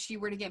girlfriend, if she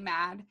were to get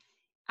mad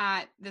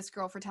at this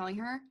girl for telling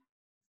her,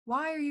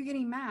 why are you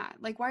getting mad?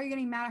 Like, why are you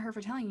getting mad at her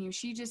for telling you?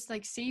 She just,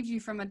 like, saved you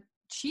from a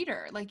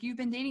cheater. Like, you've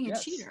been dating a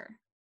cheater.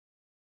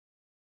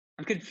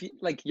 I'm confused.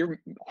 Like, you're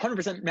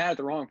 100% mad at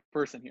the wrong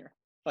person here.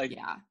 Like,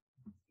 yeah.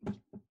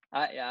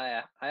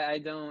 I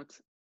don't,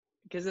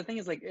 because the thing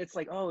is, like, it's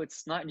like, oh,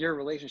 it's not your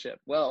relationship.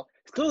 Well,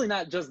 it's clearly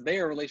not just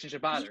their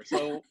relationship either.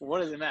 So what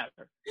does it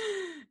matter?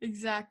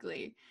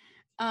 Exactly.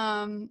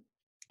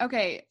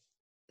 Okay.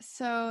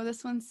 So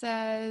this one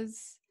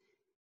says,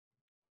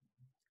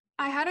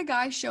 I had a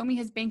guy show me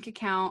his bank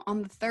account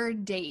on the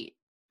 3rd date.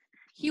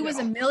 He was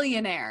a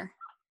millionaire.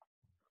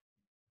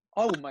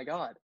 Oh my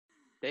God.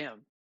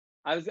 Damn.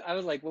 I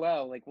was like,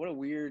 wow, like what a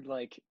weird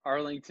like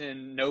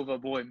Arlington Nova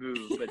boy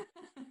move. But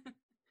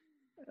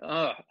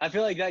I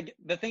feel like that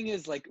the thing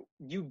is like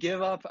you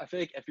give up. I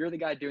feel like if you're the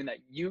guy doing that,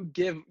 you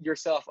give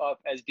yourself up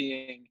as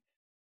being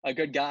a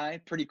good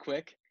guy pretty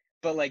quick,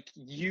 but like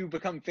you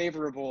become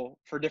favorable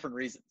for different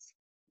reasons.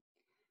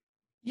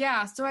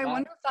 Yeah, so I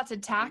wonder if that's a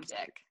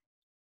tactic.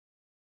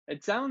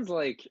 It sounds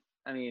like,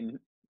 I mean,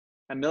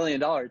 $1 million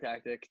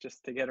tactic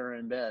just to get her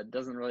in bed.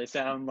 Doesn't really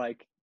sound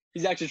like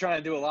he's actually trying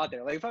to do a lot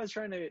there. Like if I was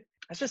trying to,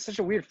 that's just such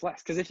a weird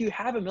flex. Because if you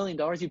have $1 million,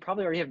 you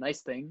probably already have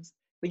nice things.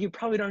 Like you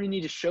probably don't even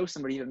need to show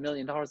somebody you have $1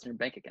 million in your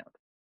bank account.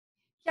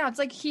 Yeah, it's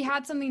like he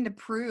had something to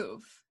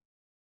prove.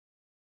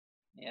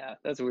 Yeah,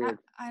 that's weird.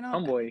 I don't.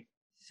 Homeboy.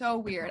 So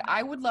weird.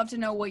 I would love to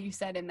know what you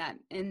said in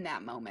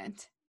that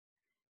moment.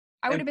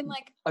 I would have been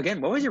like, again,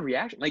 what was your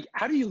reaction? Like,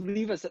 how do you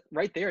leave us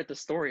right there at the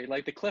story?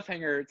 Like the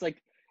cliffhanger, it's like,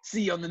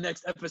 see you on the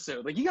next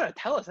episode. Like, you got to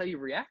tell us how you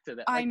react to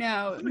that. Like, I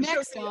know.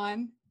 Next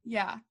one.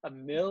 Yeah.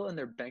 $1 million in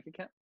their bank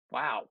account?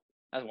 Wow.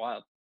 That's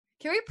wild.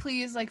 Can we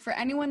please, like, for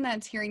anyone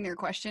that's hearing their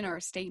question or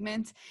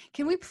statement,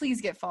 can we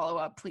please get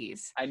follow-up,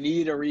 please? I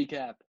need a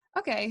recap.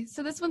 Okay.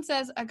 So this one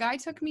says, a guy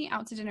took me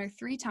out to dinner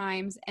 3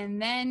 times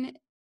and then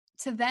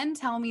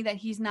tell me that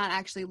he's not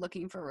actually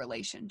looking for a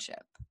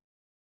relationship.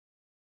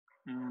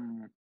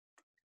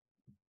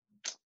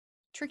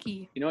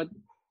 Tricky. You know what?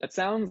 That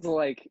sounds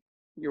like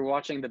you're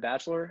watching The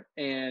Bachelor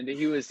and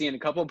he was seeing a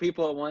couple of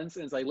people at once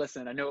and it's like,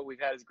 listen, I know what we've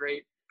had is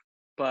great,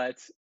 but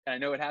I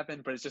know it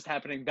happened, but it's just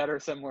happening better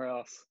somewhere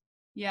else.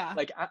 Yeah.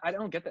 Like, I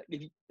don't get that.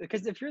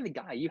 Because if you're the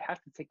guy, you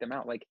have to take them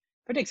out. Like,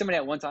 if I take somebody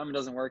out one time and it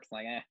doesn't work, it's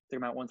like, take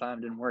them out one time,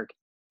 it didn't work.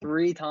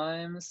 3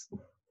 times?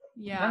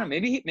 Yeah. I don't know.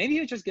 Maybe he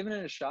was just giving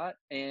it a shot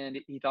and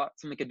he thought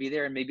something could be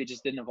there and maybe it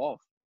just didn't evolve.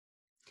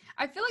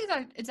 I feel like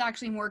that it's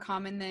actually more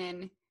common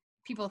than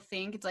people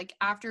think. It's like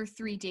after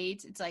 3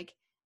 dates, it's like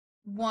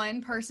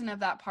one person of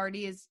that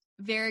party is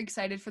very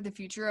excited for the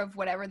future of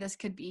whatever this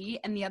could be,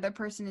 and the other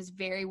person is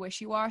very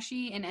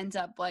wishy-washy and ends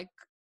up like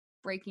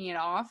breaking it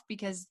off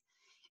because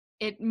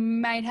it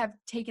might have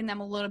taken them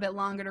a little bit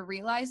longer to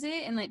realize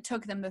it, and it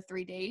took them the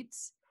 3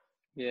 dates.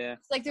 Yeah.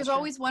 It's like there's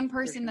always one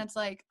person that's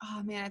like,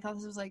 oh man, I thought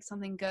this was like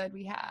something good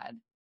we had.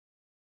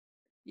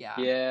 Yeah.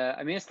 Yeah.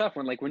 I mean, it's tough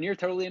when you're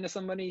totally into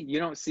somebody, you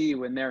don't see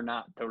when they're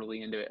not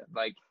totally into it.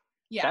 Like,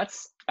 yeah,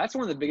 that's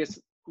one of the biggest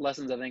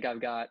lessons I think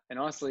I've got. And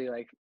honestly,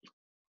 like,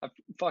 I've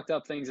fucked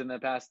up things in the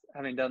past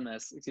having done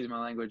this, excuse my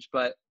language,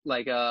 but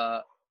like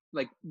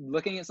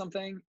looking at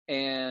something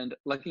and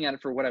looking at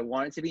it for what I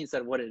want it to be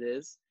instead of what it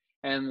is.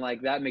 And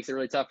like, that makes it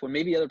really tough when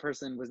maybe the other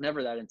person was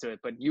never that into it,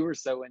 but you were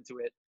so into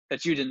it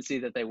that you didn't see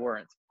that they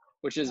weren't,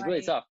 which is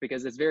really tough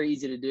because it's very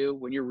easy to do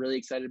when you're really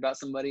excited about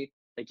somebody.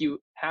 Like, you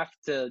have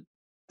to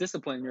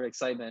discipline your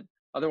excitement.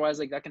 Otherwise,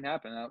 like, that can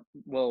happen. That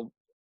will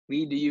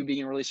lead to you being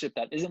in a relationship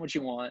that isn't what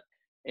you want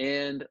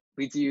and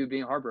lead to you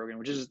being heartbroken,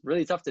 which is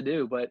really tough to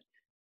do, but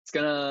it's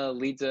going to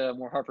lead to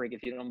more heartbreak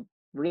if you don't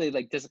really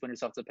like discipline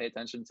yourself to pay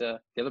attention to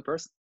the other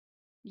person.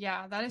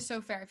 Yeah, that is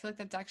so fair. I feel like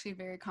that's actually a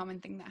very common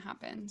thing that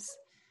happens.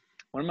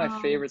 One of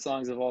my favorite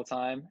songs of all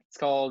time, it's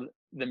called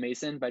The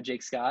Mason by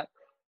Jake Scott.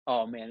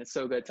 Oh man, it's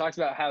so good. It talks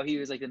about how he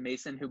was like the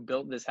mason who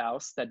built this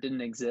house that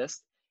didn't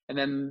exist. And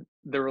then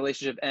the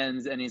relationship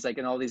ends and he's like,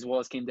 and all these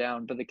walls came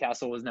down, but the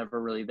castle was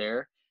never really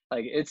there.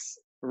 Like, it's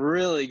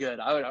really good.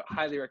 I would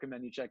highly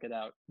recommend you check it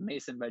out.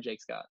 Mason by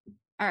Jake Scott.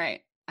 All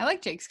right. I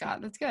like Jake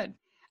Scott. That's good.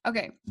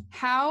 Okay.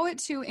 How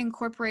to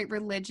incorporate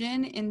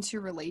religion into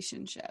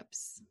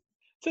relationships?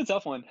 It's a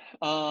tough one.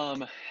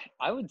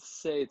 I would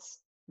say it's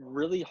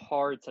really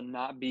hard to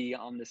not be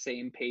on the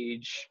same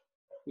page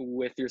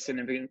with your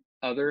significant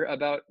other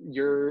about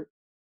your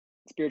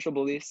spiritual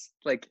beliefs.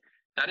 Like,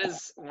 that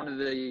is one of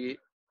the,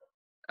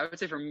 I would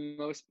say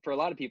for a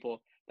lot of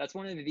people, that's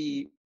one of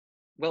the,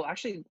 well,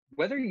 actually,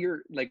 whether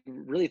you're like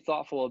really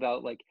thoughtful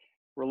about like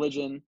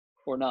religion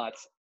or not,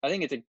 I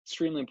think it's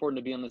extremely important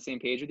to be on the same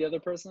page with the other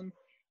person.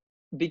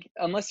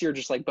 Unless you're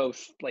just like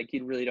both, like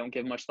you really don't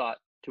give much thought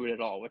to it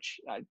at all, which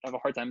I have a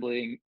hard time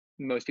believing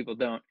most people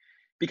don't,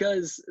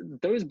 because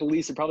those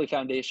beliefs are probably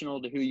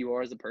foundational to who you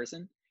are as a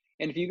person.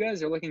 And if you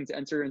guys are looking to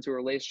enter into a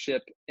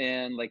relationship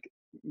and like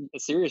a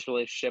serious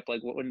relationship,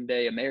 like one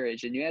day a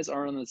marriage, and you guys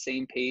aren't on the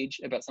same page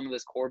about some of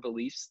those core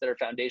beliefs that are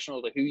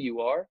foundational to who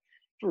you are,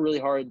 I have a really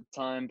hard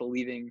time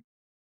believing.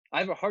 I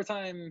have a hard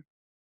time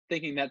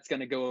thinking that's going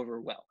to go over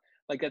well.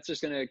 Like, that's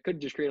just could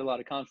just create a lot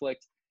of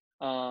conflict.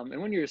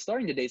 And when you're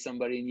starting to date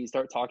somebody and you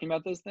start talking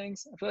about those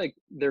things, I feel like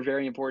they're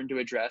very important to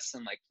address.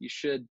 And like, you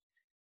should,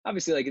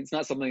 obviously, like, it's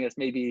not something that's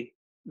maybe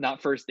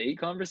not first date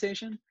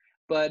conversation,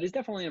 but it's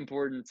definitely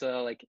important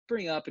to like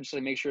bring up and just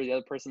like make sure the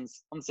other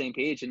person's on the same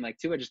page. And like,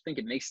 too, I just think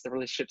it makes the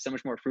relationship so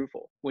much more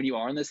fruitful when you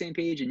are on the same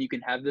page and you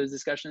can have those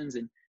discussions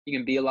and you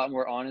can be a lot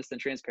more honest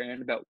and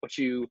transparent about what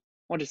you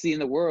want to see in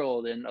the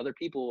world and other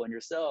people and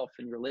yourself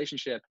and your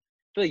relationship.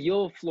 I feel like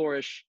you'll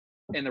flourish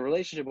and the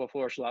relationship will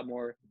flourish a lot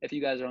more if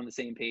you guys are on the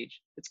same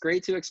page. It's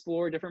great to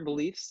explore different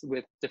beliefs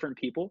with different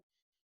people.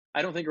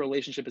 I don't think a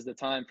relationship is the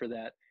time for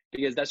that,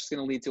 because that's just going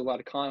to lead to a lot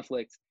of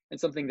conflict and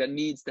something that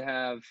needs to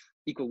have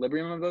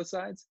equilibrium on both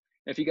sides.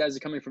 And if you guys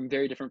are coming from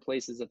very different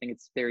places, I think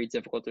it's very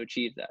difficult to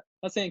achieve that.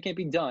 I'm not saying it can't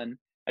be done.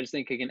 I just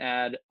think it can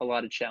add a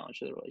lot of challenge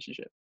to the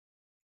relationship.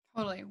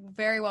 Totally.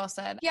 Very well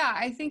said. Yeah,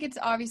 I think it's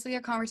obviously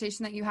a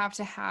conversation that you have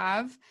to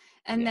have.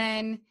 And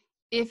then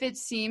if it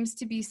seems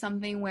to be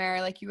something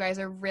where like you guys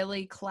are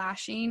really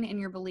clashing in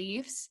your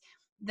beliefs,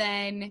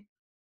 then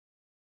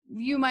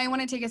you might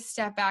want to take a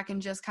step back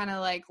and just kind of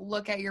like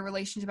look at your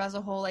relationship as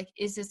a whole. Like,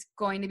 is this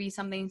going to be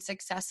something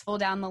successful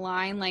down the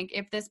line? Like,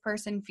 if this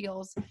person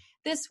feels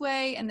this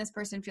way and this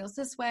person feels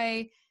this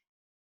way,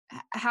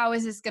 how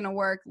is this going to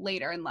work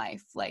later in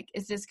life? Like,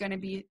 is this going to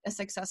be a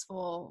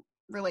successful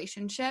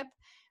relationship?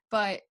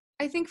 But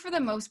I think for the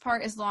most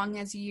part, as long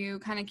as you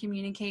kind of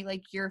communicate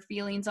like your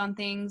feelings on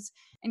things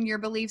and your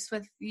beliefs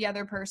with the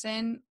other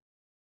person,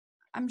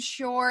 I'm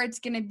sure it's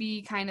going to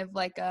be kind of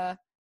like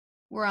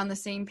we're on the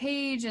same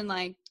page and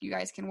like you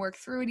guys can work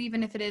through it,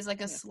 even if it is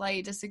like a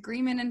slight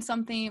disagreement in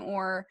something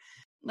or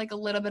like a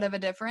little bit of a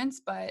difference.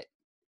 But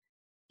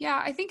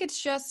yeah, I think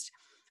it's just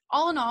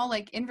all in all,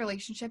 like in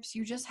relationships,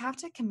 you just have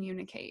to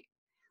communicate.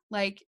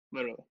 Like,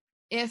 Literally.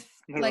 if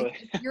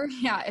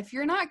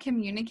you're not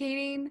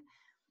communicating,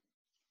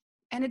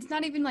 and it's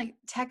not even like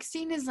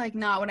texting is like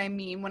not what I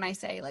mean when I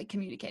say like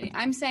communicating.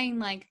 I'm saying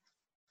like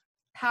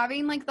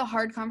having like the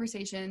hard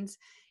conversations,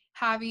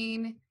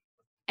 having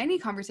any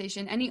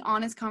conversation, any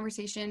honest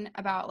conversation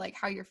about like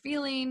how you're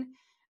feeling,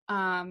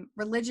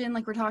 religion,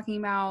 like we're talking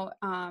about,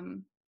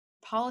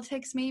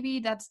 politics, maybe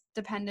that's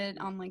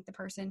dependent on like the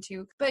person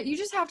too. But you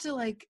just have to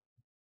like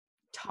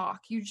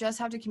talk. You just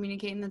have to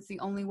communicate, and that's the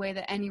only way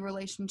that any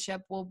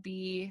relationship will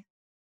be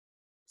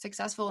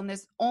successful. And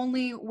this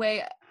only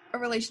way a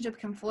relationship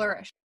can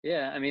flourish.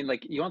 Yeah, I mean,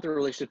 like, you want the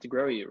relationship to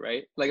grow you,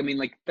 right? Like, I mean,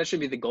 like, that should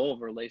be the goal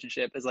of a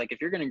relationship, is like, if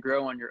you're going to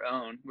grow on your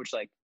own, which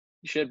like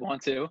you should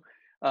want to,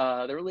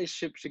 the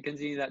relationship should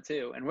continue that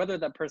too. And whether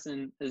that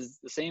person is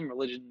the same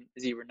religion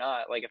as you or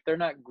not, like, if they're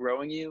not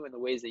growing you in the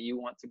ways that you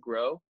want to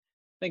grow,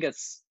 I think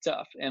that's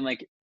tough. And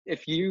like,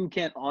 if you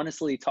can't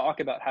honestly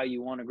talk about how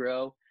you want to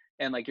grow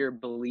and like your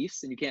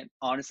beliefs, and you can't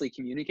honestly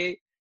communicate,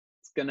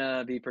 it's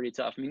gonna be pretty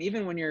tough. I mean,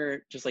 even when you're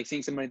just like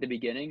seeing somebody at the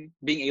beginning,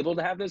 being able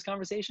to have those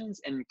conversations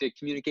and to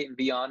communicate and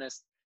be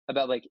honest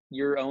about like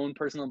your own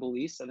personal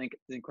beliefs, I think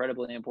is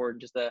incredibly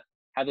important, just to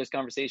have those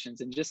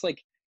conversations, and just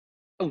like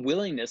a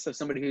willingness of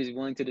somebody who's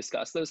willing to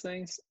discuss those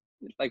things,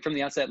 like from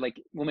the outset,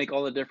 like will make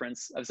all the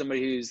difference of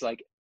somebody who's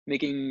like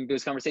making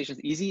those conversations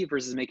easy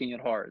versus making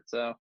it hard.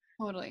 So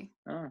Totally.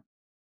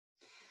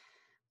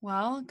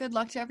 Well, good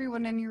luck to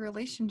everyone in your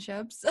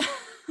relationships.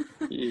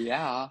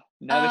 Yeah.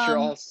 Now that you're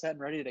all set and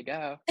ready to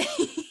go.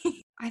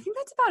 I think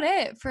that's about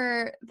it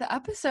for the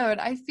episode.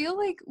 I feel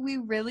like we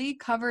really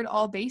covered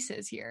all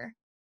bases here.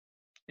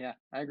 Yeah,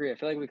 I agree. I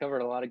feel like we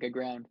covered a lot of good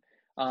ground.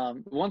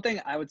 One thing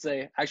I would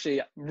say,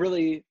 actually,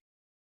 really,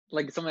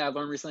 like something I've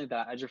learned recently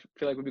that I just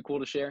feel like would be cool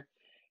to share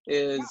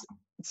is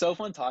it's so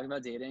fun talking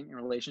about dating and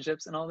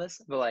relationships and all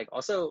this, but like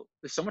also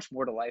there's so much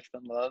more to life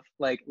than love.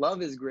 Like,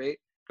 love is great,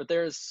 but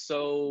there's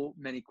so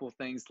many cool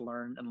things to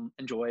learn and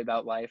enjoy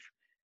about life.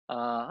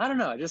 I don't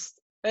know. I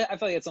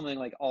feel like it's something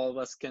like all of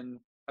us can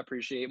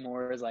appreciate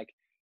more, is like,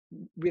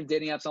 we have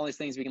dating apps and all these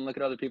things. We can look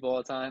at other people all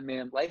the time.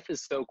 Man, life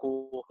is so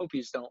cool. Hope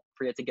you just don't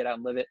forget to get out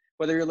and live it.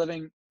 Whether you're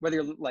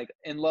like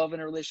in love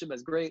in a relationship,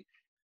 that's great.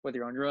 Whether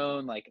you're on your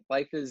own, like,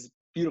 life is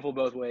beautiful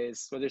both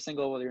ways. Whether you're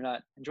single, whether you're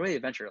not, enjoy the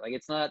adventure. Like,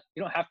 it's not,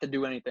 you don't have to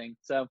do anything.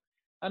 So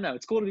I don't know.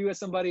 It's cool to be with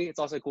somebody. It's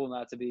also cool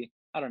not to be.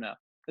 I don't know.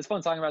 It's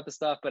fun talking about this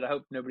stuff, but I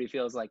hope nobody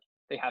feels like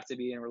they have to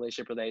be in a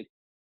relationship or they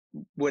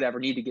would ever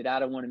need to get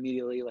out of one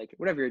immediately. Like,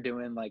 whatever you're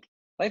doing, like,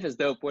 life is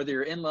dope. Whether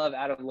you're in love,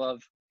 out of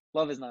love,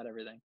 love is not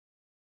everything.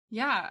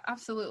 Yeah,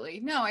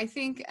 absolutely. No, I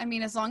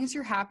mean, as long as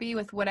you're happy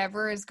with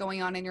whatever is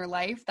going on in your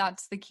life,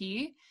 that's the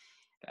key.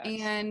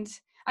 Yes. And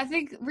I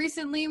think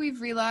recently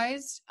we've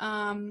realized,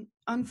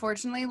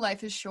 unfortunately,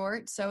 life is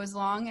short. So as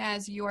long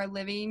as you are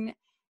living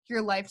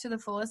your life to the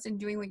fullest and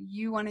doing what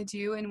you want to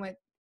do and what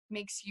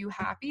makes you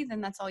happy,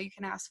 then that's all you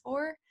can ask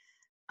for.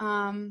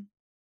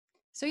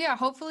 So yeah,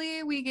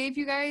 hopefully we gave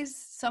you guys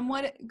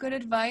somewhat good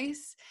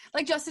advice.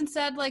 Like Justin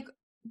said, like,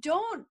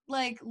 don't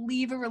like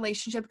leave a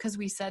relationship because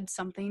we said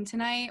something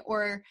tonight,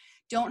 or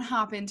don't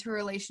hop into a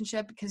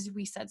relationship because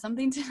we said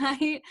something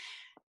tonight.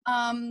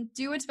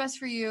 Do what's best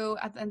for you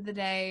at the end of the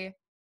day.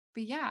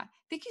 But yeah,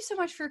 thank you so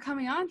much for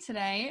coming on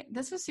today.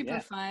 This was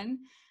super fun.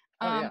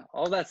 Yeah.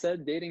 All that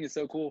said, dating is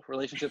so cool.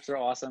 Relationships are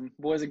awesome.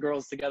 Boys and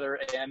girls together,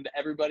 and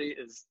everybody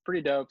is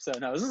pretty dope. So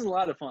no, this is a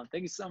lot of fun.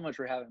 Thank you so much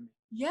for having me.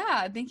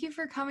 Yeah, thank you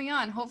for coming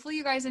on. Hopefully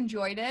you guys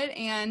enjoyed it.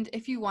 And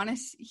if you want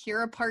to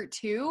hear a part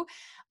 2,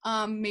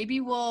 maybe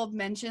we'll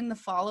mention the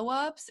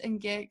follow-ups and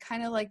get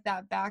kind of like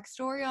that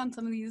backstory on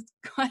some of these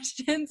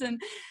questions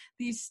and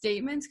these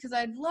statements, because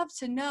I'd love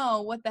to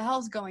know what the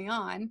hell's going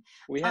on.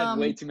 We had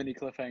way too many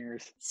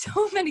cliffhangers.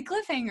 So many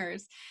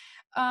cliffhangers.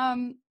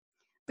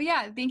 But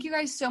yeah, thank you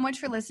guys so much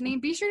for listening.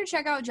 Be sure to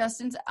check out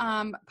Justin's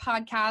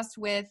podcast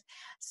with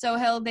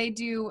Sohail. They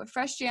do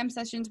fresh jam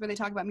sessions where they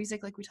talk about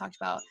music like we talked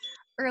about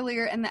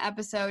earlier in the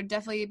episode.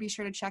 Definitely be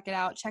sure to check it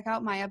out. Check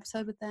out my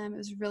episode with them. It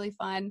was really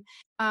fun.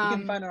 You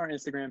can find our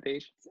Instagram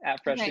page. It's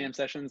at Fresh Jam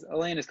Sessions.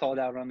 Elaine is called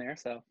out on there,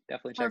 so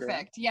definitely check her out.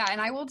 Perfect. Yeah,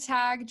 and I will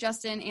tag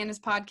Justin and his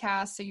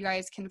podcast so you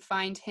guys can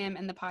find him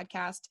and the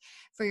podcast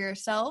for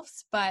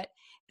yourselves. But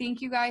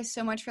thank you guys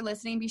so much for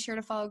listening. Be sure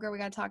to follow Girl We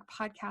Gotta Talk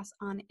podcast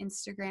on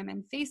Instagram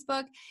and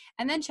Facebook,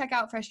 and then check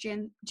out Fresh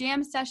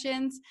Jam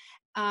Sessions.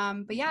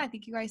 But yeah,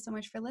 thank you guys so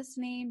much for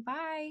listening.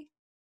 Bye.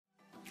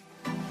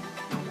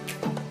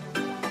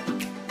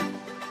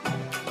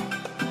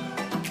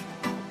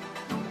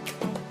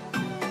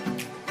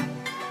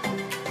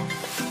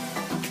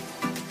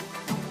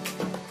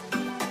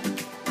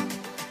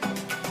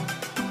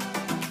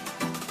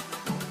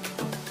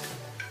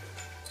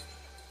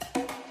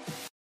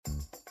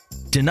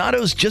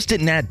 Donato's just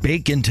didn't add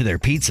bacon to their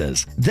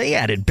pizzas. They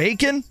added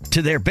bacon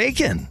to their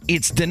bacon.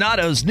 It's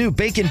Donato's new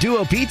Bacon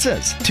Duo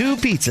pizzas. 2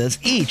 pizzas,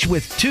 each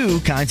with 2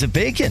 kinds of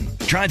bacon.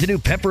 Try the new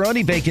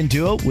Pepperoni Bacon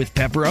Duo with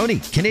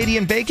pepperoni,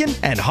 Canadian bacon,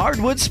 and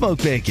hardwood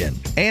smoked bacon.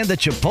 And the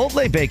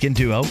Chipotle Bacon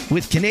Duo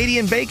with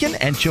Canadian bacon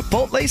and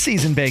Chipotle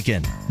seasoned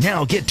bacon.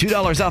 Now get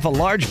 $2 off a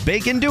large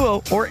Bacon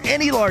Duo or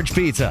any large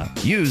pizza.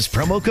 Use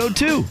promo code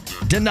 2.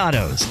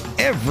 Donato's.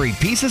 Every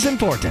piece is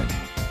important.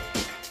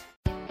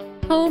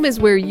 Home is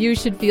where you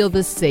should feel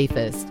the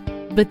safest,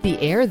 but the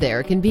air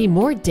there can be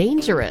more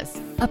dangerous,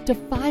 up to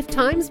 5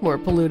 times more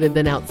polluted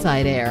than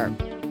outside air.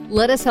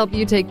 Let us help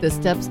you take the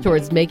steps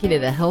towards making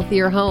it a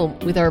healthier home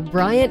with our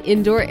Bryant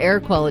Indoor Air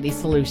Quality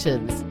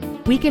Solutions.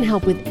 We can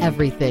help with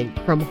everything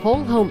from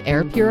whole home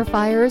air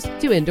purifiers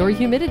to indoor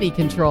humidity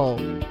control.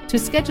 To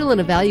schedule an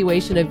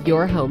evaluation of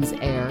your home's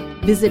air,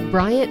 visit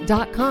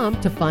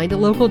Bryant.com to find a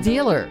local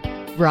dealer.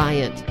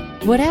 Bryant,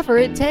 whatever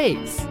it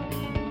takes.